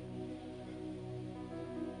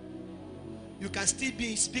 You can still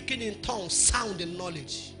be speaking in tongues, sound in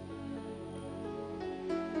knowledge.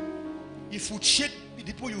 If you check the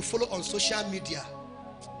people you follow on social media,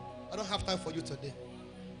 I don't have time for you today.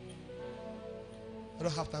 I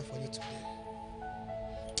don't have time for you today.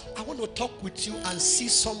 I want to talk with you and see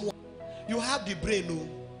someone. You have the brain, no?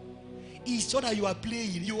 It's not that you are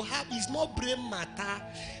playing. You have, it's not brain matter.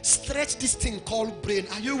 Stretch this thing called brain.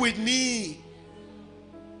 Are you with me?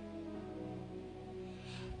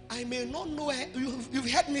 I may not know. You've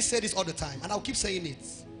heard me say this all the time, and I'll keep saying it.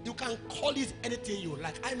 You can call it anything you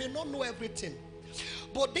like. I may not know everything,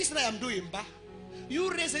 but this that I am doing,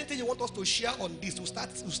 you raise anything you want us to share on this.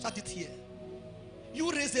 We'll start it here.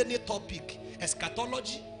 You raise any topic,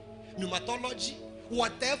 eschatology, pneumatology,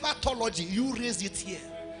 whatever theology, you raise it here.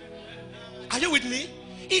 Are you with me?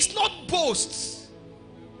 It's not boast.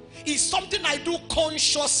 It's something I do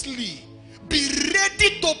consciously. Be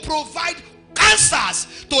ready to provide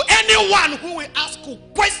answers to anyone who will ask a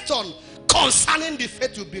question concerning the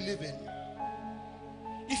faith you believe in.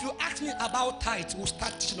 If you ask me about tithe, we'll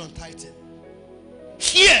start teaching on tithing.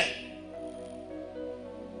 Here.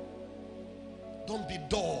 Don't be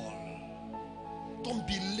dull. Don't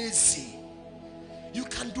be lazy. You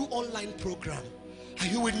can do online program. Are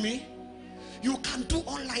you with me? You can do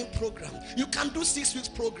online program. You can do 6 weeks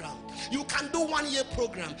program. You can do 1 year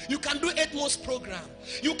program. You can do 8 months program.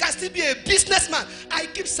 You can still be a businessman. I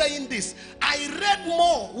keep saying this. I read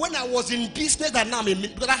more when I was in business than now I'm in,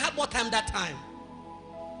 because I had more time that time.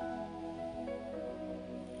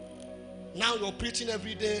 Now you're preaching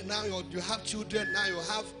every day. Now you have children. Now you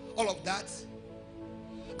have all of that.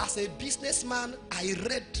 As a businessman, I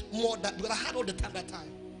read more than, because I had all the time that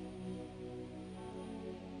time.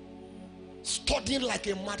 Studying like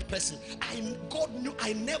a mad person. God knew,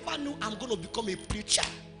 I never knew I'm going to become a preacher.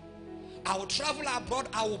 I will travel abroad.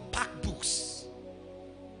 I will pack books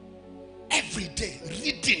every day,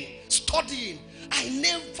 reading, studying. I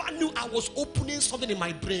never knew I was opening something in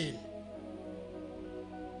my brain.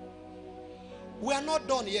 We are not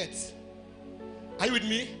done yet. Are you with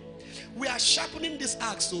me? We are sharpening this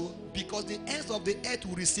axe, so because the ends of the earth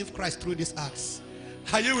will receive Christ through this axe.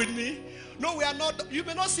 Are you with me? No, we are not. You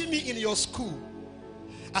may not see me in your school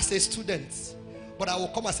as a student, but I will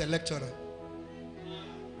come as a lecturer.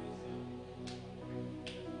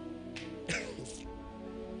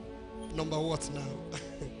 Number what now?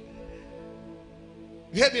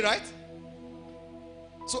 You hear me, right?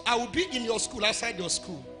 So I will be in your school, outside your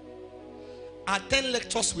school, attend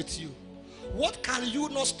lectures with you. What can you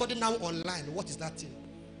not study now online? What is that thing?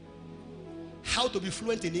 How to be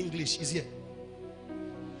fluent in English is here.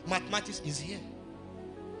 Mathematics is here.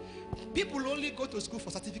 People only go to school for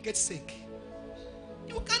certificate's sake.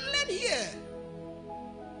 You can learn here.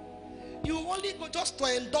 You only go just to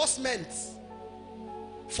endorsement.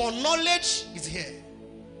 For knowledge is here.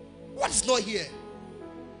 What is not here?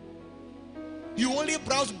 You only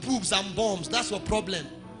browse boobs and bombs. That's your problem.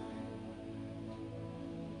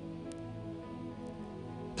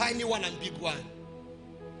 Tiny one and big one.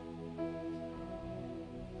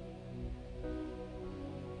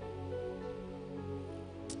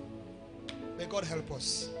 May God help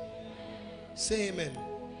us. Say amen.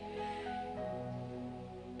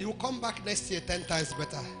 You will come back next year 10 times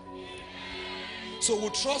better. So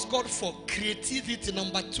we'll trust God for creativity.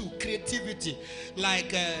 Number 2, creativity.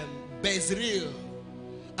 Like Bezreel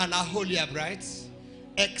and Aholiab, right?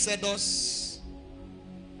 Exodus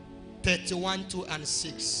 31, 2 and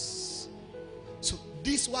 6. So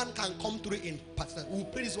this one can come through in pattern. We'll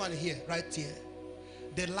put this one here, right here.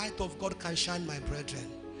 The light of God can shine, my brethren.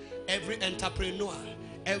 Every entrepreneur,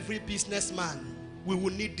 every businessman, we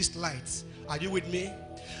will need this light. Are you with me?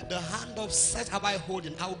 The hand of Seth have I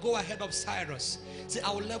holding. I will go ahead of Cyrus. See,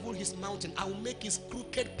 I will level his mountain. I will make his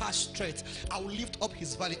crooked path straight. I will lift up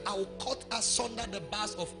his valley. I will cut asunder the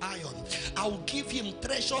bars of iron. I will give him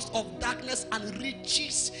treasures of darkness and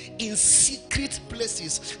riches in secret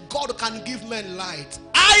places. God can give men light.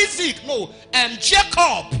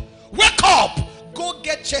 Jacob, wake up. Go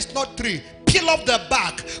get chestnut tree. Peel off the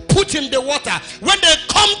bark. Put in the water. When they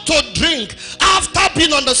come to drink, after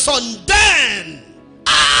being on the sun, then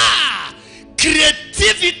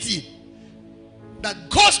creativity that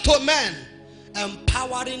goes to men,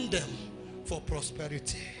 empowering them for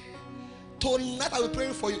prosperity. Tonight I will pray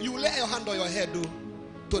for you. You lay your hand on your head, though.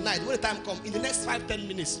 tonight, when the time comes, in the next 5-10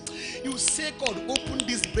 minutes, you say, God, open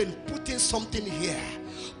this brain, put in something here.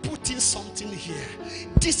 Put in something here.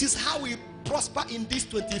 This is how we prosper in this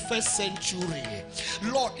 21st century.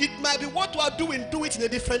 Lord, it might be what we are doing, do it in a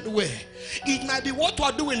different way. It might be what we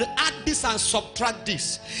are doing, add this and subtract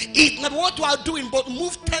this. It might be what we are doing, but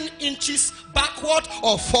move 10 inches backward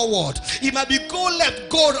or forward. It might be go left,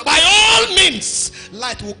 go right. By all means,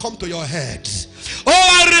 light will come to your head. Oh,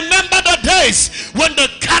 I remember the days when the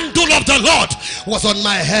candle of the Lord was on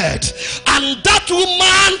my head, and that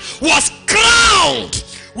woman was crowned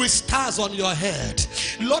with stars on your head.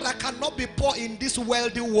 Lord, I cannot be poor in this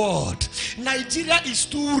wealthy world. Nigeria is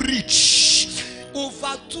too rich.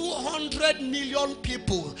 Over 200 million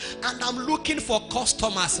people, and I'm looking for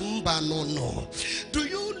customers. No. Do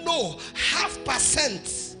you know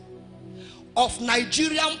 0.5% of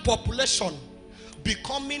Nigerian population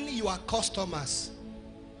becoming your customers?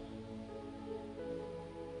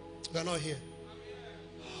 We are not here.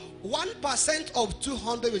 1% of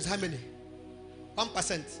 200 is how many?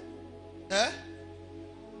 1%.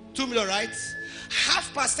 2 million, right?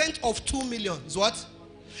 0.5% of 2 million is what?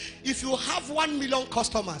 If you have 1 million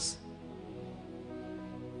customers,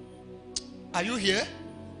 are you here?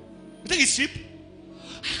 You think it's cheap?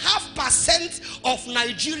 0.5% of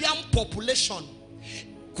Nigerian population,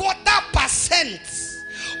 0.25%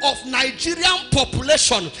 of Nigerian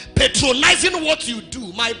population patronizing what you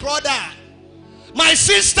do. My brother, my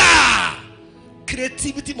sister,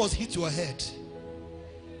 creativity must hit your head.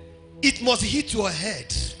 It must hit your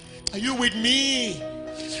head. Are you with me?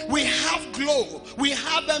 We have Glow, we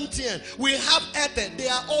have MTN, we have Airtel. They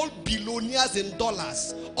are all billionaires in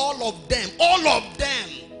dollars. All of them. All of them.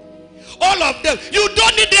 All of them. You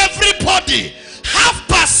don't need everybody.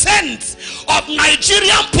 0.5% of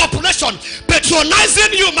Nigerian population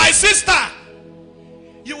patronizing you, my sister.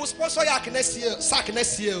 You will sponsor your next year. Sack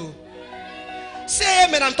next year. Say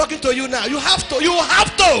amen. I'm talking to you now. You have to. You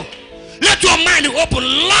have to. Let your mind open.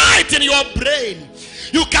 Light in your brain.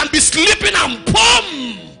 You can be sleeping and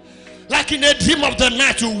boom, like in a dream of the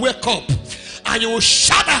night, you wake up and you will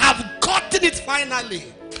shout, I have gotten it finally.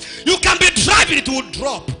 You can be driving, it will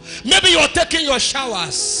drop. Maybe you're taking your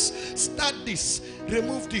showers. Start this,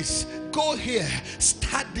 remove this, go here,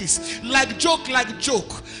 start this. Like joke,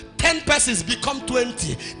 10 persons become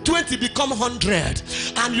 20, 20 become 100,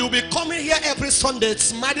 and you'll be coming here every Sunday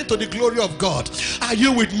smiling to the glory of God. Are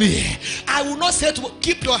you with me? I will not say to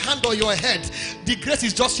keep your hand on your head. The grace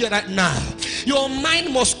is just here right now. Your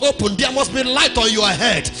mind must open. There must be light on your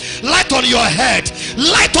head. Light on your head.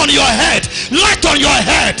 Light on your head. Light on your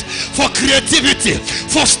head for creativity,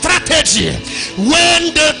 for strategy.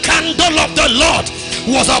 When the candle of the Lord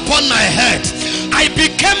was upon my head, I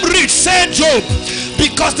became rich, said Job,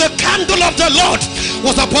 because the candle of the Lord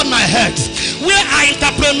was upon my head. We are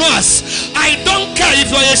entrepreneurs. I don't care if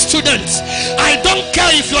you're a student. I don't care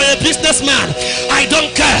if you're a businessman. I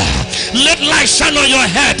don't care. Let light shine on your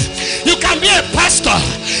head. You can be a pastor.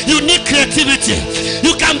 You need creativity.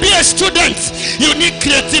 You can be a student. You need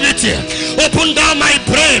creativity. Open down my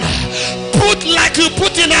brain. Put like you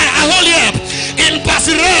put in Aholiab, in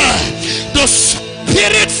Basira, the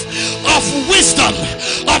spirit of wisdom,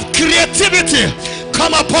 of creativity.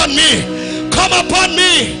 Come upon me. Come upon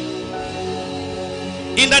me.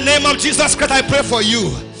 In the name of Jesus Christ, I pray for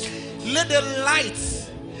you. Let the light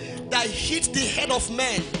that hits the head of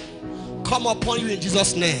men come upon you in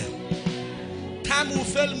Jesus' name. Time will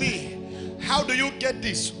fail me. How do you get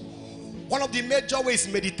this? One of the major ways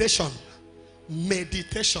is meditation.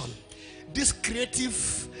 Meditation. This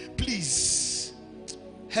creative, please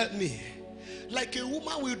help me. Like a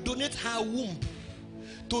woman will donate her womb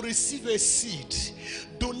to receive a seed,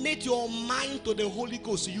 donate your mind to the Holy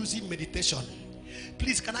Ghost using meditation.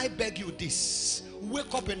 Please, can I beg you this?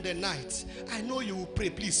 Wake up in the night. I know you will pray.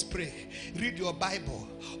 Please pray. Read your Bible.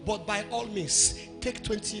 But by all means, take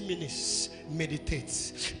 20 minutes.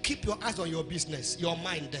 Meditate. Keep your eyes on your business, your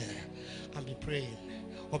mind there, and be praying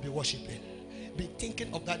or be worshiping. Be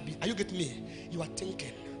thinking of that. Are you getting me? You are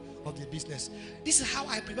thinking of the business. This is how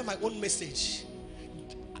I prepare my own message.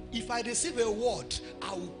 If I receive a word,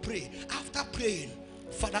 I will pray. After praying,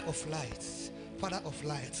 Father of light, Father of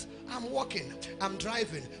light. I'm walking, I'm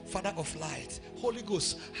driving, Father of light. Holy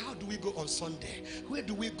Ghost, how do we go on Sunday? Where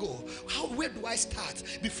do we go? Where do I start?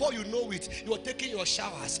 Before you know it, you're taking your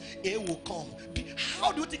showers. It will come.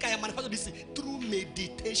 How do you think I am manifesting this? Through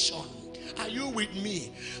meditation. Are you with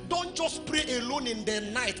me? Don't just pray alone in the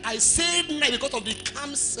night. I say night because of the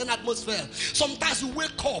calm atmosphere. Sometimes you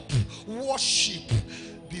wake up, worship.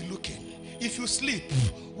 Be looking. If you sleep,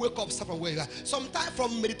 wake up, start from where you are. Sometimes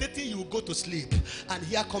from meditating, you go to sleep, and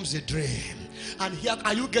here comes a dream. And here,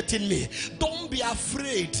 are you getting me? Don't be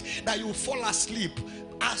afraid that you fall asleep.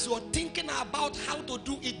 As you're thinking about how to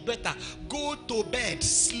do it better, go to bed,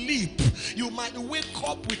 sleep. You might wake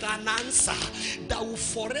up with an answer that will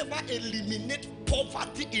forever eliminate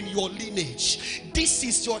poverty in your lineage. This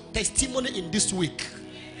is your testimony in this week.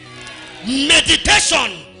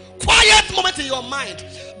 Meditation, quiet moment in your mind.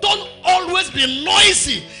 Don't always be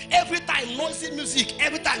noisy. Every time noisy music,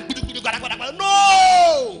 every time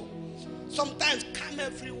no. Sometimes calm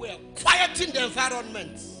everywhere, quieting the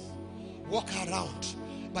environment. Walk around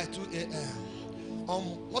by 2 a.m.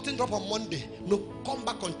 Nothing drop on Monday. No, come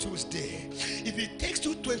back on Tuesday. If it takes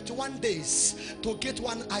you 21 days to get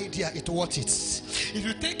one idea, it's worth it. If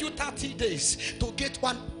you take you 30 days to get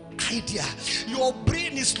one idea, your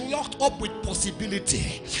brain is locked up with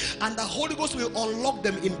possibility, and the Holy Ghost will unlock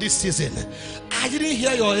them in this season. I didn't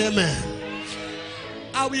hear your amen.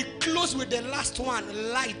 I will close with the last one.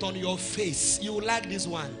 Light on your face. You like this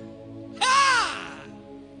one? Ah!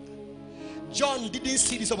 John didn't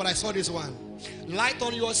see this one, but I saw this one. Light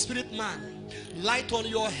on your spirit man, light on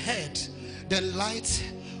your head, then light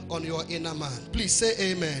on your inner man. Please say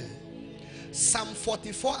amen. Psalm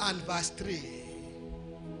 44 and verse 3.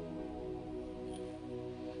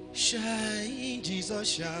 Shine, Jesus,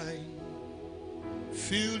 shine.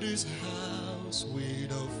 Fill this house with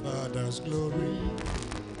the Father's glory.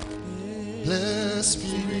 Bless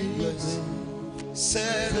Spirit, bless.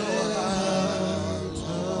 Set our hearts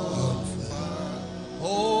on fire.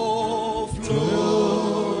 Oh,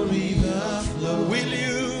 glory, flow. Will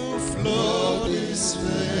you flow this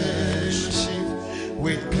fellowship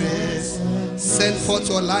with grace? Send forth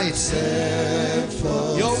your light. Send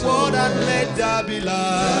forth your word and let there be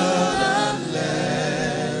light.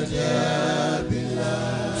 Let there be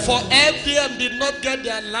light. For FDM did not get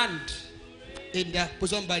their land in their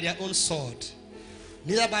possession by their own sword,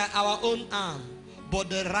 neither by our own arm, but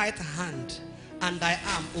the right hand and thy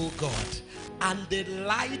arm, O God, and the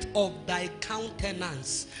light of thy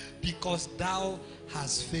countenance, because thou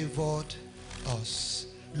hast favored us.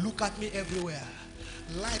 Look at me everywhere.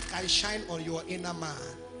 Light can shine on your inner man.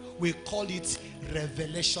 We call it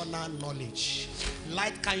revelational knowledge.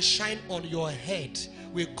 Light can shine on your head.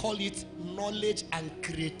 We call it knowledge and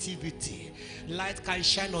creativity. Light can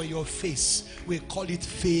shine on your face. We call it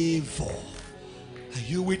favor. Are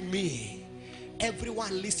you with me?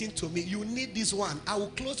 Everyone listen to me. You need this one. I will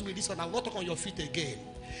close with this one. I will not talk on your feet again.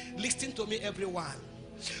 Listen to me, everyone.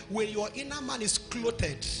 When your inner man is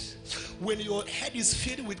clothed, when your head is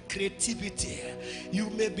filled with creativity, you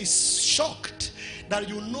may be shocked that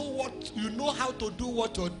you know how to do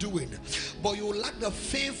what you're doing, but you lack the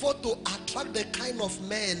favor to attract the kind of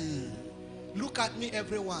men. Look at me,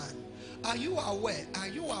 everyone. Are you aware? Are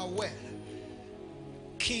you aware?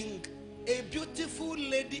 King, a beautiful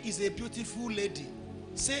lady is a beautiful lady.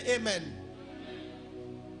 Say amen.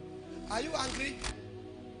 Are you angry?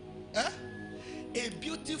 Eh? A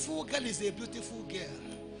beautiful girl is a beautiful girl.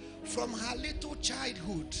 From her little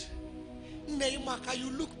childhood, Neymaka,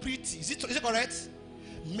 you look pretty. Is it correct?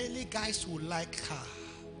 Many guys will like her,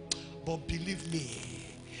 but believe me,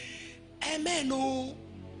 amen. Oh,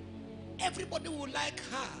 everybody will like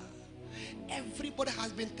her. Everybody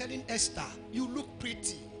has been telling Esther, you look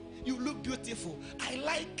pretty, you look beautiful, I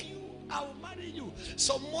like you, I will marry you.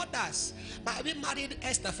 Some mothers might have married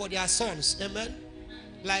Esther for their sons, amen.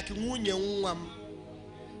 Like Nwunye Nwam.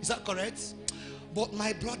 Is that correct? But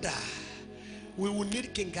my brother, we will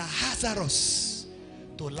need King Ahasuerus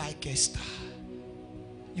to like Esther.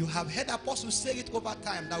 You have heard apostles say it over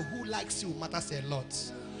time that who likes you matters a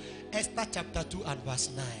lot. Esther chapter 2 and verse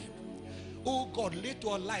 9. Oh God, let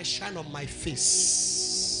your light shine on my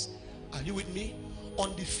face. Are you with me?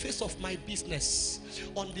 On the face of my business,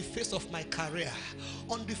 on the face of my career,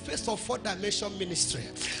 on the face of 4 Dimension ministry.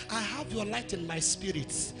 I have your light in my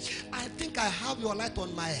spirit. I think I have your light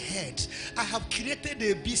on my head. I have created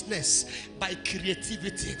a business by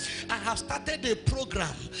creativity. I have started a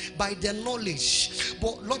program by the knowledge.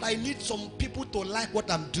 But Lord, I need some people to like what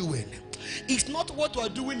I'm doing. It's not what you are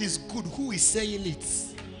doing is good. Who is saying it?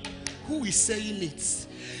 Who is saying it?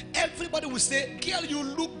 Everybody will say, girl, you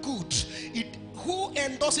look good. Who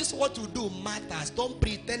endorses what you do matters. Don't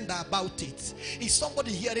pretend about it. Is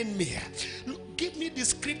somebody hearing me? Give me the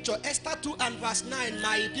scripture. Esther 2 and verse 9.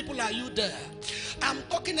 My people, are you there? I'm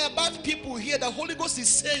talking about people here. The Holy Ghost is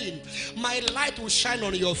saying, my light will shine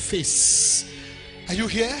on your face. Are you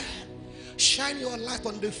here? Shine your light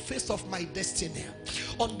on the face of my destiny,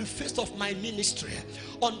 on the face of my ministry,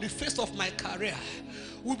 on the face of my career.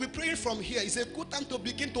 we'll be praying from here. It's a good time to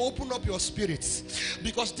begin to open up your spirit,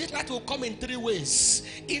 because this light will come in three ways: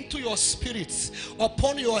 into your spirit,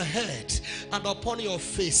 upon your head, and upon your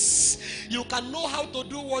face. You can know how to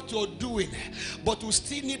do what you're doing, but you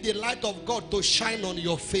still need the light of God to shine on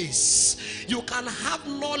your face. You can have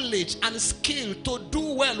knowledge and skill to do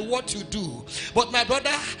well what you do, but my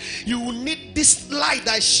brother, you need this light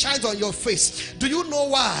that shines on your face. Do you know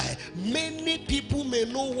why? Many people may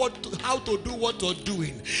know how to do what you're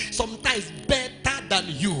doing, sometimes better than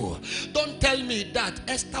you. Don't tell me that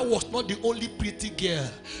Esther was not the only pretty girl.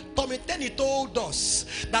 Tommy Tenney told us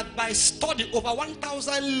that by study, over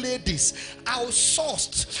 1,000 ladies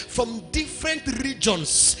outsourced from different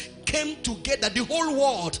regions came together, the whole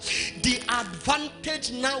world. The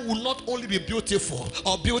advantage now will not only be beautiful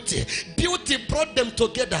or beauty. Beauty brought them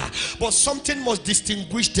together, but something must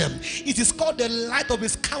distinguish them. It is called the light of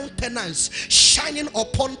his countenance shining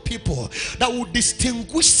upon people that will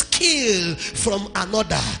distinguish skill from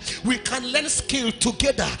another. We can learn skill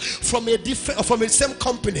together from a same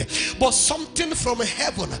company, but something from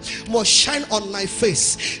heaven must shine on my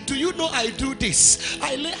face. Do you know I do this?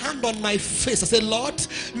 I lay hand on my face. I say, Lord,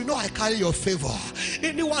 you know I carry your favor.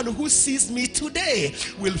 Anyone who sees me today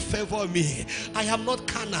will favor me. I am not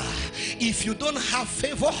carnal. If you don't have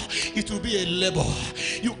favor, it will be a labor.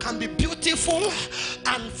 You can be beautiful,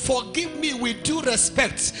 and forgive me with due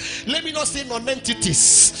respect, let me not say non-entities.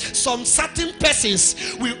 Some certain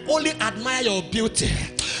persons will only admire your beauty.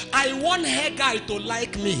 I want Haggai to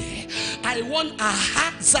like me. I want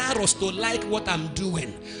Ahasuerus to like what I'm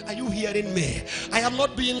doing. Are you hearing me? I am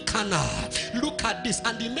not being carnal. Look at this.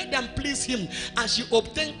 And he made them please him, and she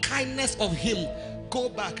obtained kindness of him. Go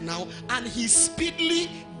back now. And he speedily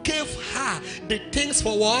gave her the things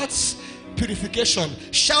for what? Purification.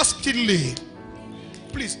 Shout speedily.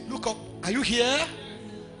 Please look up. Are you here?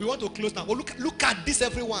 We want to close now. Oh, look at this,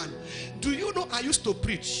 everyone. Do you know I used to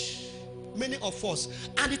preach? Many of us,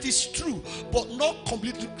 and it is true, but not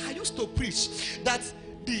completely. I used to preach that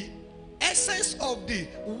the essence of the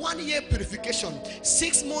 1 year purification,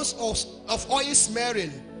 6 months of oil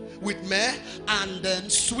smearing with myrrh and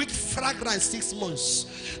sweet fragrance 6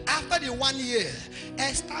 months. After the 1 year,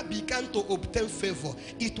 Esther began to obtain favor.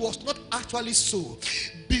 It was not actually so.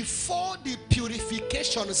 Before the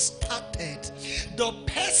purification started, the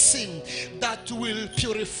person that will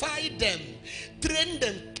purify them, train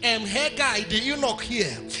them, Haggai, the eunuch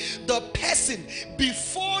here, the person,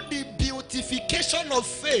 before the beautification of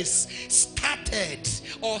face started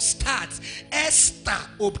or starts, Esther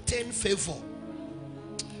obtained favor.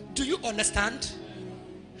 Do you understand?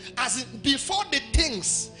 As in, before the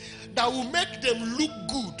things that will make them look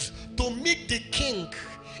good to meet the king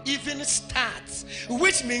even starts,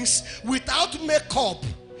 which means without makeup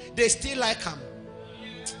they still like him.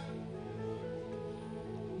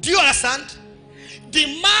 Do you understand? The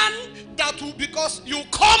man that will, because you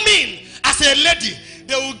come in as a lady,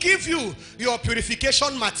 they will give you your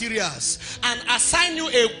purification materials and assign you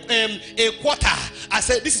a quarter. I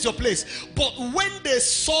said, this is your place. But when they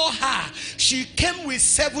saw her, she came with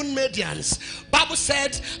 7 maidens. Bible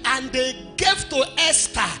said, and they gave to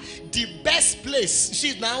Esther the best place.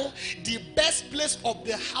 She's now the best place of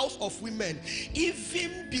the house of women.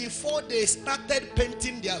 Even before they started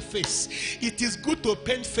painting their face. It is good to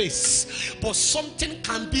paint face, but something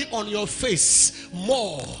can be on your face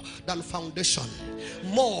more than foundation,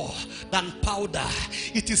 more than powder.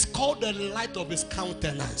 It is called the light of his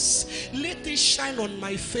countenance. Let it shine on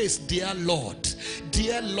my face, dear Lord.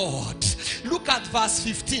 Dear Lord. Look at verse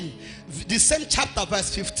 15. The same chapter,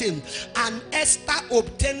 verse 15. And Esther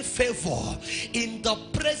obtained favor in the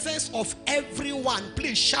presence of everyone.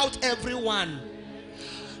 Please shout, everyone.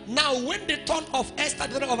 Now, when the turn of Esther,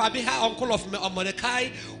 the daughter of Abihail, uncle of Mordecai,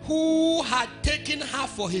 who had taken her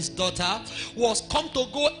for his daughter, was come to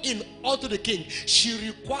go in unto the king, she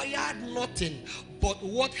required nothing but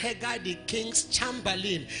what Haggai, the king's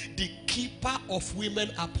chamberlain, the keeper of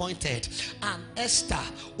women, appointed. And Esther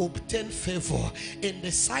obtained favor in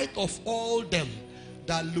the sight of all them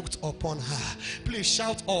that looked upon her. Please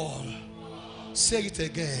shout, all. Say it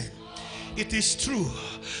again. It is true,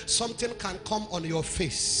 something can come on your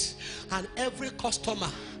face, and every customer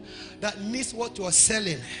that needs what you are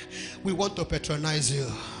selling, we want to patronize you.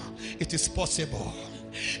 It is possible.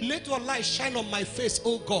 Let your light shine on my face,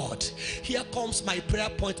 oh God. Here comes my prayer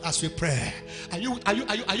point as we pray. Are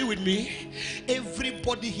you with me?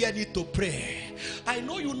 Everybody here need to pray. I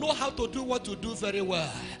know you know how to do what you do very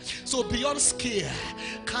well. So beyond skill,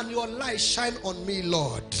 can your light shine on me,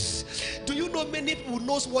 Lord? Do you know many people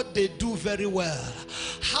knows what they do very well?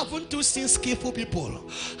 Haven't you seen skillful people?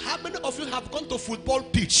 How many of you have gone to football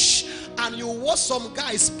pitch and you watch some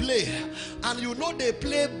guys play, and you know they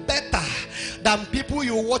play better than people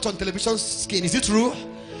you watch on television screen. Is it true?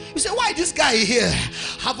 You say, why this guy here?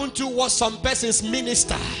 Haven't you watched some person's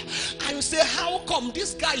minister? And you say, how come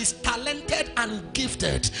this guy is talented and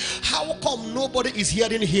gifted? How come nobody is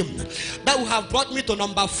hearing him? That will have brought me to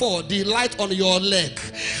number 4, the light on your leg.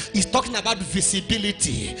 He's talking about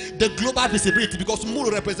visibility, the global visibility, because moon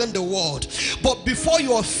represents the world. But before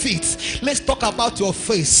your feet, let's talk about your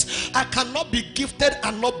face. I cannot be gifted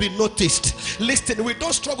and not be noticed. Listen, we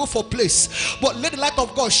don't struggle for place, but let the light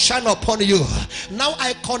of God shine upon you. Now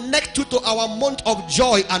I connect you to our month of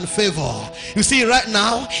joy and favor. You see, right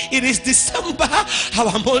now it is December,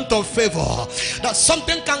 our month of favor. That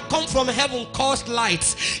something can come from heaven called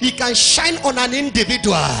light. It can shine on an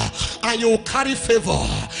individual and you carry favor.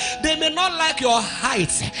 They may not like your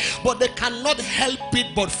height, but they cannot help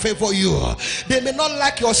it but favor you. They may not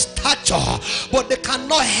like your stature, but they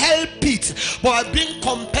cannot help it but being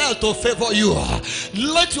compelled to favor you.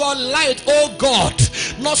 Let your light, oh God,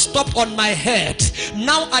 not stop on my head.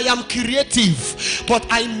 Now I am creative, but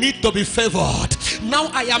I need to be favored. Now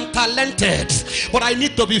I am talented, but I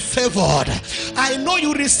need to be favored. I know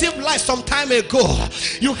you received light some time ago.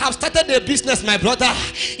 You have started a business, my brother.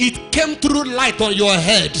 It came through light on your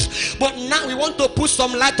head, but now we want to put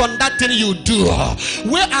some light on that thing you do.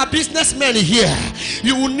 Where are businessmen here?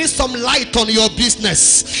 You will need some light on your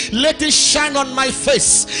business. Let it shine on my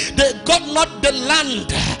face. They got not the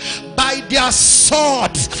land by their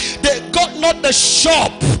sword. They got not the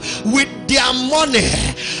shop with their money.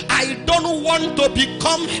 I don't want to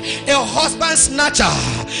become a husband snatcher.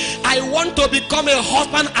 I want to become a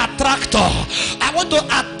husband attractor. I want to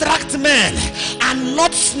attract men and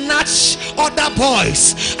not snatch other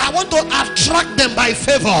boys. I want to attract them by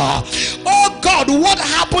favor. Oh God, what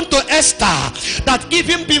happened to Esther that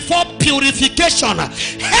even before purification,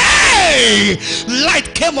 hey,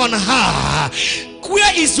 light came on her?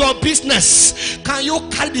 Where is your business? Can you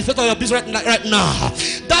carry the faith of your business right now?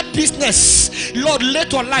 That business, Lord,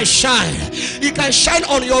 let your light shine. It can shine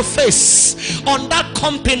on your face. On that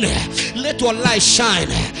company, let your light shine.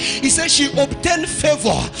 He said she obtained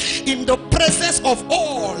favor in the presence of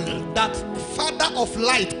all. That Father of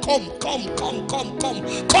light, come,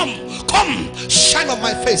 shine on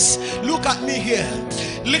my face. Look at me here.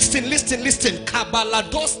 Listen.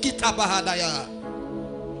 Kabaladoski tabahadaya.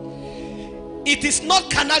 It is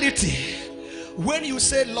not carnality when you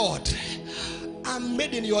say, Lord, I'm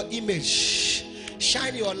made in your image.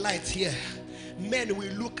 Shine your light here. Men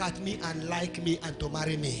will look at me and like me and to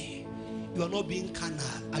marry me. You are not being carnal.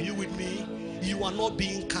 Are you with me? You are not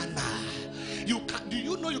being carnal. Do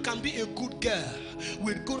you know you can be a good girl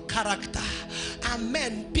with good character, and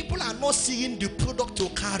men, people are not seeing the product to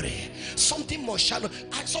carry. Something must shine.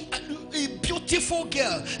 A beautiful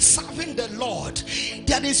girl serving the Lord,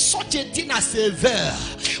 there is such a thing as a veil.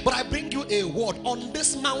 But I bring you a word. On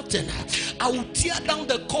this mountain I will tear down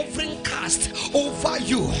the covering cast over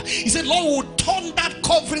you. He said, Lord will turn that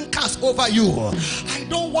covering cast over you. I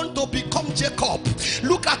don't want to become Jacob.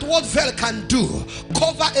 Look at what veil can do.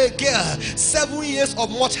 Cover a girl 7 years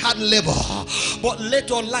of much hard labor. But let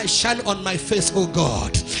your light shine on my face, oh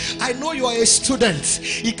God. I know you are a student.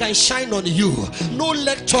 It can shine on you. No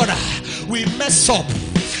lecturer will mess up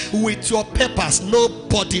with your papers.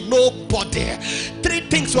 Nobody. 3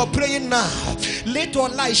 things you're praying now. Let your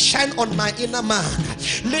light shine on my inner man.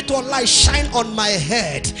 Let your light shine on my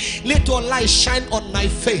head. Let your light shine on my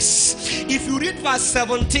face. If you read verse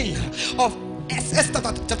 17 of Esther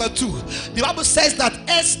chapter 2, the Bible says that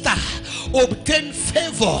Esther obtained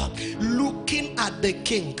favor looking at the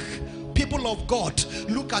king. People of God,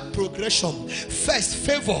 look at progression. First,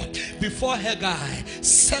 favor before Haggai.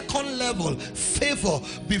 Second level, favor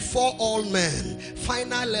before all men.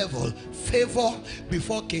 Final level, favor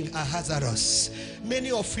before King Ahasuerus.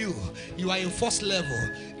 Many of you, you are in first level.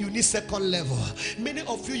 You need second level. Many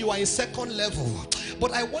of you, you are in second level.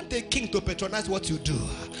 But I want a king to patronize what you do.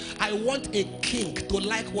 I want a king to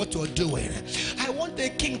like what you're doing. I want a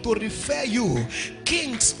king to refer you.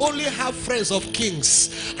 Kings only have friends of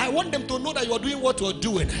kings. I want them to know that you're doing what you're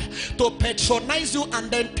doing, to patronize you and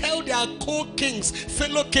then tell their co-kings,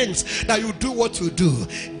 fellow kings, that you do what you do.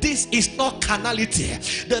 This is not carnality.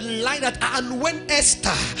 The line that, and when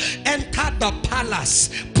Esther entered the palace,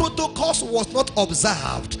 protocols was not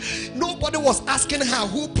observed. Nobody was asking her,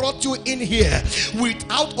 who brought you in here,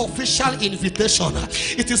 without official invitation.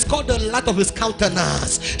 It is called the light of his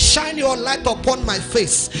countenance. Shine your light upon my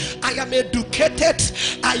face. I am educated.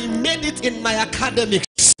 I made it in my academics.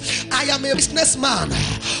 I am a businessman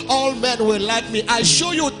all men will like me. I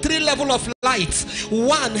show you 3 levels of light.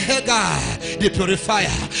 1, Hagar, the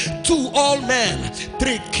purifier. 2, all men.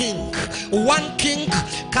 3, king. 1 king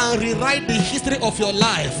can rewrite the history of your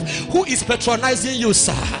life. Who is patronizing you,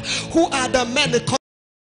 sir? Who are the men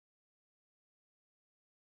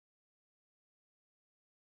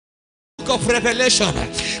of Revelation?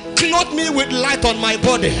 Clothe me with light on my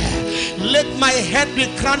body. Let my head be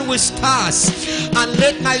crowned with stars, and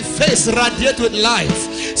let my face radiate with light.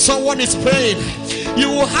 Someone is praying. You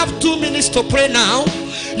will have 2 minutes to pray now.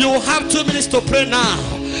 You will have 2 minutes to pray now.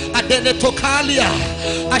 Adene tokalia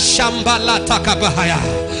ashambala takabahaya.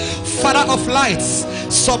 Father of lights,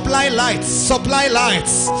 supply lights, supply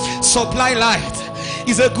lights, supply light.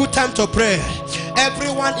 It's a good time to pray.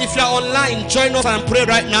 Everyone, if you are online, join us and pray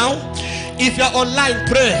right now. If you are online,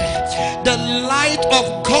 pray. The light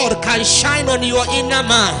of God can shine on your inner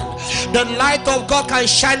man. The light of God can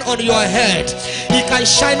shine on your head. It can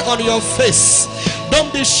shine on your face.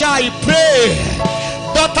 Don't be shy, pray.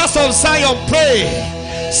 Daughters of Zion, pray.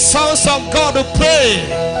 Sons of God, pray.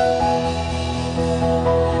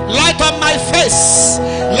 Light on my face,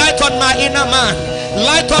 light on my inner man,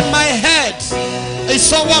 light on my head. Is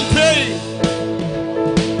someone praying?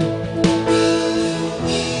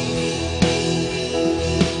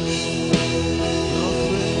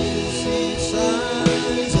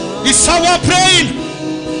 Is someone praying?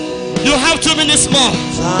 You have 2 minutes more.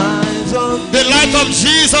 The light of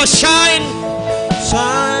Jesus shine.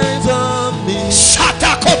 Shines on me. Shine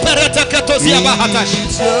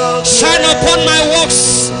upon my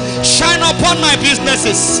works. Shine upon my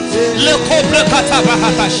businesses.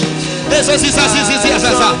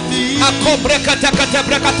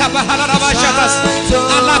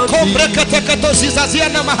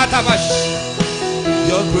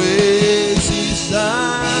 Your grace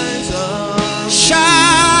shines on me.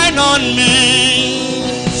 Shine on me.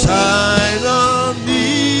 Shine on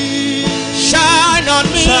me. Shine on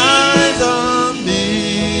me. Shine on me.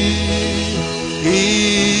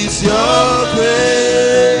 Is your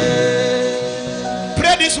grace.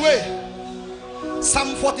 Pray this way.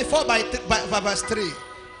 Psalm 44 by verse 3.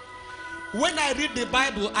 When I read the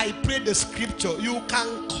Bible, I pray the scripture. You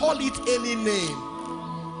can call it any name.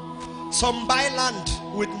 Some buy land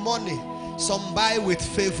with money, some buy with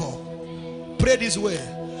favor. Pray this way.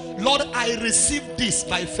 Lord, I receive this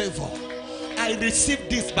by favor. I receive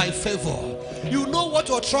this by favor. You know what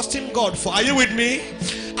you're trusting God for. Are you with me?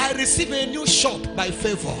 I receive a new shop by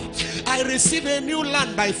favor. I receive a new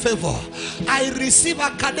land by favor. I receive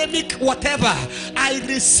academic whatever. I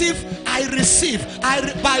receive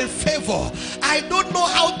by favor. I don't know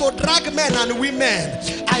how to drag men and women.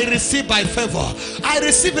 I receive by favor. I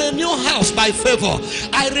receive a new house by favor.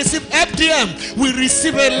 I receive FDM. We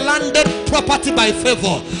receive a landed property by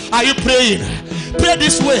favor. Are you praying? Pray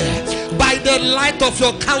this way. By the light of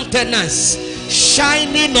your countenance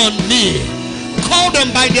shining on me. Call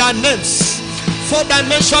them by their names.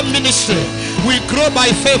 4-dimension ministry, we grow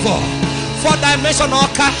by favor. 4-dimension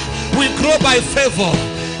Oka, we grow by favor.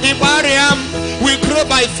 Ibariam, we grow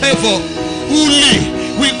by favor. Uli,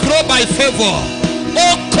 we grow by favor.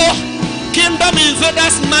 Oko, Kingdom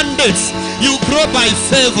Invaders Mandates, you grow by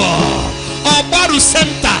favor. Obaru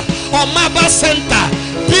Center, Omaba Center,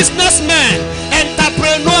 businessmen,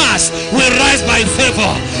 entrepreneurs, we rise by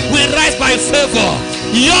favor. We rise by favor.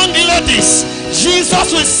 Young ladies,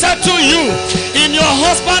 Jesus will settle you in your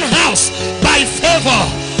husband's house by favor.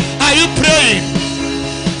 Are you praying?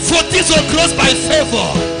 Fortizo grows by favor.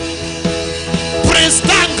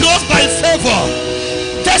 Princeton grows by favor.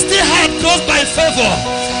 Destiny Heart grows by favor.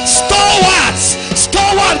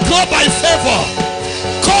 Stalwart grow by favor.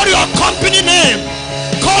 Call your company name.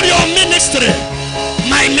 Call your ministry.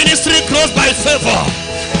 My ministry grows by favor.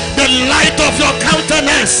 The light of your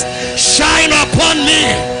countenance shine upon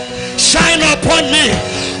me. Shine upon me.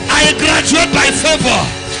 I graduate by favor.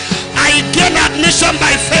 I gain admission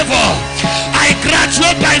by favor. I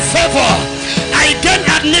graduate by favor. I gain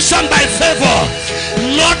admission by favor,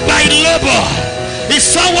 not by labor. Is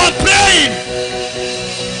someone praying?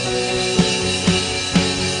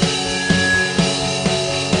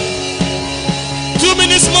 Two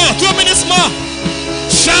minutes more.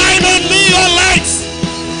 Shine on me your lights.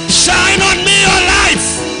 Shine on me your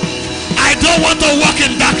lights. I don't want to walk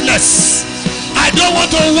in darkness. I don't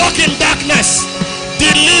want to walk in darkness.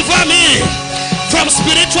 Deliver me from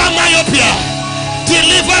spiritual myopia.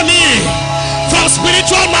 Deliver me from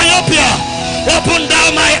spiritual myopia. Open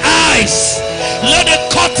down my eyes. Let the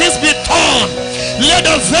curtains be torn. Let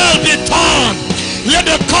the veil be torn. Let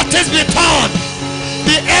the curtains be torn.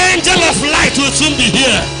 The angel of light will soon be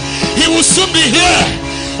here. He will soon be here.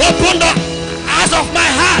 Open the eyes of my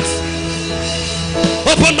heart.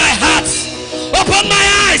 Open my heart. Open my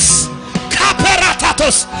eyes.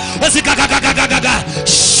 Kaperatatos.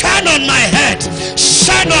 Shine on my head.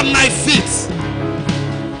 Shine on my feet.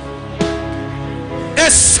 A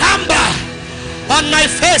samba on my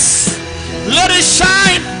face. Let it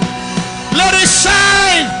shine. Let it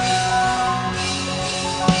shine.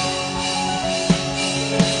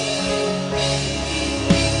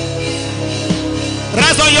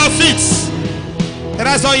 Rise on your feet.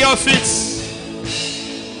 Rise on your feet.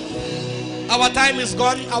 Our time is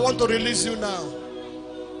gone. I want to release you now.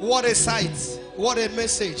 What a sight. What a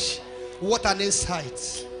message. What an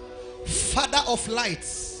insight. Father of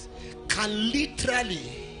lights can literally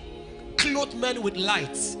clothe men with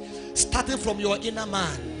light. Starting from your inner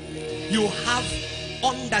man, you have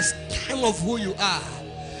understanding of who you are.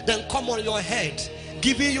 Then come on your head,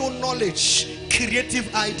 giving you knowledge,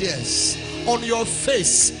 creative ideas. On your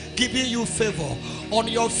face, giving you favor. On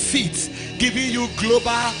your feet, giving you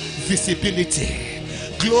global visibility.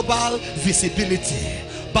 Global visibility.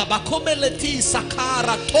 Baba komeleti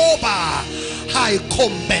sakara toba. Hai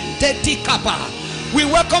kombendeti kaba. We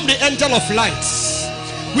welcome the angel of lights.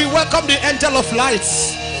 We welcome the angel of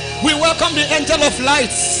lights. We welcome the angel of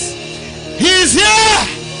lights. He is here.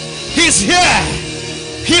 He's here.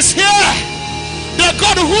 He's here. The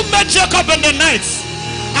God who made Jacob in the night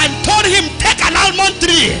and told him, take an almond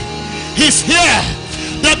tree. He's here.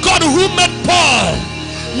 The God who made Paul.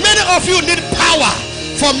 Many of you need power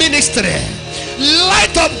for ministry.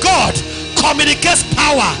 Light of God communicates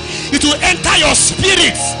power. It will enter your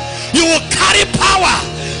spirit. You will carry power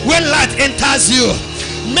when light enters you.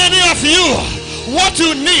 Many of you, what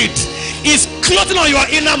you need is clothing on your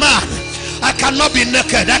inner man. I cannot be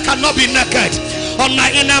naked. I cannot be naked on my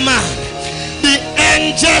inner man. The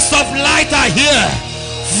angels of light are here.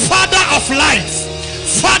 Father of light.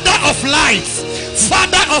 Father of light.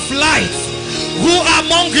 Father of light. Who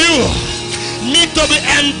among you need to be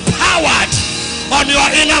empowered on your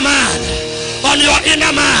inner man? On your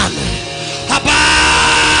inner man.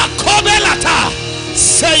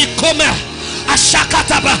 Say come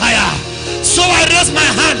ashakata bahaya. So I raise my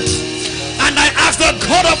hand and I ask the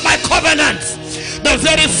God of my covenant, the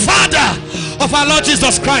very Father of our Lord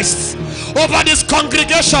Jesus Christ, over this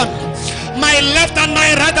congregation, my left and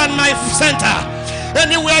my right and my center,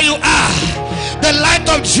 anywhere you are, the light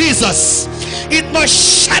of Jesus, it must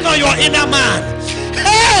shine on your inner man.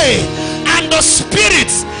 Hey, and the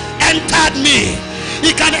Spirit entered me.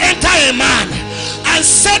 He can enter a man and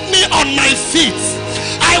set me on my feet.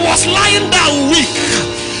 I was lying down weak,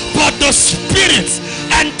 but the Spirit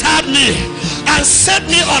entered me and set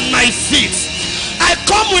me on my feet. I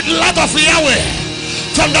come with light of Yahweh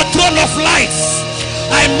from the throne of light.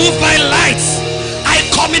 I move by light. I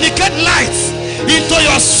communicate light into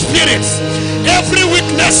your spirit. Every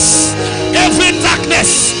weakness, every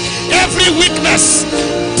darkness, every weakness,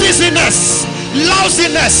 dizziness,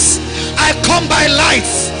 lousiness, I come by light.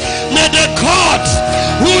 May the God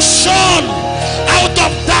who shone out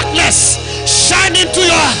of darkness shine into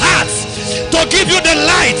your heart to give you the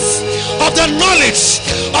light of the knowledge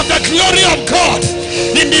of the glory of God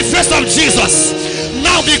in the face of Jesus.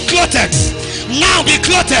 Now be clothed. Now be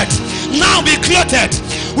clothed. Now be clothed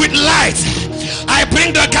with light. I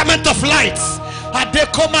bring the garment of light.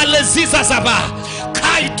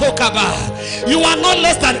 You are not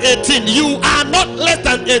less than 18. You are not less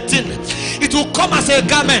than 18. It will come as a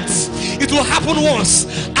garment. It will happen once.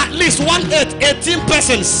 At least 18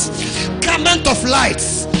 persons. Garment of light.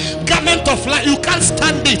 Garment of light. You can't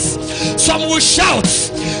stand it. Some will shout.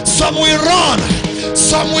 Some will run.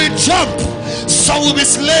 Some will jump. Some will be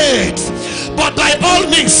slayed. But by all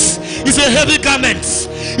means, it's a heavy garment.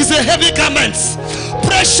 It's a heavy garment.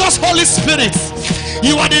 Precious Holy Spirit,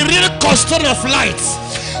 you are the real custodian of light.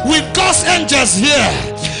 With God's angels here,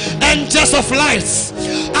 angels of light,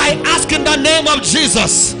 I ask in the name of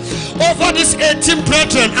Jesus over these 18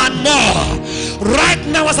 brethren and more, right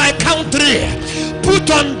now as I count 3, put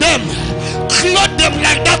on them, clothe them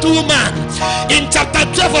like that woman in chapter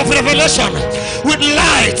 12 of Revelation, with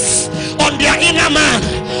lights on their inner man,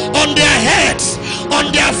 on their heads,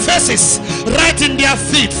 on their faces, right in their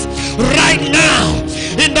feet. Right now,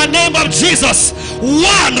 in the name of Jesus,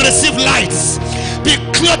 1, receive lights. Be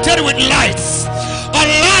clothed with lights.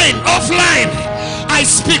 Online, offline, I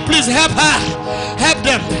speak. Please help her. Help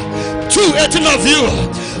them. 18 of you.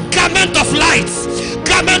 Garment of light.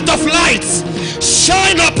 Garment of light.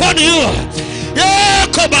 Shine upon you. Yeah,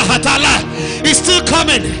 Kobahatala. It's still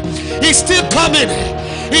coming. It's still coming.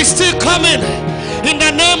 It's still coming. In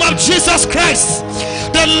the name of Jesus Christ,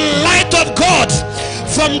 the light of God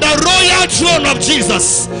from the royal throne of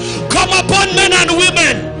Jesus come upon men and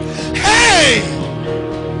women. Hey!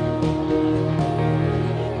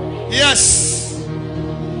 Yes.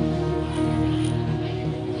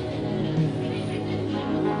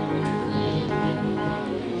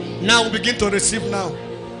 Now begin to receive now.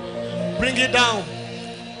 Bring it down.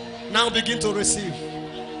 Now begin to receive.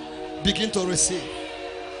 Begin to receive.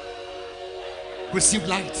 Receive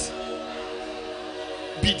light.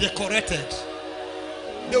 Be decorated.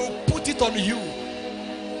 They will put it on you.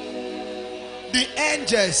 The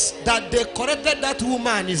angels that decorated that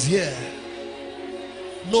woman is here.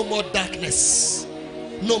 No more darkness.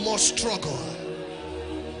 No more struggle.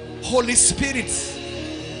 Holy Spirit,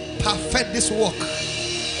 perfect this work.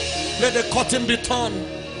 Let the curtain be torn.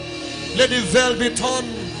 Let the veil be torn.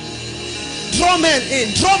 Draw men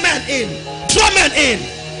in. Draw men in. Draw men in.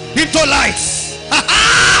 Into lights. Ha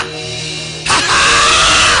ha! Ha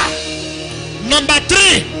ha! Number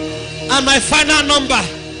 3. And my final number.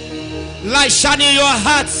 Light shining in your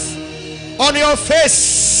hearts. On your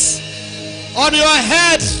face. On your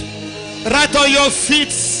head. Right on your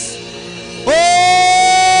feet.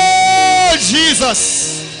 Oh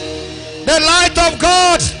Jesus. The light of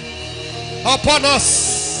God upon us.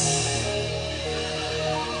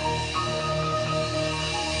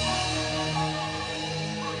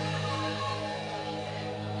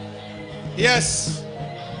 Yes,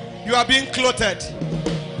 you are being clothed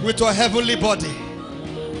with your heavenly body.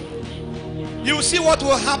 You will see what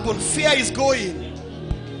will happen. Fear is going.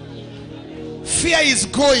 Fear is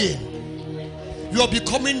going. You are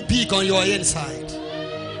becoming big on your inside.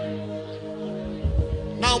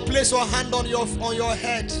 Now place your hand on your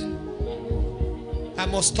head. I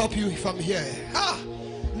must stop you from here.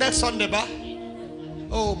 Next Sunday, ba?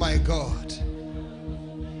 Oh my God.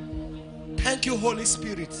 Thank you, Holy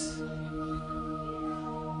Spirit.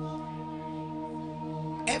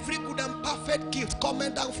 Every good and perfect gift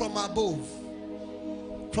coming down from above,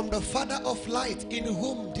 from the Father of light, in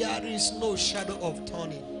whom there is no shadow of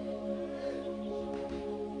turning.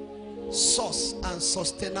 Source and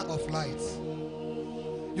sustainer of light.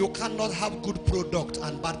 You cannot have good product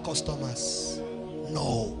and bad customers.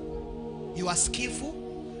 No. You are skillful,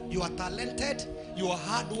 you are talented, you are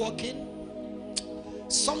hardworking.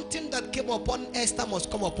 Something that came upon Esther must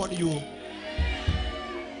come upon you.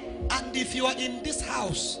 And if you are in this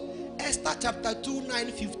house, Esther chapter 2, 9,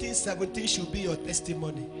 15, 17 should be your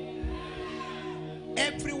testimony.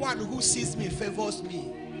 Everyone who sees me favors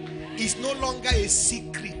me. It's no longer a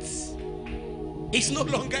secret. It's no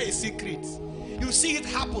longer a secret. You see it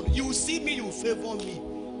happen. You see me, you favor me.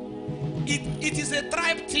 It is a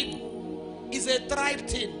tribe thing. It's a tribe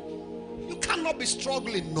thing. You cannot be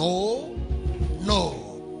struggling. No. No.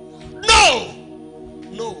 No.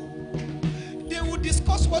 No. They will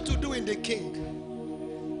discuss what to do in the king.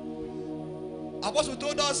 Apostle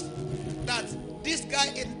told us that this guy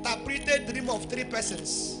interpreted the dream of 3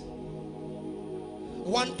 persons.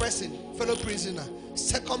 One person, fellow prisoner.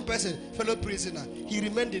 Second person, fellow prisoner. He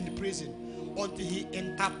remained in the prison until he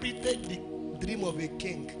interpreted the dream of a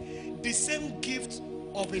king. The same gift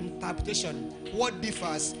of interpretation. What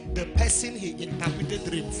differs? The person he interpreted the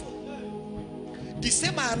dream for. The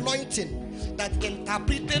same anointing that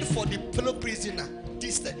interpreted for the fellow prisoner.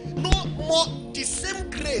 No more, the same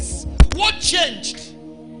grace. What changed?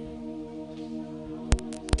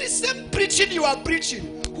 The same preaching you are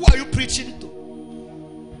preaching. Who are you preaching to?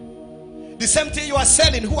 The same thing you are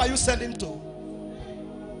selling. Who are you selling to?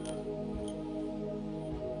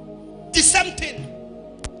 The same thing.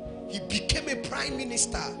 He became a prime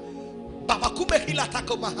minister.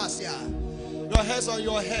 Your hands on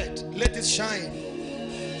your head. Let it shine.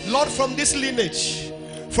 Lord, from this lineage,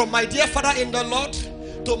 from my dear father in the Lord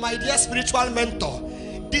to my dear spiritual mentor,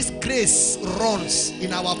 this grace runs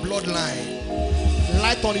in our bloodline.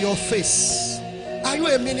 Light on your face. Are you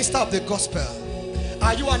a minister of the gospel?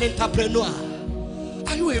 Are you an entrepreneur?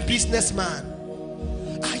 Are you a businessman?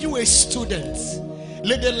 Are you a student?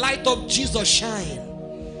 Let the light of Jesus shine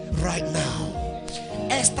right now.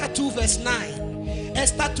 Esther 2 verse 9,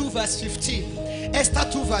 Esther 2 verse 15, Esther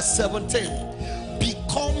 2 verse 17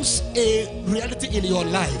 becomes a reality in your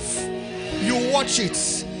life. You watch it.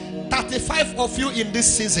 35 of you in this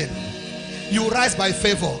season, you rise by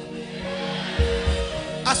favor.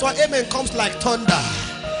 As our amen comes like thunder.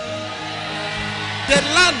 The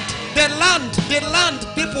land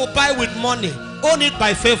people buy with money, own it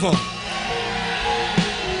by favor.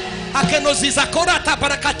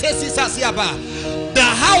 The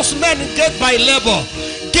house men get by labor,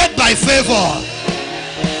 get by favor.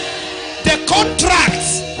 The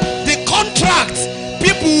contract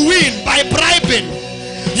people win by bribing,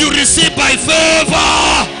 You receive by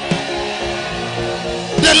favor.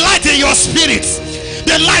 The light in your spirit,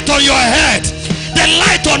 the light on your head, the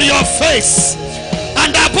light on your face,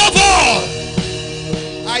 and above all,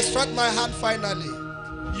 I struck my hand finally.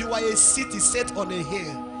 You are a city set on a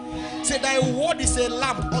hill. Say, thy word is a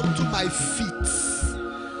lamp unto my feet.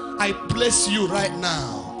 I place you right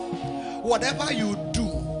now. Whatever you do,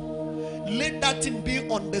 let that thing be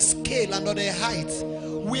on the scale and on the height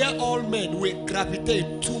where all men will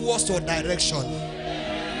gravitate towards your direction.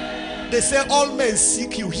 They say all men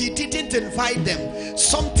seek you. He didn't invite them.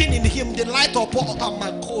 Something in him, the light of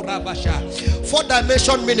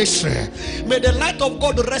 4-dimension ministry. May the light of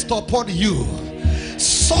God rest upon you,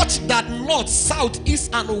 such that north, south,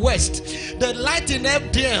 east, and west, the light in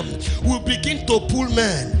FDM will begin to pull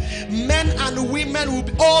men. Men and women will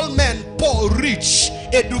be, all men, poor, rich,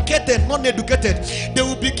 educated, non-educated, they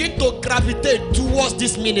will begin to gravitate towards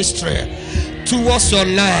this ministry, towards your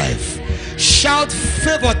life. Shout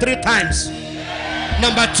favor 3 times.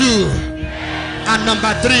 Number 2 and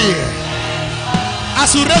number 3.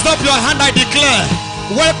 As you raise up your hand, I declare,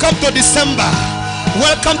 welcome to December.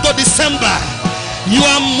 Welcome to December.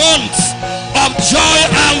 Your month of joy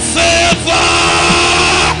and favor.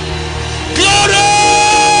 Glory!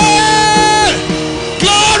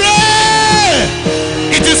 Glory!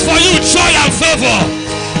 It is for you joy and favor.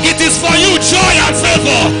 It is for you joy and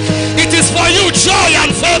favor. It is for you joy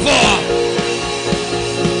and favor.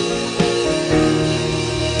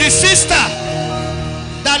 The sister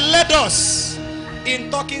that led us in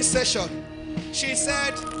talking session, she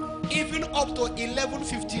said, even up to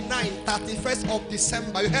 11:59, 31st of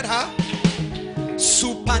December, you heard her?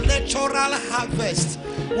 Supernatural harvest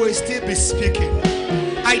will still be speaking.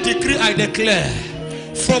 I decree, I declare,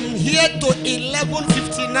 from here to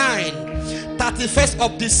 11:59, 31st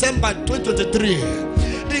of December 2023,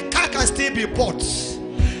 the car can still be bought,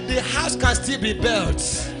 the house can still be built,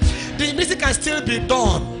 the music can still be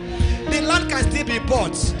done, the land can still be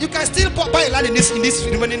bought. You can still buy land in this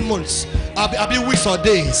remaining months, I'll be weeks or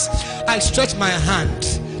days. I stretch my hand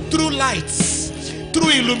through lights, through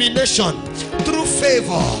illumination, through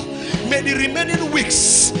favor. May the remaining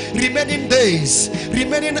weeks, remaining days,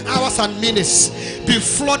 remaining hours and minutes be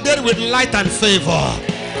flooded with light and favor.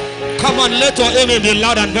 Come on, let your amen be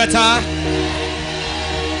loud and better.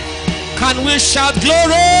 Can we shout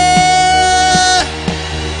glory?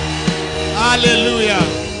 Hallelujah.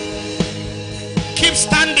 Keep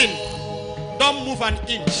standing. Don't move an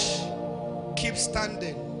inch. Keep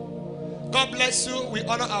standing. God bless you. We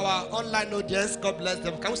honor our online audience. God bless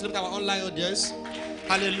them. Can we celebrate our online audience?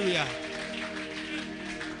 Hallelujah.